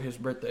after his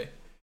birthday.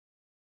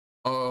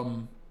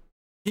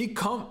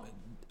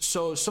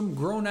 So some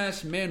grown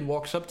ass man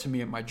walks up to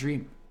me in my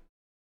dream,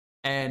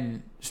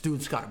 and this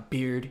dude's got a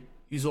beard.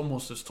 He's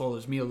almost as tall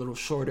as me, a little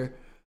shorter.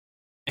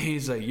 And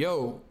he's like,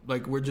 yo,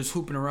 like we're just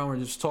hooping around, we're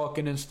just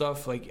talking and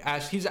stuff. Like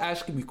he's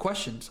asking me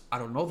questions. I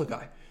don't know the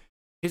guy.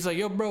 He's like,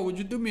 yo, bro, would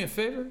you do me a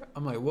favor?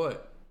 I'm like,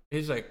 what?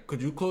 He's like,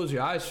 could you close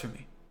your eyes for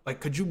me? Like,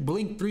 could you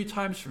blink 3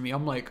 times for me?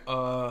 I'm like,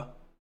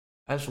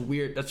 that's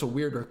weird. That's a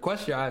weird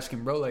request you're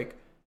asking, bro. Like,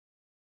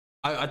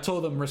 I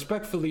told him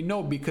respectfully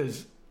no,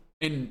 because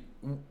in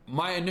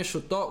my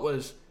initial thought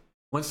was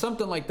when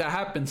something like that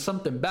happens,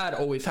 something bad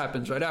always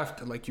happens right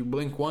after. Like you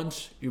blink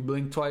once, you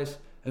blink twice,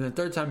 and the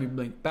third time you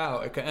blink, bow,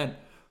 it can end.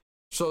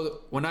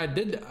 So when I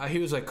did that, he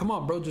was like, come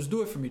on, bro, just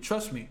do it for me.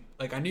 Trust me.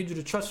 Like, I need you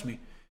to trust me.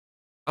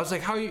 I was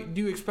like,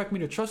 do you expect me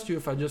to trust you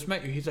if I just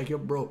met you? He's like, yo,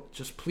 bro,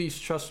 just please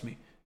trust me.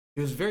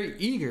 He was very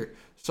eager.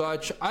 So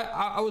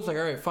I was like,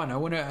 all right, fine. I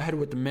went ahead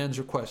with the man's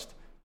request.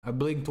 I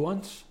blinked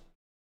once.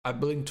 I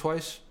blinked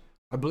twice.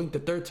 I blinked the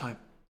third time.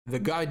 The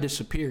guy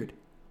disappeared.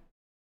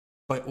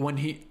 But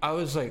I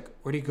was like,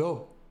 where'd he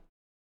go?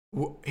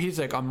 He's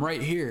like, I'm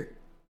right here.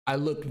 I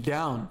looked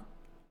down,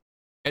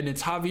 and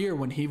it's Javier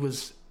when he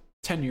was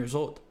 10 years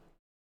old.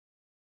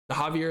 The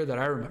Javier that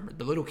I remember,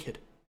 the little kid.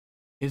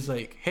 He's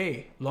like,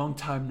 hey, long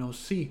time no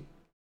see.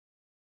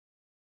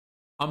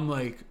 I'm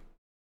like,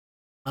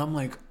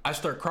 I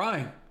start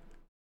crying.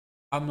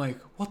 I'm like,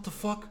 what the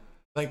fuck?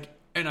 Like,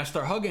 and I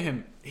start hugging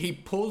him. He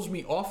pulls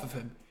me off of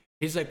him.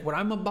 He's like, what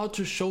I'm about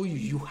to show you,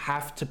 you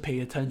have to pay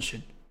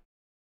attention.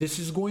 This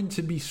is going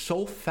to be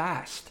so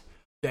fast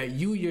that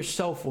you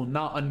yourself will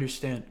not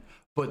understand.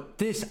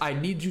 But I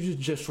need you to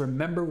just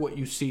remember what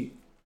you see.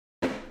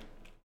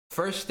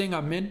 First thing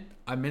I'm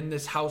in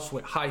this house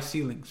with high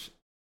ceilings.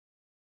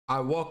 I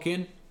walk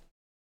in.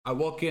 I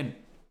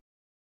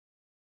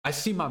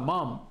see my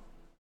mom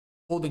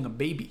holding a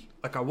baby.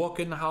 Like, I walk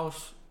in the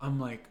house. I'm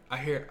like,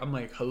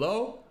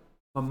 hello?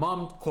 My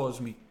mom calls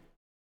me.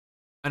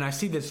 And I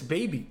see this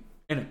baby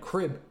in a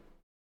crib.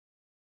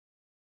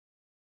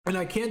 And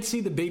I can't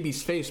see the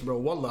baby's face, bro.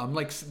 Wallah. I'm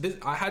like,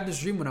 I had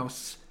this dream when I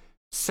was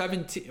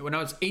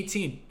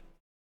 18.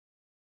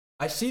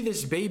 I see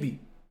this baby.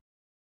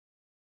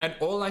 And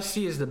all I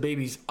see is the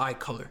baby's eye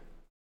color.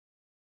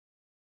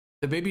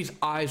 The baby's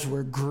eyes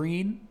were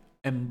green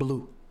and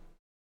blue.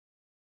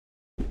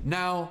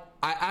 Now,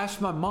 I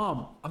asked my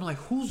mom, I'm like,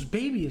 whose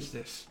baby is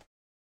this?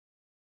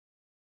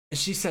 And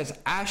she says,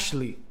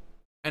 Ashley.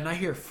 And I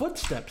hear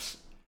footsteps.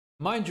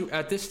 Mind you,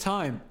 at this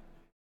time,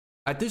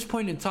 At this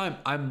point in time,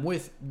 I'm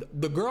with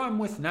the girl I'm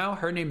with now.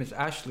 Her name is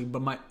Ashley,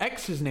 but my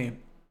ex's name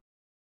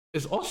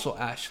is also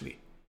Ashley.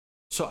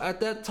 So at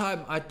that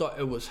time, I thought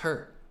it was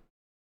her.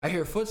 I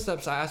hear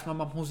footsteps. I ask my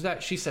mom, "Who's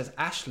that?" She says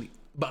Ashley,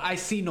 but I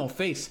see no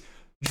face.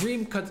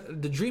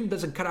 The dream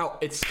doesn't cut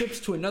out. It skips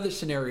to another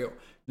scenario.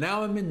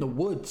 Now I'm in the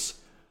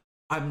woods.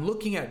 I'm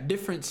looking at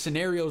different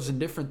scenarios and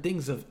different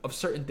things of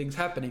certain things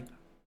happening.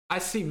 I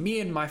see me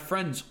and my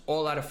friends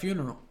all at a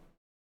funeral.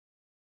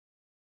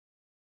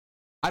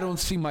 I don't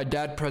see my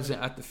dad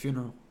present at the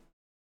funeral.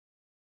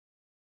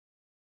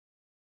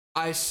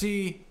 I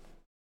see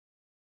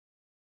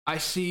I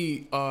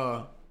see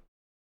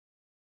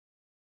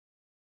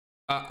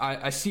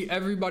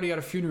everybody at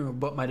a funeral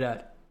but my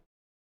dad.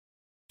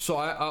 So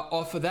I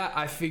off of that,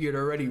 I figured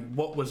already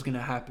what was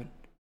gonna happen.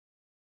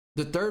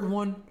 The third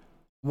one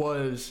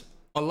was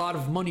a lot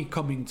of money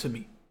coming to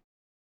me.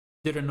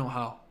 Didn't know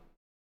how.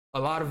 I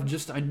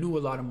knew a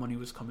lot of money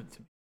was coming to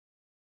me.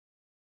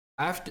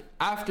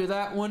 After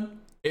that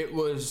one, it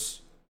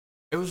was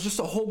just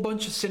a whole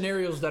bunch of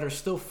scenarios that are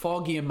still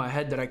foggy in my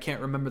head that I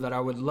can't remember, that I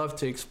would love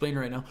to explain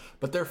right now,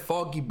 but they're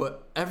foggy.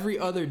 But every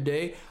other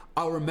day,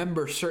 I'll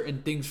remember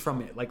certain things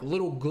from it, like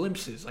little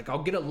glimpses. Like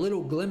I'll get a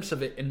little glimpse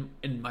of it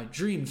in my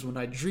dreams when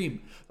I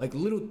dream, like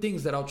little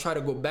things that I'll try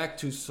to go back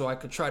to so I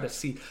could try to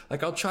see.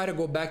 Like I'll try to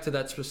go back to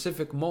that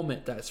specific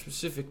moment, that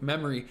specific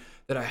memory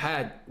that I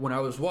had when I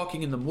was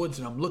walking in the woods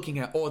and I'm looking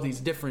at all these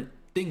different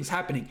things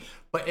happening,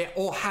 but it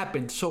all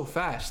happened so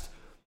fast.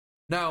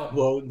 Now,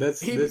 well,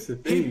 that's the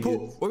thing.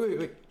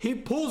 Wait. He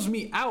pulls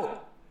me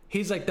out.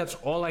 He's like, "That's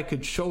all I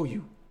could show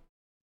you.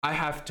 I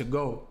have to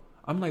go."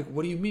 I'm like,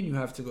 "What do you mean you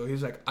have to go?"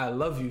 He's like, "I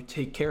love you.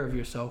 Take care of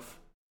yourself."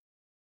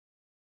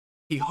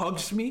 He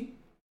hugs me.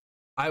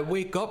 I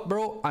wake up,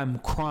 bro. I'm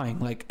crying,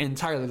 like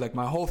entirely, like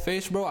my whole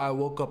face, bro. I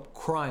woke up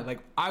crying. Like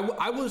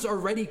I was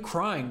already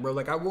crying, bro.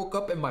 Like I woke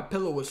up and my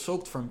pillow was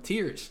soaked from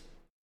tears.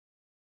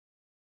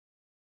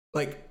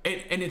 Like,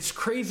 and it's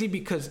crazy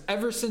because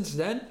ever since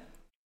then,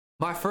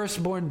 my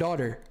firstborn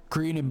daughter,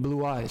 green and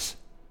blue eyes.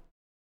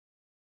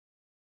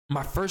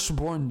 My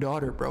firstborn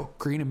daughter, bro,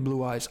 green and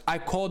blue eyes. I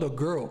called a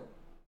girl.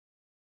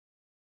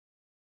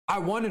 I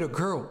wanted a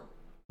girl.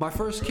 My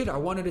first kid, I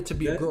wanted it to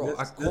be a girl.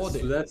 I called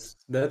it.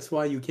 That's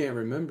why you can't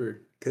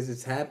remember, because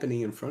it's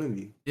happening in front of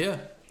you. Yeah,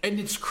 and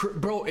it's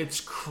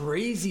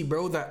crazy,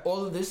 bro, that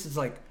all of this is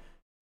like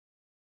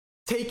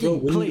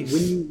taking place.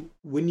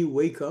 When you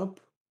wake up,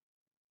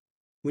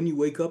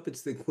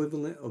 it's the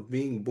equivalent of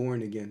being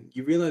born again.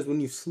 You realize when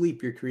you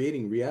sleep, you're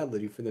creating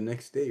reality for the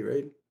next day,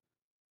 right?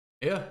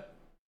 Yeah.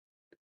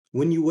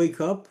 When you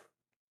wake up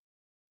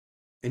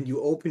and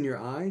you open your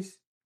eyes,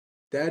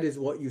 that is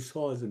what you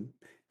saw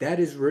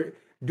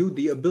dude,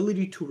 the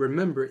ability to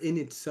remember in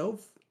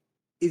itself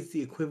is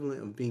the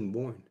equivalent of being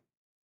born.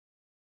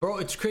 Bro,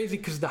 it's crazy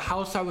because the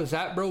house I was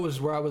at, bro,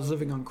 was where I was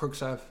living on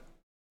Crooks Ave.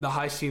 The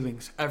high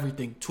ceilings,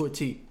 everything, to a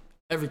T.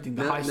 Everything,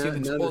 high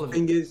ceilings, all of it. The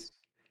thing is,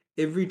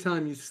 every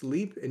time you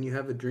sleep and you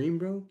have a dream,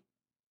 bro,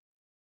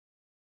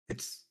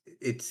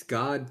 it's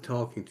God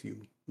talking to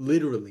you.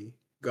 Literally.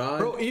 God.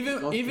 Bro,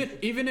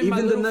 even in my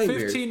little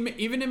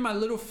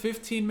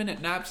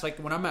 15-minute naps, like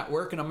when I'm at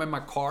work and I'm in my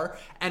car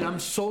and I'm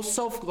so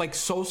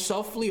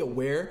selfly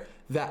aware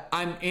that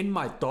I'm in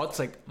my thoughts,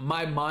 like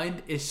my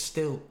mind is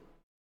still,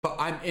 but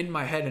I'm in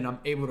my head and I'm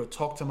able to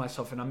talk to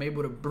myself and I'm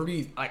able to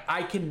breathe. Like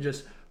I can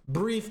just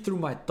breathe through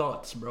my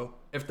thoughts, bro.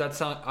 I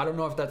don't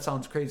know if that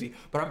sounds crazy,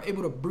 but I'm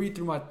able to breathe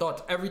through my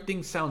thoughts.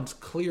 Everything sounds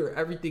clear.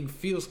 Everything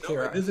feels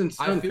clear. No, it doesn't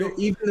sound clear.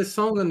 Even the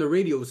song on the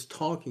radio is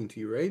talking to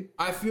you, right?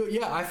 I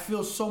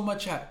feel so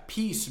much at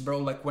peace, bro.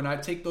 Like when I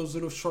take those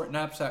little short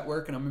naps at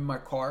work and I'm in my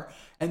car,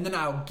 and then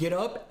I'll get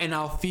up and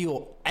I'll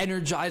feel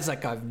energized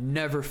like I've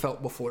never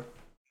felt before.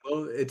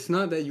 Well, it's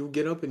not that you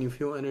get up and you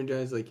feel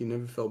energized like you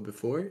never felt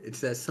before.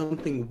 It's that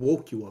something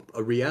woke you up,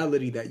 a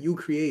reality that you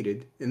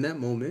created in that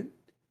moment.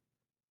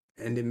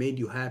 And it made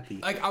you happy,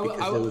 like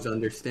because there was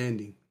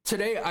understanding.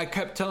 Today, I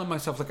kept telling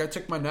myself, like I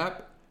took my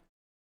nap,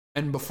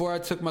 and before I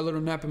took my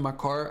little nap in my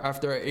car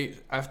after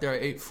I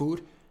ate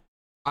food,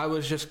 I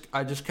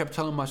just kept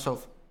telling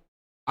myself,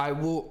 I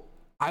will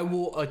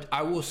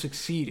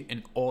succeed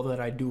in all that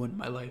I do in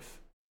my life.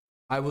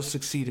 I will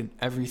succeed in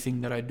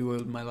everything that I do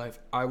in my life.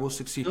 I will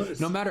succeed,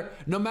 no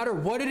matter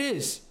what it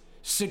is.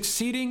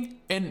 Succeeding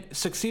in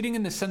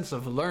the sense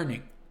of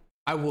learning.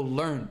 I will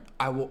learn.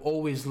 I will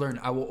always learn.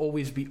 I will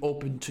always be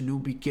open to new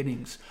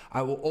beginnings.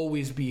 I will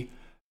always be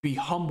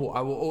humble. I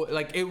will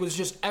it was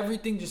just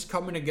everything just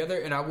coming together,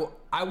 and I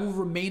will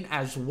remain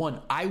as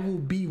one. I will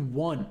be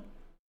one.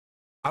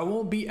 I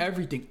won't be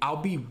everything. I'll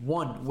be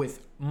one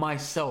with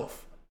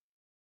myself.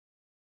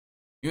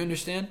 You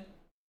understand?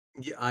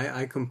 Yeah,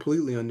 I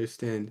completely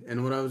understand.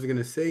 And what I was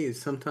gonna say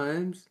is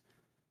sometimes,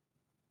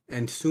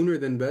 and sooner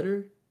than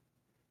better,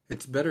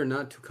 it's better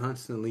not to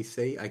constantly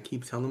say I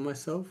keep telling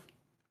myself.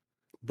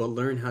 But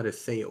learn how to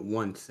say it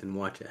once and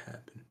watch it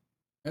happen.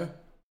 Yeah.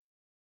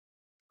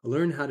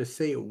 Learn how to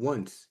say it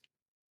once.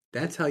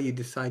 That's how you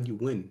decide you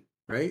win,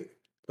 right?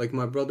 Like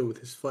my brother with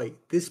his fight.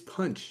 This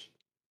punch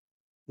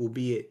will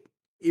be it.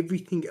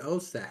 Everything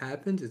else that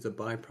happens is a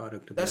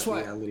byproduct of that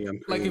reality I'm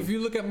creating. Like, if you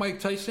look at Mike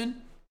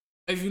Tyson,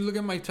 if you look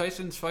at Mike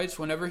Tyson's fights,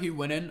 whenever he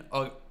went in,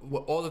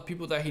 all the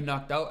people that he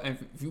knocked out, and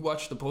if you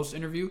watch the post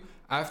interview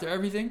after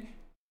everything,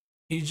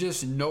 he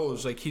just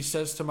knows. Like, he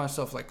says to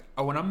myself, like,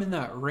 when I'm in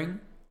that ring,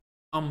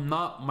 I'm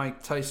not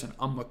Mike Tyson.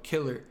 I'm a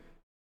killer.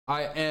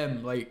 I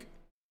am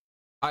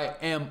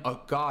a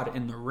god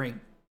in the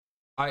ring.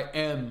 I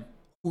am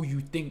who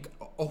you think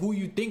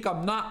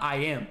I'm not. I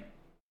am.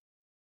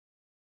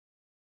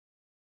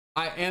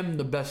 I am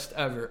the best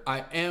ever.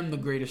 I am the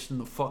greatest in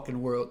the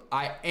fucking world.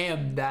 I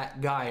am that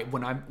guy.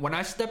 When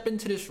I step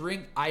into this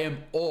ring, I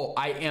am all.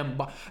 I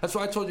am. That's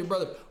why I told you,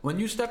 brother, when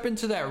you step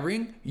into that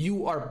ring,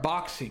 you are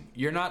boxing.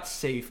 You're not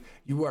safe.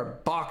 You are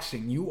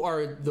boxing. You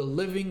are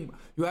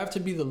you have to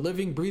be the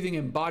living, breathing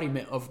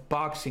embodiment of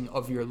boxing,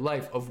 of your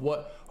life, of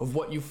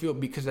what you feel,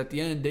 because at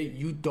the end of the day,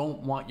 you don't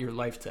want your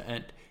life to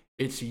end.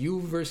 It's you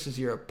versus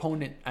your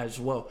opponent as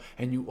well.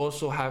 And you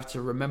also have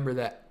to remember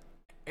that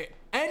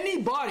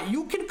anybody,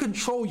 you can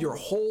control your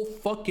whole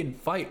fucking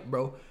fight,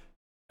 bro.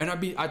 And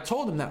I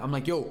told him that. I'm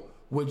like, yo,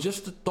 with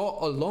just the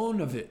thought alone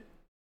of it,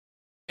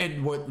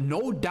 and with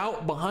no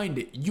doubt behind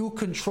it, you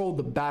control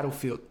the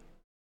battlefield.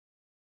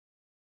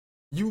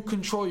 You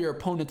control your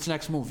opponent's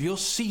next move. You'll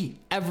see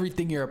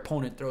everything your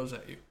opponent throws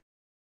at you.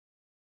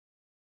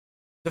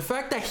 The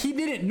fact that he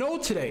didn't know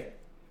today,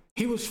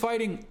 he was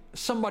fighting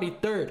somebody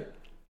third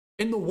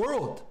in the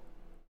world.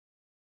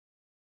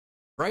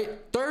 Right?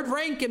 Third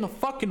rank in the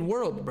fucking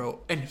world,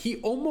 bro. And he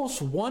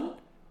almost won.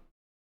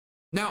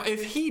 Now,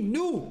 if he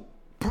knew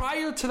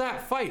prior to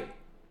that fight,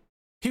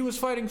 he was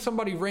fighting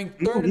somebody ranked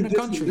third in the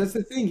country. That's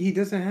the thing. He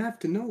doesn't have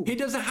to know. He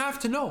doesn't have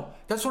to know.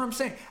 That's what I'm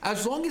saying.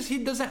 As long as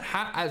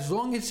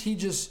he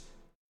just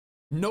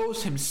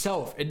knows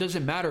himself, it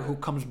doesn't matter who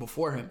comes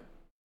before him.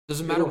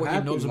 Doesn't matter what he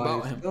knows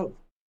about him.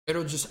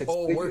 It'll just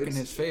all work in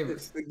his favor.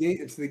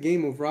 It's the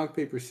game of rock,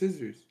 paper,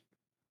 scissors.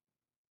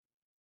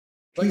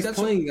 He's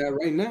playing that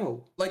right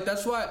now.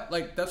 That's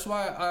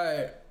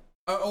why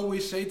I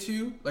always say to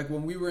you, like,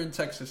 when we were in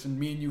Texas and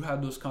me and you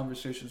had those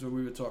conversations where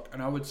we would talk,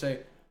 and I would say,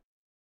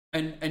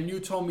 and you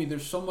told me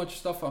there's so much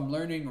stuff I'm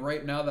learning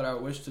right now that I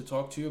wish to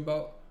talk to you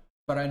about,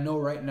 but I know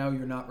right now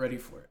you're not ready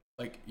for it.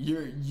 Like,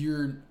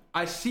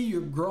 I see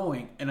you're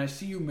growing and I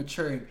see you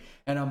maturing,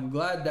 and I'm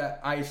glad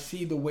that I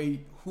see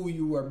who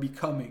you are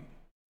becoming.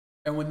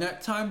 And when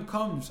that time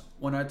comes,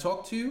 when I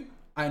talk to you,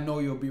 I know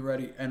you'll be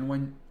ready. And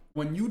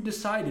when you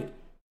decided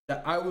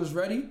that I was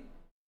ready,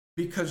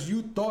 because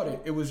you thought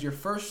it was your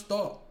first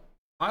thought,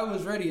 I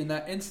was ready in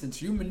that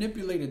instance. You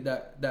manipulated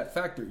that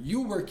factor.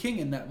 You were king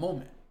in that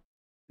moment.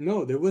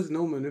 No, there was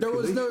no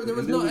manipulation.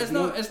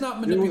 It's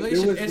not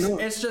manipulation.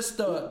 It's just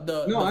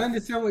the. No, I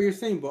understand what you're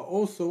saying, but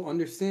also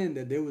understand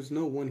that there was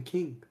no one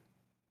king.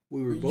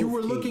 We were both. You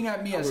were looking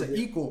at me as an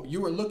equal.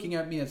 You were looking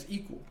at me as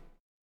equal.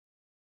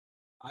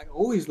 I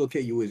always look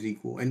at you as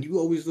equal, and you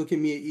always look at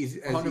me as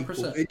 100%.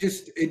 Equal.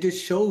 It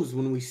just shows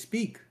when we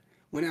speak,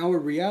 when our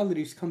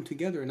realities come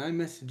together, and I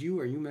message you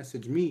or you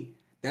message me.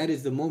 That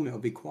is the moment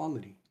of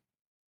equality.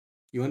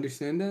 You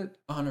understand that?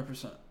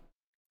 100%.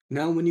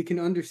 Now, when you can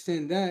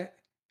understand that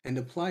and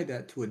apply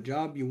that to a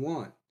job you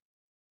want,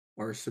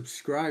 or a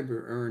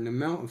subscriber, or an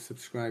amount of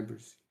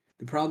subscribers,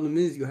 the problem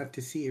is you have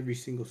to see every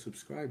single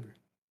subscriber,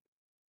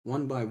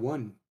 one by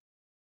one.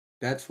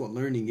 That's what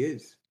learning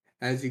is.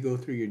 As you go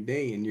through your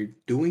day and you're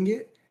doing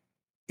it,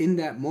 in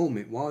that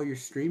moment, while you're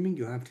streaming,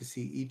 you have to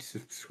see each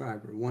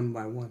subscriber one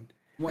by one.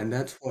 What? And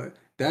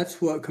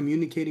that's what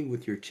communicating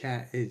with your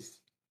chat is.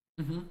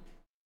 Mm-hmm.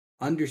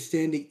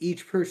 Understanding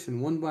each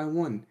person one by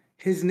one.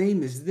 His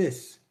name is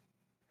this.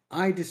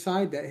 I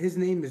decide that his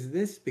name is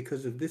this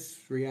because of this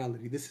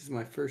reality. This is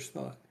my first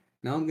thought.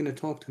 Now I'm going to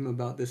talk to him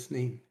about this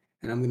name.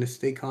 And I'm going to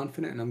stay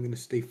confident and I'm going to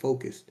stay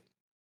focused.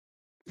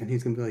 And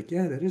he's going to be like,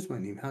 yeah, that is my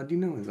name. How do you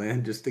know? He's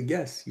like, just a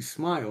guess. You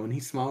smile and he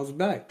smiles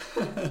back.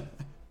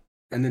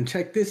 And then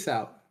check this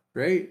out,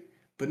 right?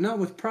 But not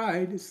with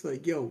pride. It's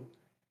like, yo,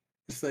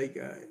 it's like,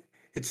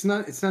 it's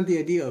not the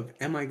idea of,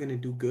 am I going to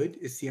do good?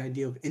 It's the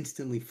idea of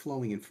instantly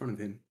flowing in front of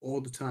him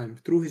all the time,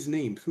 through his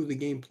name, through the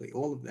gameplay,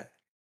 all of that.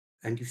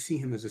 And you see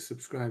him as a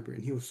subscriber,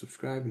 and he will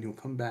subscribe and he'll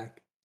come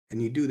back.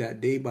 And you do that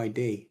day by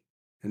day,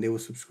 and they will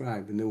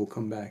subscribe and they will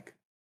come back.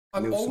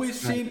 I've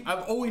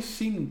always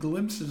seen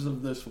glimpses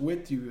of this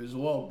with you as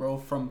well, bro.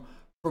 From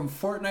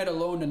Fortnite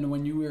alone, and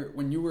when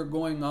you were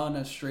going on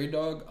as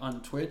Strayydogg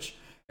on Twitch,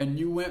 and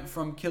you went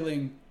from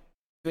killing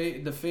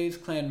the FaZe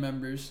clan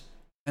members,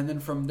 and then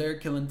from there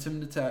killing Tim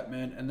the Tap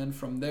Man, and then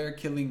from there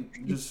killing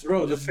the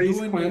FaZe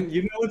clan.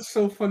 You know what's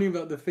so funny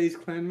about the FaZe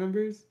clan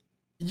members?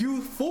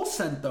 You full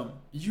sent them.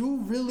 You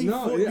really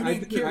I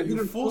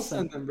didn't full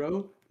sent them,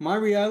 bro. My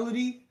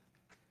reality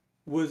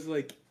was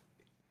like,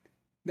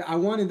 I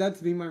wanted that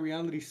to be my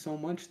reality so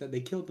much that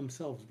they killed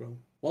themselves, bro.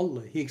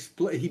 Wallah,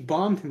 he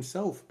bombed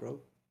himself, bro.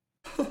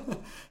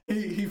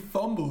 he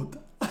fumbled.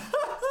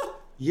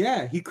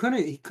 Yeah, he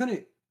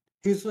couldn't.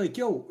 He's like,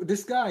 yo,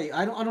 this guy,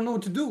 I don't know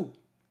what to do.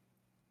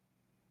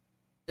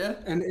 Yeah.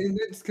 And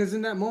it's because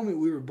in that moment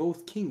we were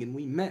both king and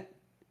we met.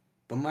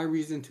 But my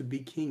reason to be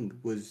king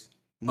was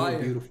more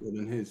beautiful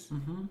than his.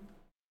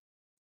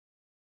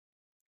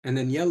 And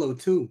then yellow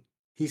too.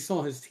 He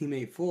saw his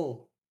teammate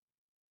fall,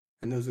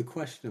 and there was a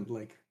question of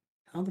like,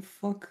 how the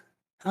fuck?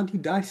 How'd you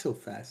die so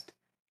fast?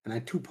 And I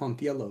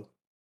two-pumped yellow.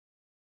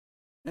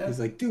 Yeah. He's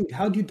like, dude,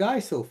 how'd you die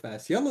so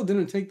fast? Yellow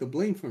didn't take the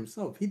blame for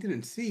himself. He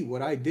didn't see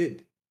what I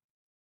did.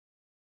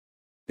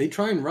 They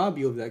try and rob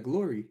you of that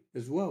glory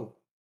as well.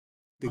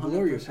 The 100%.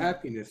 Glory of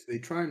happiness. They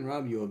try and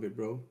rob you of it,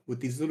 bro,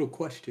 with these little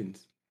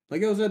questions.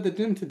 Like I was at the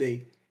gym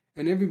today,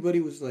 and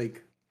everybody was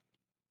like,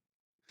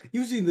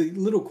 usually the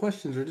little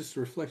questions are just a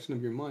reflection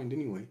of your mind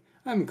anyway.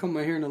 I haven't cut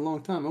my hair in a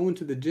long time. I went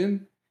to the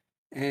gym,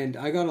 and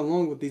I got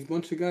along with these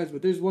bunch of guys,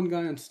 but there's one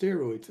guy on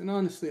steroids. And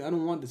honestly, I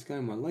don't want this guy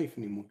in my life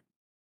anymore.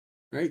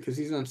 Right? Because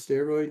he's on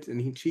steroids, and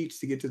he cheats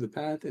to get to the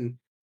path. And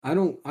I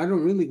don't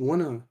really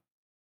want to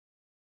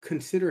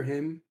consider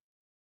him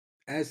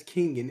as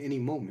king in any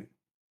moment.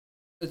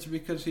 It's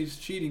because he's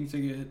cheating to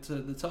get to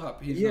the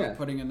top. He's not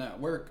putting in that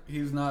work.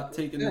 He's not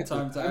taking the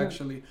time to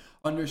actually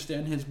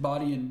understand his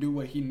body and do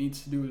what he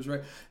needs to do is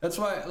right. That's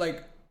why,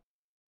 like...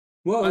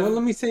 Well,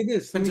 let me say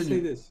this.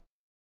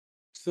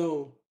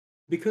 So,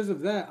 because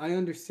of that, I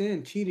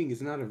understand cheating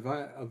is not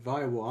a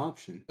viable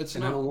option. It's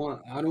not.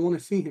 I don't want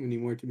to see him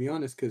anymore, to be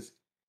honest, because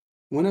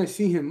when I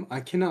see him, I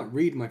cannot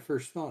read my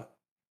first thought.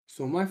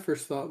 So my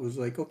first thought was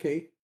like,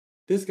 okay,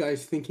 this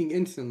guy's thinking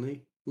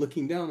instantly,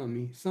 looking down on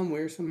me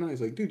somewhere, somehow.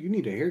 He's like, dude, you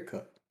need a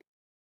haircut.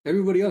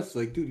 Everybody else is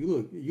like, dude,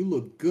 you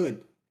look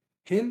good.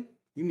 Him,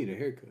 you need a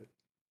haircut.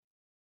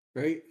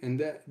 Right? And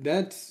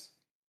that's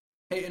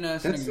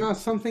not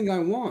something I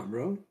want,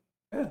 bro.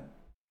 Yeah.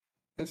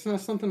 That's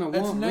not something I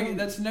want.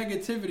 That's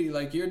negativity.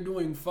 Like, you're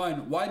doing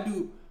fine. What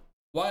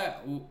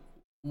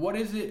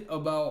is it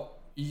about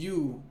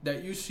you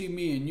that you see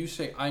me and you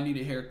say, I need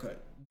a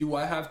haircut? Do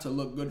I have to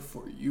look good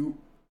for you?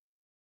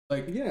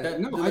 Like,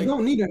 I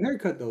don't need a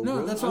haircut though. No,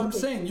 bro. That's what I'm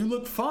saying. You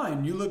look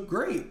fine. You look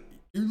great.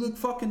 You look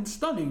fucking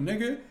stunning,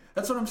 nigga.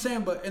 That's what I'm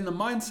saying. But in the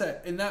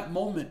mindset, in that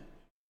moment,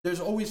 there's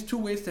always two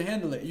ways to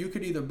handle it. You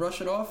could either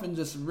brush it off and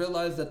just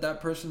realize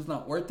that person's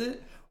not worth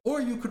it,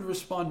 or you could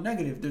respond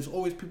negative. There's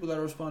always people that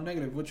respond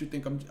negative. What you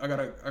think? I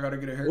gotta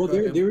get a haircut.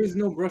 Well, there is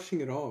no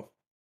brushing it off.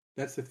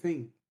 That's the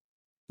thing.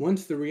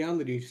 Once the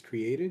reality is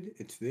created,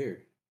 it's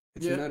there.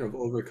 It's a matter of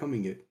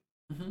overcoming it.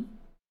 Mm-hmm.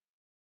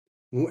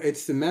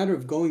 It's the matter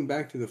of going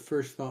back to the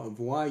first thought of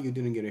why you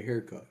didn't get a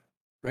haircut,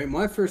 right?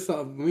 My first thought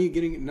of me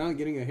not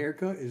getting a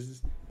haircut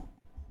is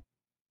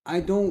I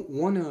don't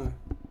want to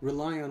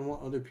rely on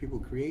what other people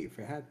create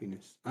for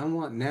happiness. I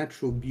want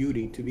natural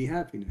beauty to be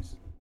happiness,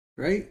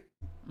 right?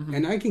 Mm-hmm.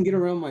 And I can get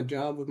around my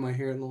job with my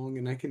hair long,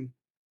 and I can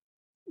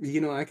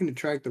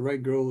attract the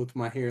right girl with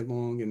my hair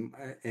long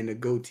and a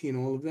goatee and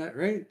all of that,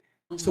 right?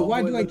 So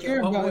why do I care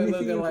about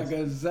anything else? Like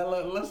a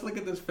zealot. Let's look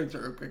at this picture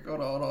real quick.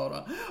 Hold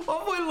on.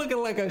 My boy looking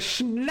like a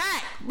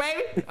snack,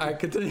 baby. All right,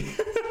 continue.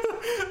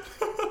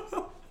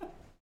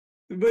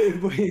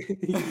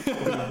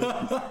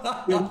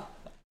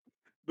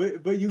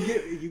 but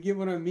you get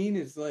what I mean.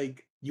 Is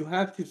like you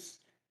have to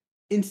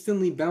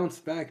instantly bounce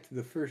back to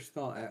the first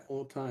thought at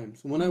all times.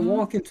 When I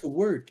walk into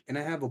work and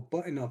I have a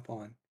button up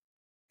on,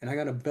 and I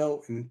got a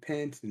belt and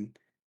pants and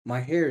my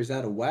hair is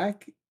out of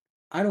whack,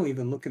 I don't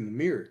even look in the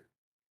mirror.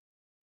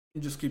 You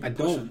just keep it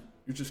pushing.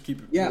 You just keep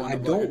it. Yeah, I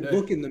don't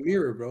look in the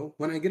mirror, bro.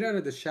 When I get out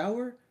of the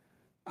shower,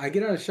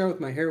 with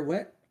my hair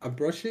wet, I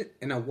brush it,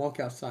 and I walk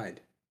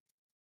outside.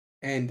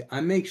 And I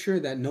make sure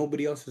that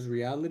nobody else's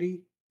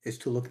reality is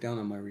to look down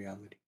on my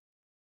reality.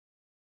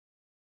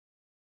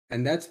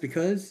 And that's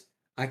because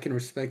I can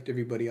respect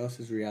everybody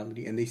else's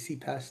reality, and they see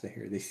past the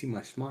hair. They see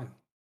my smile.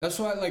 That's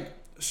why,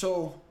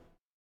 so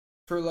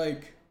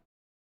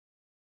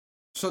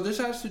this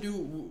has to do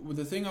with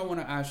the thing I want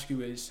to ask you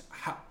is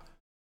how...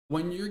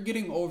 When you're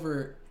getting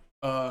over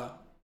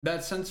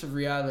that sense of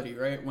reality,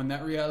 right? When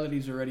that reality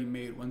is already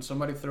made, when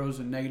somebody throws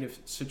a negative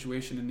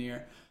situation in the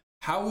air,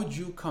 how would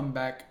you come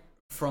back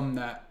from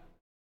that?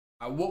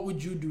 What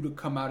would you do to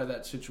come out of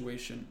that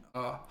situation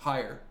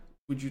higher?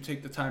 Would you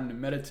take the time to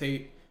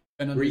meditate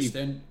and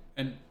understand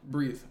and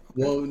breathe?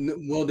 Okay.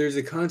 Well, there's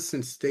a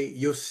constant state.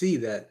 You'll see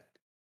that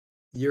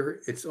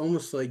it's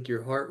almost like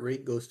your heart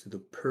rate goes to the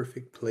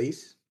perfect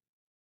place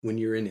when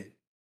you're in it.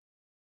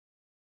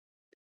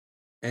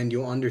 And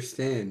you'll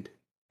understand.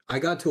 I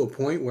got to a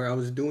point where I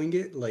was doing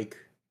it like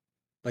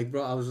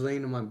bro, I was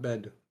laying in my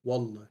bed,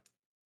 wallah.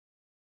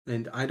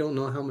 And I don't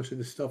know how much of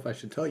this stuff I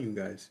should tell you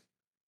guys.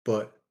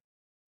 But,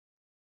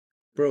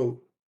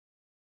 bro,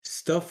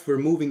 stuff were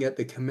moving at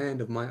the command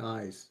of my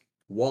eyes.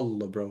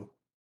 Wallah, bro.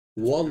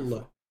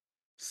 Wallah.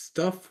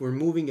 Stuff were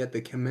moving at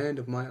the command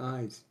of my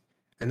eyes.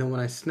 And then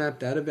when I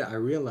snapped out of it, I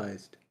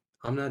realized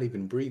I'm not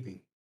even breathing.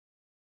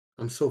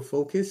 I'm so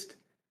focused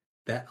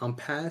that I'm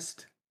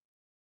past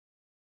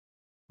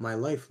my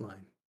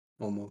lifeline,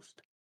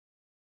 almost.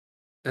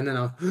 And then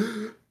I'll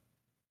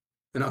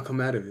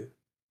come out of it.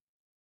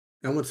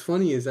 And what's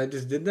funny is I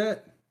just did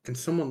that, and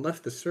someone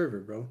left the server,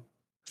 bro.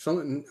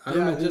 Something I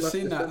don't know. I just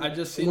seen that. I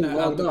just seen that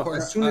at the corner.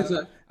 As soon as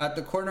at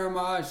the corner of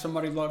my eye,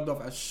 somebody logged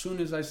off. As soon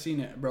as I seen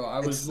it, bro,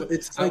 I was.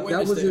 It's I like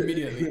that was it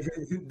immediately.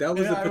 That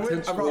was a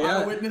potential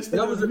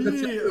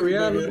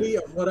reality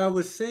of what I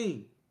was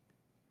saying.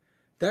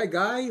 That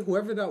guy,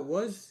 whoever that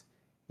was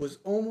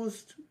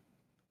almost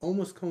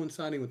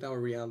coinciding with our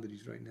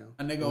realities right now.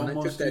 And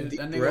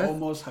nigga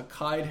almost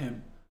Hakkai'd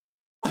him.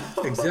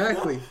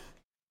 Exactly.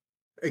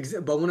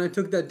 But when I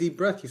took that deep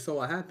breath, you saw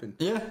what happened.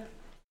 Yeah.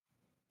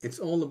 It's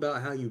all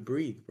about how you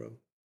breathe, bro.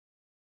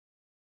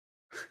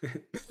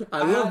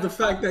 I love the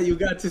fact that you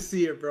got to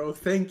see it, bro.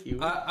 Thank you.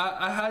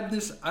 I had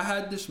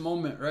this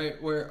moment,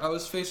 right, where I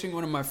was facing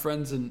one of my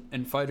friends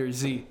in Fighter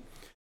Z.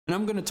 And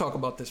I'm gonna talk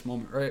about this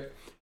moment, right?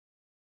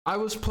 I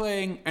was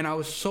playing and I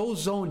was so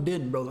zoned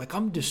in, bro. Like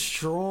I'm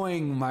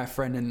destroying my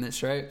friend in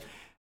this, right?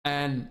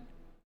 And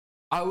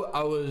I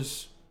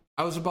was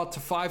about to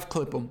 5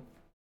 clip him,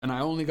 and I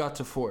only got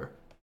to 4.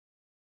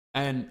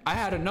 And I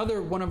had another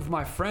one of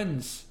my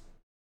friends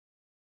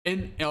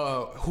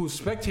who's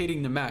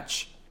spectating the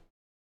match.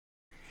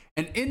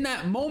 And in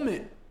that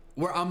moment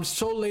where I'm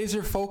so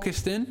laser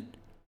focused in,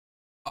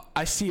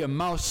 I see a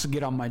mouse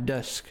get on my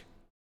desk.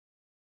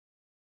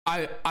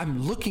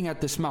 I'm looking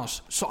at this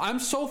mouse. So I'm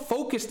so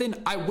focused in,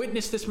 I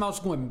witnessed this mouse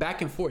going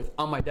back and forth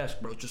on my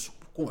desk, bro. Just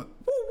going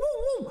woo,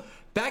 woo, woo,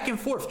 back and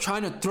forth,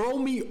 trying to throw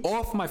me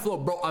off my flow.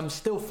 Bro, I'm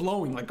still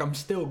flowing, like I'm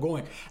still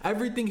going.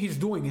 Everything he's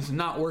doing is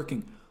not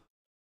working.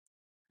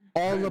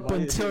 Up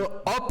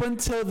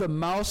until the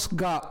mouse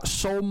got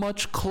so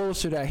much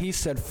closer that he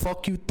said,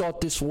 "Fuck you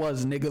thought this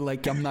was, nigga,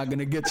 like I'm not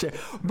gonna get you."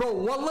 Bro,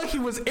 wallah, he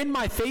was in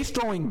my face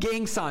throwing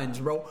gang signs,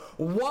 bro.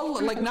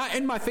 Wallah, like not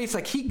in my face,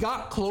 like he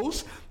got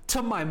close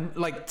to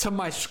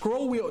my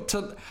scroll wheel,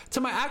 to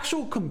my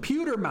actual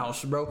computer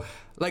mouse, bro.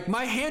 Like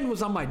my hand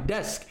was on my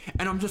desk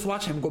and I'm just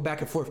watching him go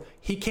back and forth.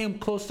 He came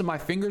close to my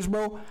fingers,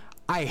 bro.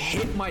 I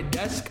hit my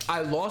desk,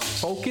 I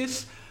lost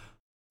focus.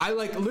 I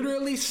like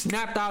literally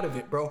snapped out of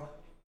it, bro.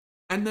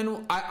 And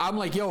then I'm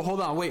like, yo,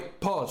 hold on,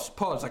 wait, pause.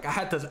 Like I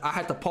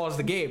had to pause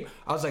the game.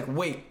 I was like,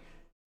 wait.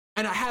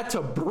 And I had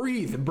to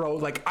breathe, bro.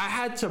 Like I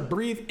had to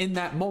breathe in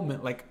that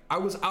moment. Like I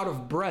was out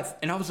of breath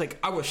and I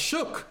was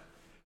shook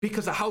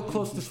because of how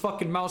close this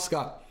fucking mouse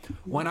got.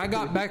 When I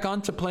got back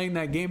onto playing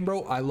that game,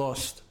 bro, I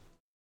lost.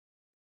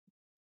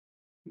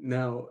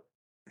 Now,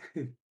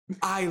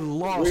 I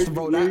lost,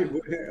 bro.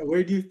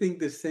 Where do you think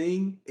the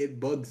saying "it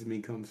bugs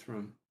me" comes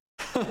from?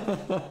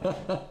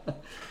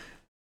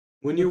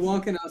 When you're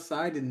walking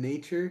outside in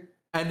nature,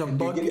 and the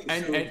bug,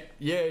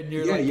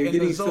 you're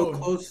getting so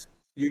close.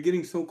 You're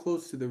getting so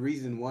close to the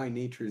reason why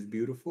nature is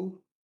beautiful.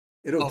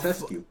 It'll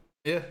test you.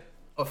 Yeah,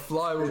 a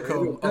fly will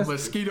come, a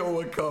mosquito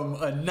will come,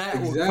 a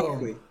gnat will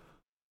come.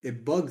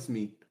 It bugs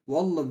me.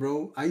 Wallah,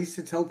 bro. I used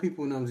to tell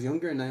people when I was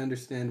younger, and I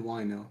understand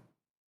why now.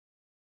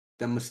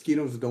 That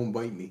mosquitoes don't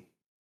bite me.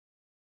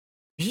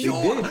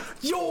 Yo,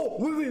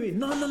 wait,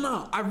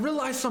 no. I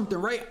realized something,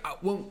 right?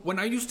 When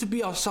I used to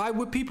be outside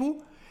with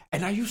people.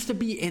 And I used to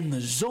be in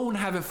the zone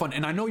having fun.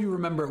 And I know you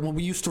remember when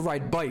we used to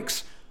ride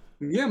bikes.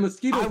 Yeah,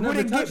 mosquitoes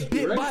never touched you, right? I wouldn't get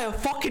bit by a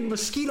fucking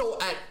mosquito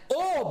at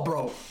all,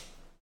 bro.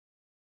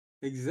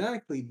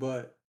 Exactly,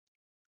 but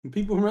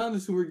people around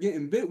us who were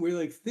getting bit, we're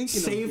like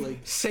thinking of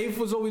like... Safe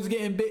was always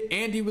getting bit.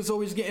 Andy was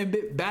always getting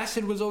bit.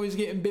 Bassett was always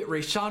getting bit.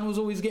 Rayshawn was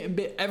always getting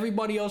bit.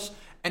 Everybody else.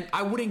 And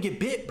I wouldn't get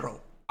bit, bro.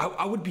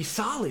 I would be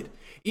solid.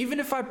 Even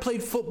if I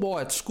played football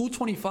at School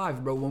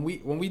 25, bro,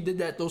 when we did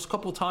that those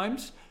couple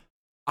times...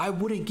 I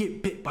wouldn't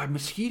get bit by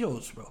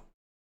mosquitoes, bro.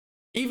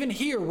 Even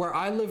here where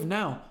I live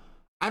now,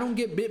 I don't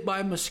get bit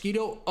by a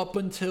mosquito up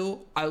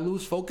until I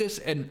lose focus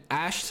and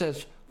Ash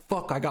says,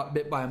 "Fuck, I got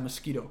bit by a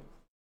mosquito."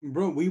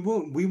 Bro, we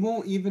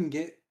won't even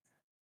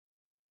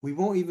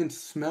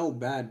smell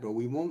bad, bro.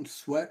 We won't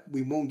sweat,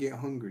 we won't get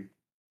hungry.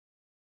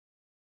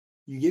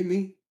 You get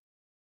me?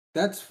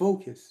 That's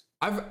focus.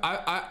 Bro,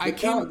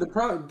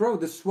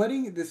 the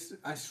sweating,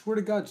 I swear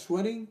to God,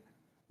 sweating,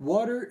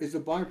 water is a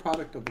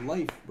byproduct of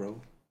life, bro.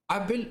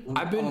 I've been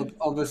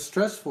of a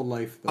stressful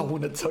life, though. I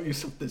want to tell you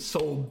something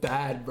so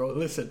bad, bro.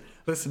 Listen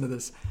to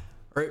this.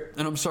 All right,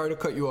 and I'm sorry to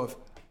cut you off.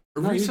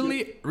 No,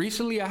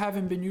 recently I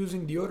haven't been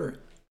using deodorant.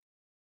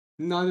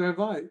 Neither have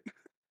I.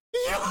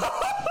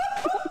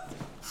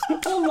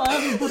 I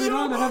haven't put it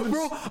on.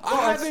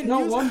 I haven't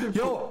used.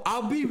 Wonderful. Yo,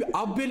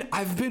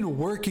 I've been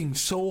working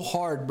so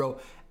hard, bro,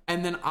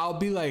 and then I'll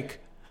be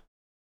like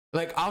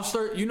I'll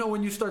start. You know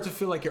when you start to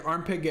feel like your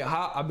armpit get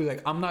hot, I'll be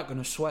like, I'm not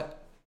gonna sweat.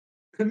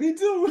 Me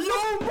too.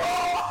 Yo,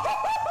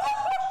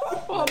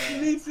 bro.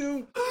 Me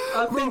too.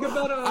 I think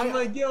about it. I'm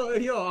like,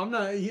 yo, I'm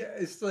not. Yeah,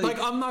 it's like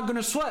I'm not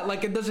gonna sweat.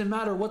 Like it doesn't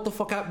matter what the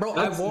fuck, bro.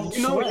 I won't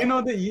sweat. You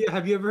know that.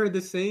 Have you ever heard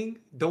the saying?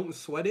 Don't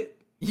sweat it.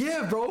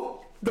 Yeah,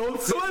 bro.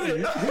 Don't sweat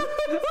it.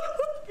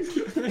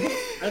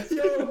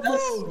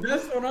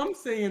 That's what I'm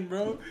saying,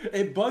 bro.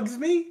 It bugs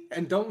me,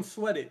 and don't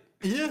sweat it.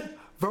 Yeah.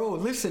 Bro,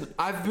 listen,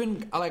 I've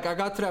been, I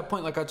got to that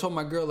point, like I told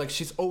my girl, like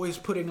she's always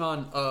putting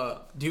on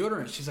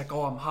deodorant. She's like,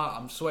 oh, I'm hot,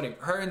 I'm sweating.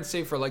 Her and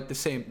Safe are like the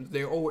same.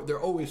 They're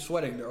always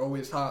sweating. They're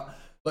always hot.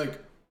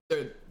 Like,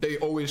 they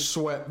always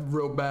sweat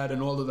real bad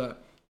and all of that.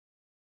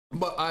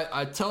 But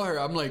I tell her,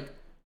 I'm like,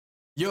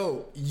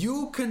 yo,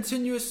 you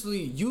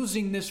continuously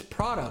using this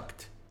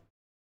product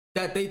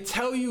that they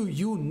tell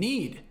you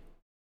need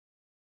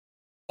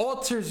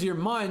alters your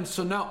mind.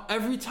 So now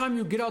every time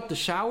you get out the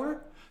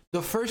shower,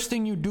 the first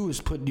thing you do is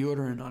put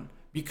deodorant on.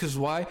 Because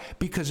why?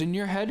 Because in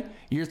your head,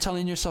 you're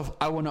telling yourself,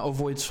 I want to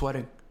avoid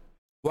sweating.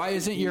 Why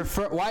isn't your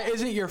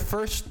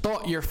first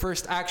thought your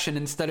first action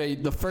instead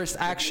of the first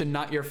action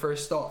not your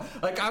first thought?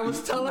 Like I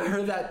was telling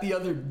her that the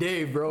other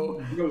day,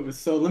 bro. Bro,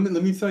 so let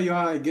me tell you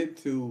how I get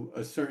to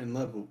a certain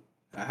level.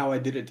 How I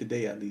did it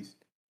today, at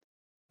least.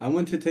 I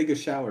went to take a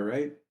shower,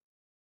 right?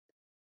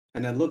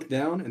 And I looked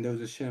down, and there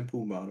was a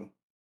shampoo bottle.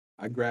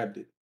 I grabbed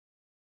it.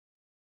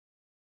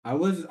 I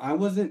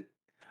wasn't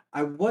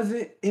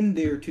in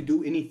there to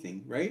do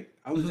anything, right?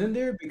 I was in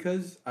there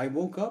because I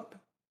woke up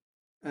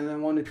and I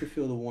wanted to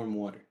feel the warm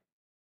water.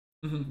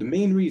 The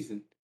main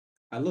reason.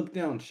 I looked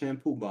down,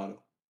 shampoo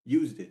bottle,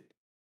 used it.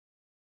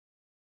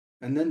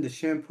 And then the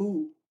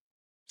shampoo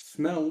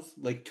smells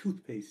like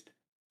toothpaste.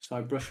 So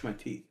I brushed my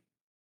teeth.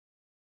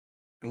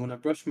 And when I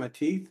brushed my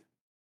teeth,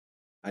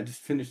 I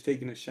just finished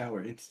taking a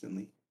shower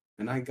instantly.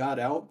 And I got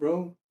out,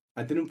 bro.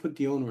 I didn't put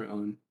deodorant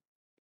on.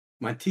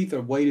 My teeth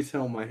are white as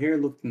hell. My hair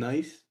looked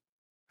nice.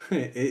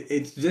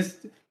 It's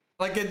just...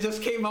 Like it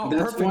just came out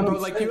perfect, bro.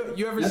 Like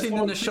you ever seen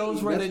in the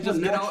shows where they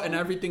just get out and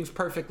everything's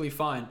perfectly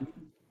fine?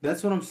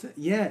 That's what I'm saying.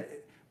 Yeah,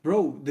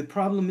 bro. The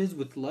problem is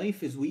with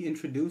life is we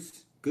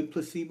introduce good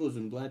placebos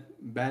and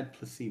bad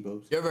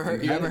placebos. You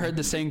ever heard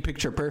the saying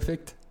 "picture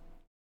perfect"?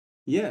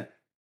 Yeah.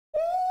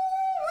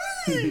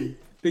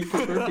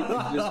 Picture perfect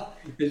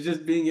is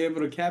just being able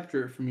to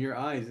capture it from your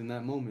eyes in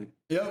that moment.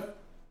 Yep.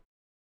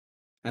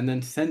 And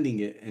then sending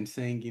it and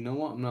saying, you know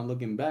what, I'm not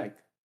looking back.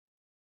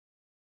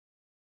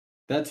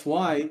 That's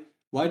why.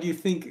 Why do you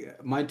think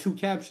my two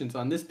captions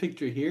on this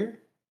picture here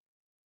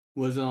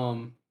was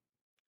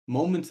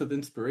moments of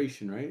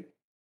inspiration, right?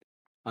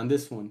 On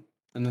this one.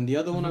 And then the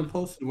other one I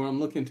posted where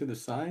I'm looking to the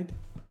side.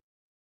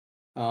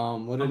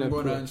 What did I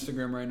put? I'm going on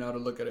Instagram right now to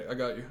look at it. I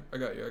got you. I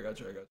got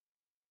you.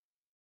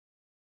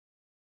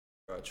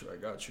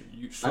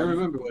 I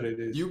remember what it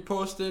is. You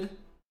posted,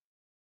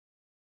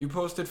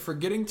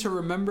 forgetting to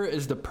remember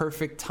is the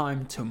perfect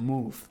time to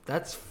move.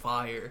 That's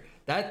fire.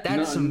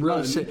 That's some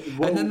real shit.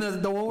 Whoa. And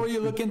then the one where you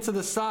look into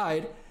the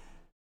side,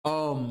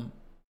 hold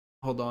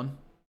on.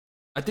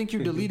 I think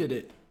you deleted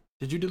it.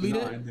 Did you delete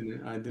it? I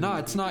didn't. No,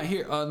 it's not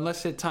here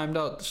unless it timed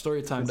out. The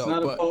story timed it's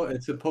out. Not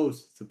it's a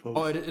post. It's a post.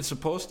 Oh, it's a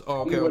post?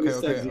 Oh, okay.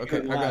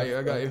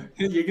 I got you.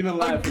 You're gonna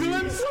laugh. A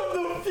glimpse of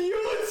the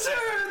future.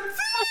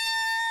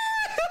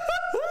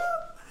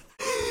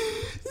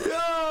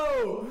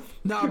 Yo!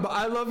 Nah, but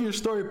I love your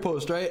story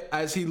post, right?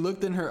 As he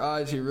looked in her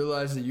eyes, he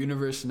realized the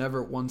universe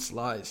never once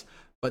lies.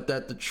 But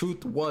that the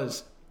truth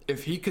was,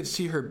 if he could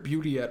see her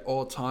beauty at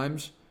all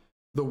times,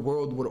 the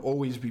world would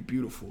always be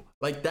beautiful.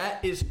 Like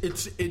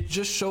it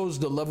just shows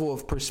the level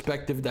of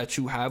perspective that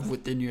you have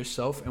within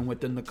yourself and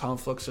within the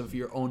conflicts of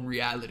your own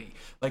reality.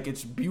 Like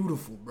it's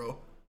beautiful, bro.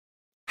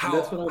 How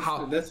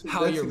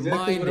your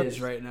exactly mind is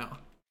right now.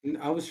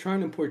 I was trying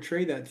to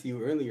portray that to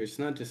you earlier. It's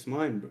not just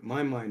my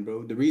mind,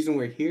 bro. The reason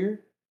we're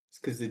here is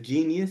because the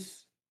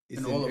genius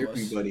is in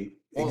everybody.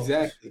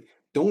 Exactly.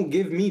 Don't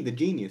give me the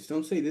genius.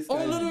 Don't say this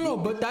guy. Oh no.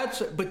 But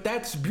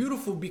that's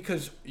beautiful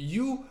because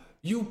you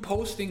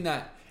posting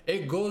that,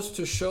 it goes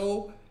to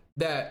show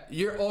that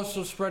you're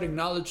also spreading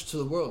knowledge to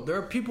the world. There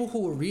are people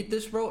who will read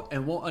this, bro,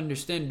 and won't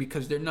understand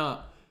because they're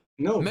not.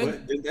 No,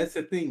 but that's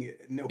the thing.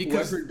 No,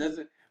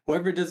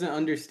 whoever doesn't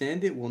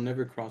understand it will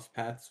never cross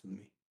paths with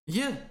me.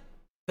 Yeah,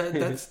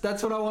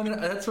 that's what I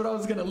wanted. That's what I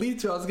was gonna lead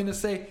to. I was gonna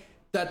say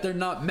that they're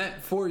not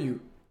meant for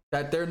you.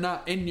 That they're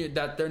not in you,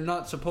 that they're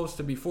not supposed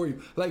to be for you.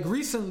 Like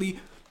recently,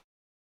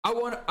 I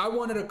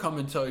wanted to come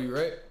and tell you,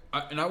 right?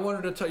 And I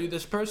wanted to tell you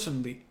this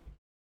personally.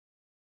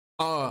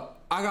 I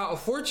got a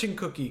fortune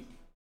cookie.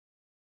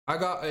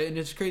 And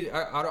it's crazy.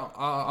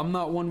 I'm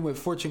not one with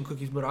fortune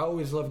cookies, but I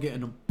always love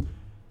getting them.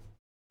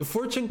 The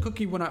fortune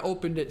cookie, when I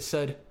opened it,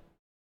 said,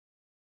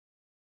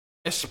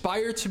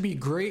 "Aspire to be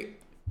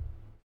great,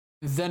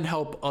 then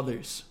help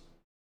others."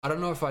 I don't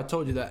know if I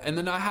told you that. And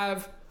then I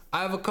have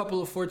a couple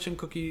of fortune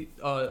cookie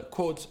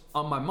quotes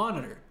on my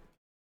monitor,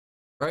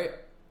 right?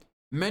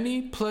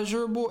 Many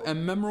pleasurable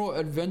and memorable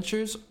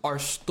adventures are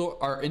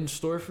in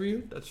store for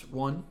you. That's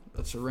one.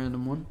 That's a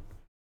random one,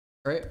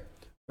 right?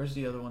 Where's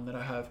the other one that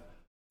I have?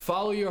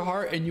 Follow your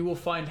heart and you will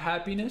find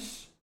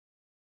happiness.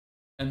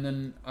 And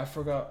then I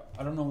forgot.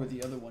 I don't know where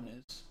the other one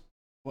is.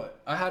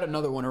 What? I had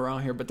another one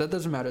around here, but that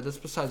doesn't matter. That's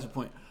besides the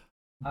point.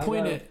 I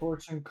got a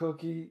fortune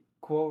cookie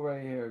quote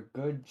right here.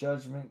 Good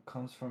judgment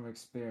comes from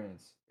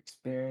experience.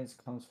 Experience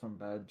comes from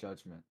bad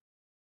judgment.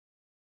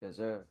 Yes,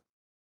 sir.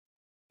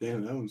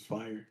 Damn, that one's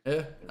fire.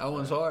 Yeah, that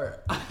one's hard.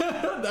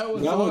 that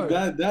was hard.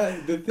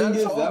 The thing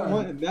is,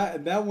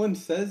 that one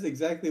says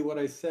exactly what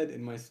I said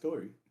in my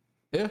story.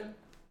 Yeah.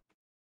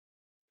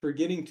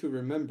 Forgetting to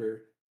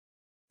remember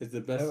is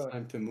the best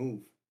time to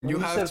move. You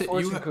have to.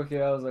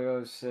 Cookie, I was like,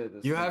 oh shit.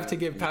 You have to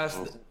get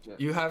past.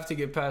 You have to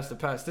get past the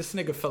past. This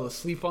nigga fell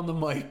asleep on the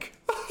mic.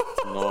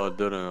 No, I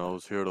didn't. I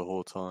was here the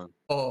whole time.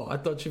 Oh, I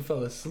thought you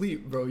fell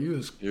asleep, bro.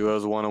 You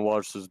guys want to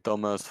watch this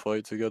dumbass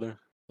fight together?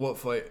 What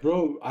fight?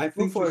 Bro, I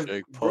think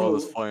Jake Paul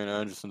is fighting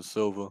Anderson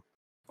Silva.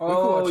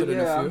 Oh, watch it in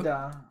a yeah, few. I'm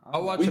down.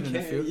 I'll watch it in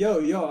a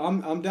few.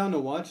 I'm down to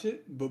watch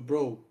it, but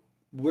bro,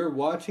 we're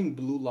watching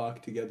Blue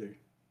Lock together.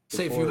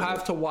 Safe, you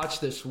have to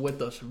watch this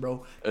with us,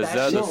 bro. Is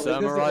that the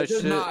samurai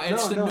shit? Nah,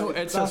 it's the new.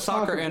 It's a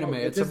soccer anime.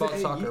 It's about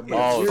soccer, bro.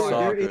 Oh,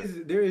 soccer.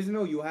 There is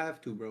no. You have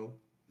to, bro.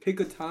 Pick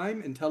a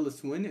time and tell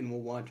us when, and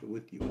we'll watch it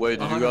with you. Wait,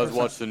 did you guys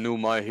watch the new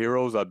My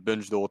Heroes? I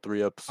binged all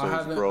 3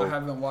 episodes, bro. I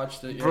haven't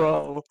watched it yet.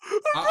 Bro.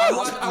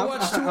 I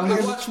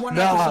watched one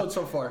episode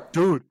so far.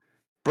 Dude,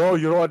 bro,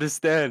 you don't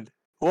understand.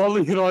 Well,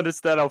 you don't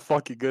understand how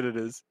fucking good it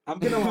is. I'm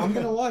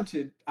gonna watch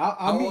it.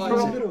 I'll meet you in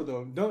the middle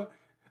though.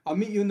 I'll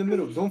meet you in the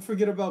middle. Don't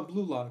forget about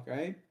Blue Lock,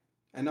 right?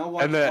 And I'll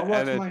watch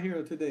My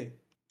Hero today.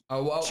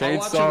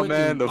 Chainsaw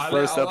Man, the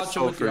first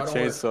episode for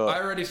Chainsaw.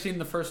 I already seen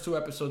the first 2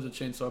 episodes of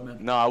Chainsaw Man.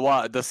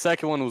 No, the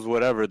second one was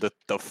whatever.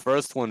 The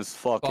first one is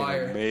fucking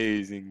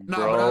amazing, bro.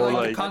 But I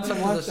like the concept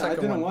of the second one.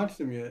 I didn't watch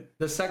them yet.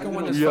 The second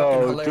one is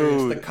fucking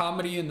hilarious. Dude. The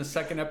comedy in the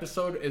second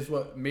episode is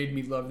what made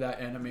me love that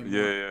anime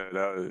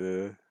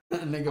more.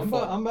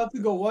 I'm about to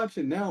go watch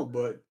it now,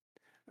 but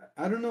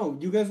I don't know.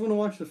 You guys want to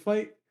watch the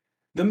fight?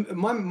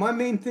 My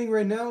main thing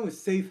right now is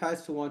Safe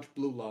has to watch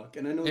Blue Lock,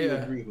 and I know you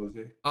agree,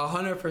 Jose.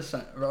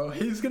 100%, bro.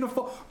 He's gonna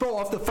fall, bro.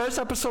 Off the first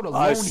episode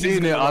alone, I've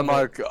seen it on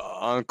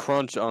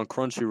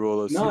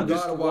Crunchyroll. No,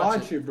 just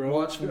watch it, bro.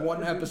 Watch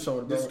one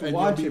episode, bro. Just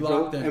watch it,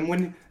 bro. And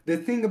when the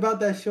thing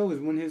about that show is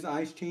when his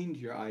eyes change,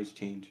 your eyes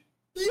change.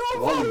 Yo,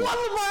 bro, one of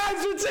my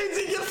eyes were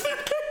changing yesterday.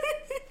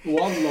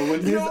 Wallah,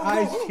 when his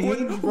eyes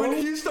changed, bro. When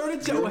he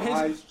started to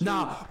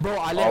bro.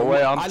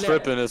 I'm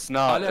tripping. It's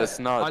not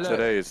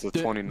today. It's the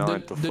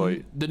 29th to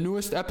fight. The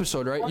newest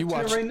episode, right? You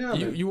watched right now,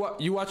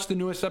 you watched the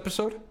newest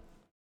episode?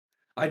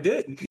 I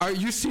did. Are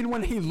you seen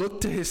when he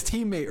looked to his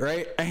teammate,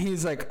 right? And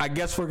he's like, I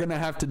guess we're gonna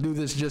have to do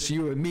this just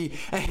you and me.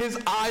 And his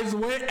eyes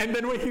went, and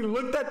then when he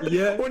looked at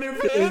when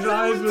his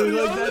eyes were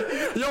like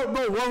that. Yo,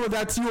 bro, well,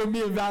 that's you and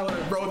me and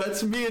Valorant, bro.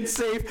 That's me and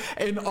Safe,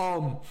 and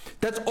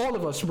that's all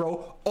of us,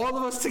 bro. All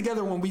of us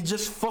together when we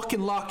just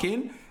fucking lock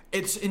in.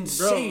 It's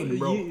insane,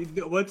 bro.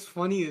 What's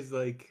funny is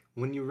like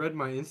when you read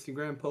my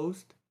Instagram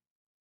post,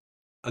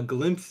 a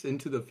glimpse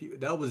into the future.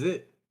 That was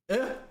it.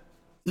 Yeah.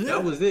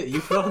 That was it. You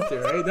felt it,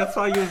 right? That's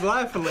why you was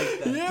laughing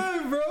like that.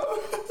 Yeah, bro.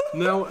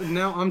 Now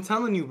I'm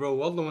telling you, bro.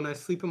 Wallah, when I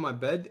sleep in my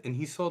bed and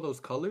he saw those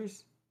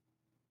colors,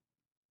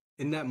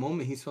 in that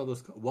moment he saw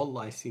those.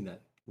 Wallah, I see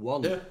that.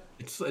 Wallah, yeah.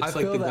 It's like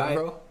the guy.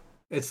 Bro.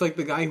 It's like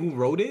the guy who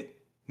wrote it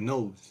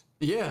knows.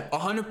 Yeah,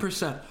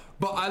 100%.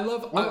 But I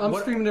love. I'm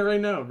streaming it right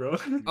now, bro.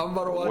 I'm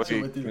about to watch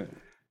it with you.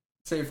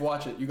 Safe,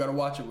 watch it. You gotta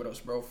watch it with us,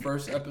 bro.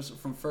 First episode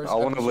from first. I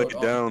want to lay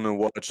down and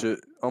watch it.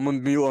 I'm gonna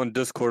be on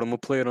Discord. I'm gonna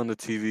play it on the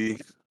TV.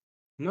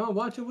 No,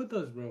 watch it with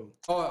us, bro.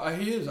 Oh,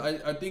 he is.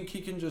 I think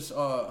he can just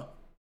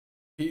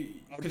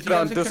he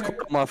on Discord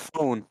on my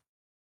phone.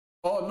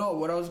 Oh no,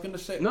 what I was gonna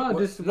say. No,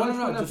 just watch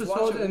one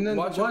episode and then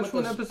watch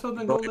one episode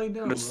and go lay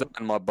down. I understand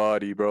my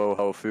body, bro,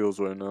 how it feels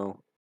right now.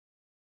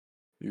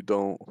 You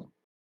don't.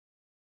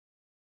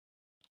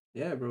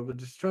 Yeah, bro, but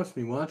just trust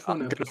me. Watch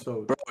one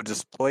episode. Bro,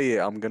 just play it.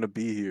 I'm gonna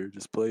be here.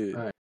 Just play it.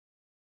 All right.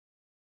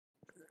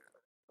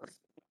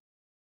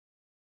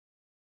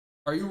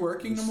 Are you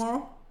working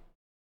tomorrow?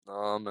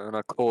 Nah, man,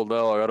 I called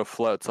out. I got a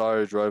flat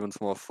tire driving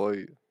to my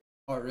fight.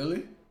 Oh,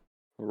 really?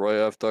 Right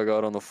after I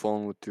got on the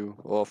phone with you,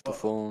 off the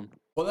phone.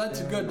 Well, that's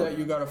good that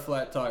you got a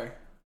flat tire.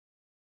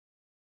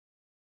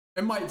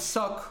 It might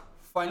suck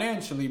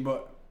financially,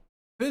 but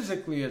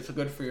physically it's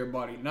good for your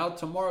body. Now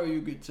tomorrow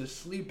you get to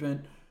sleep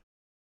in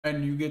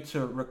and you get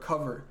to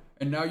recover.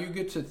 And now you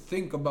get to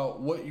think about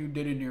what you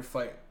did in your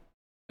fight.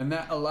 And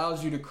that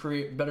allows you to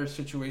create better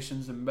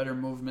situations and better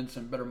movements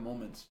and better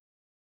moments.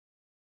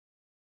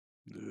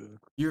 Yeah.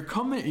 You're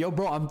coming, yo,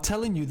 bro. I'm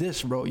telling you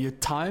this, bro. Your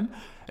time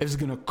is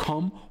gonna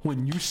come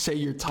when you say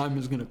your time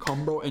is gonna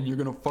come, bro, and you're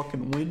gonna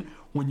fucking win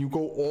when you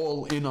go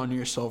all in on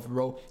yourself,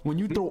 bro. When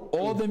you throw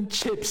all them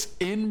chips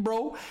in,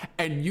 bro,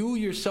 and you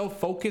yourself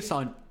focus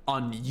on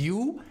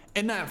you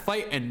in that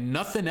fight and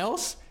nothing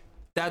else.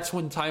 That's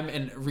when time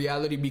and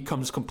reality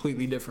becomes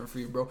completely different for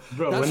you, bro.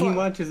 Bro, when he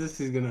watches this,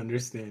 he's gonna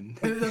understand.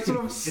 That's what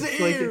I'm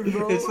saying,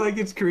 bro. It's like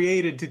it's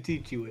created to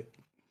teach you it.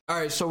 All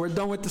right, so we're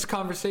done with this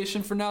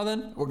conversation for now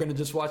then? We're going to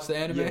just watch the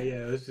anime?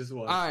 Yeah, let's just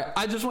watch. All right,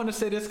 I just want to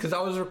say this because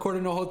I was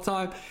recording the whole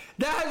time.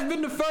 That has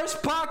been the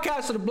first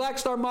podcast of the Black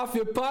Star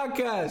Mafia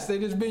podcast.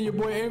 It has been your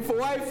boy Aim for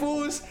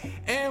Waifus,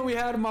 and we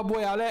had my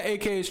boy Alaa,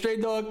 a.k.a.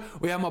 Strayydogg.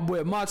 We had my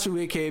boy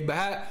Amatsu, a.k.a.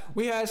 Bahaa.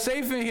 We had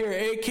Safe in here,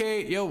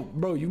 a.k.a. Yo,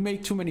 bro, you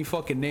make too many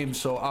fucking names,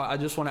 so I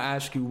just want to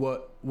ask you,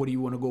 what do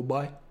you want to go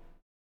by?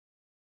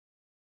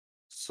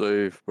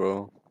 Safe,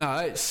 bro. All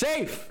right,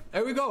 Safe.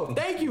 There we go.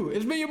 Thank you.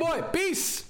 It's been your boy. Peace.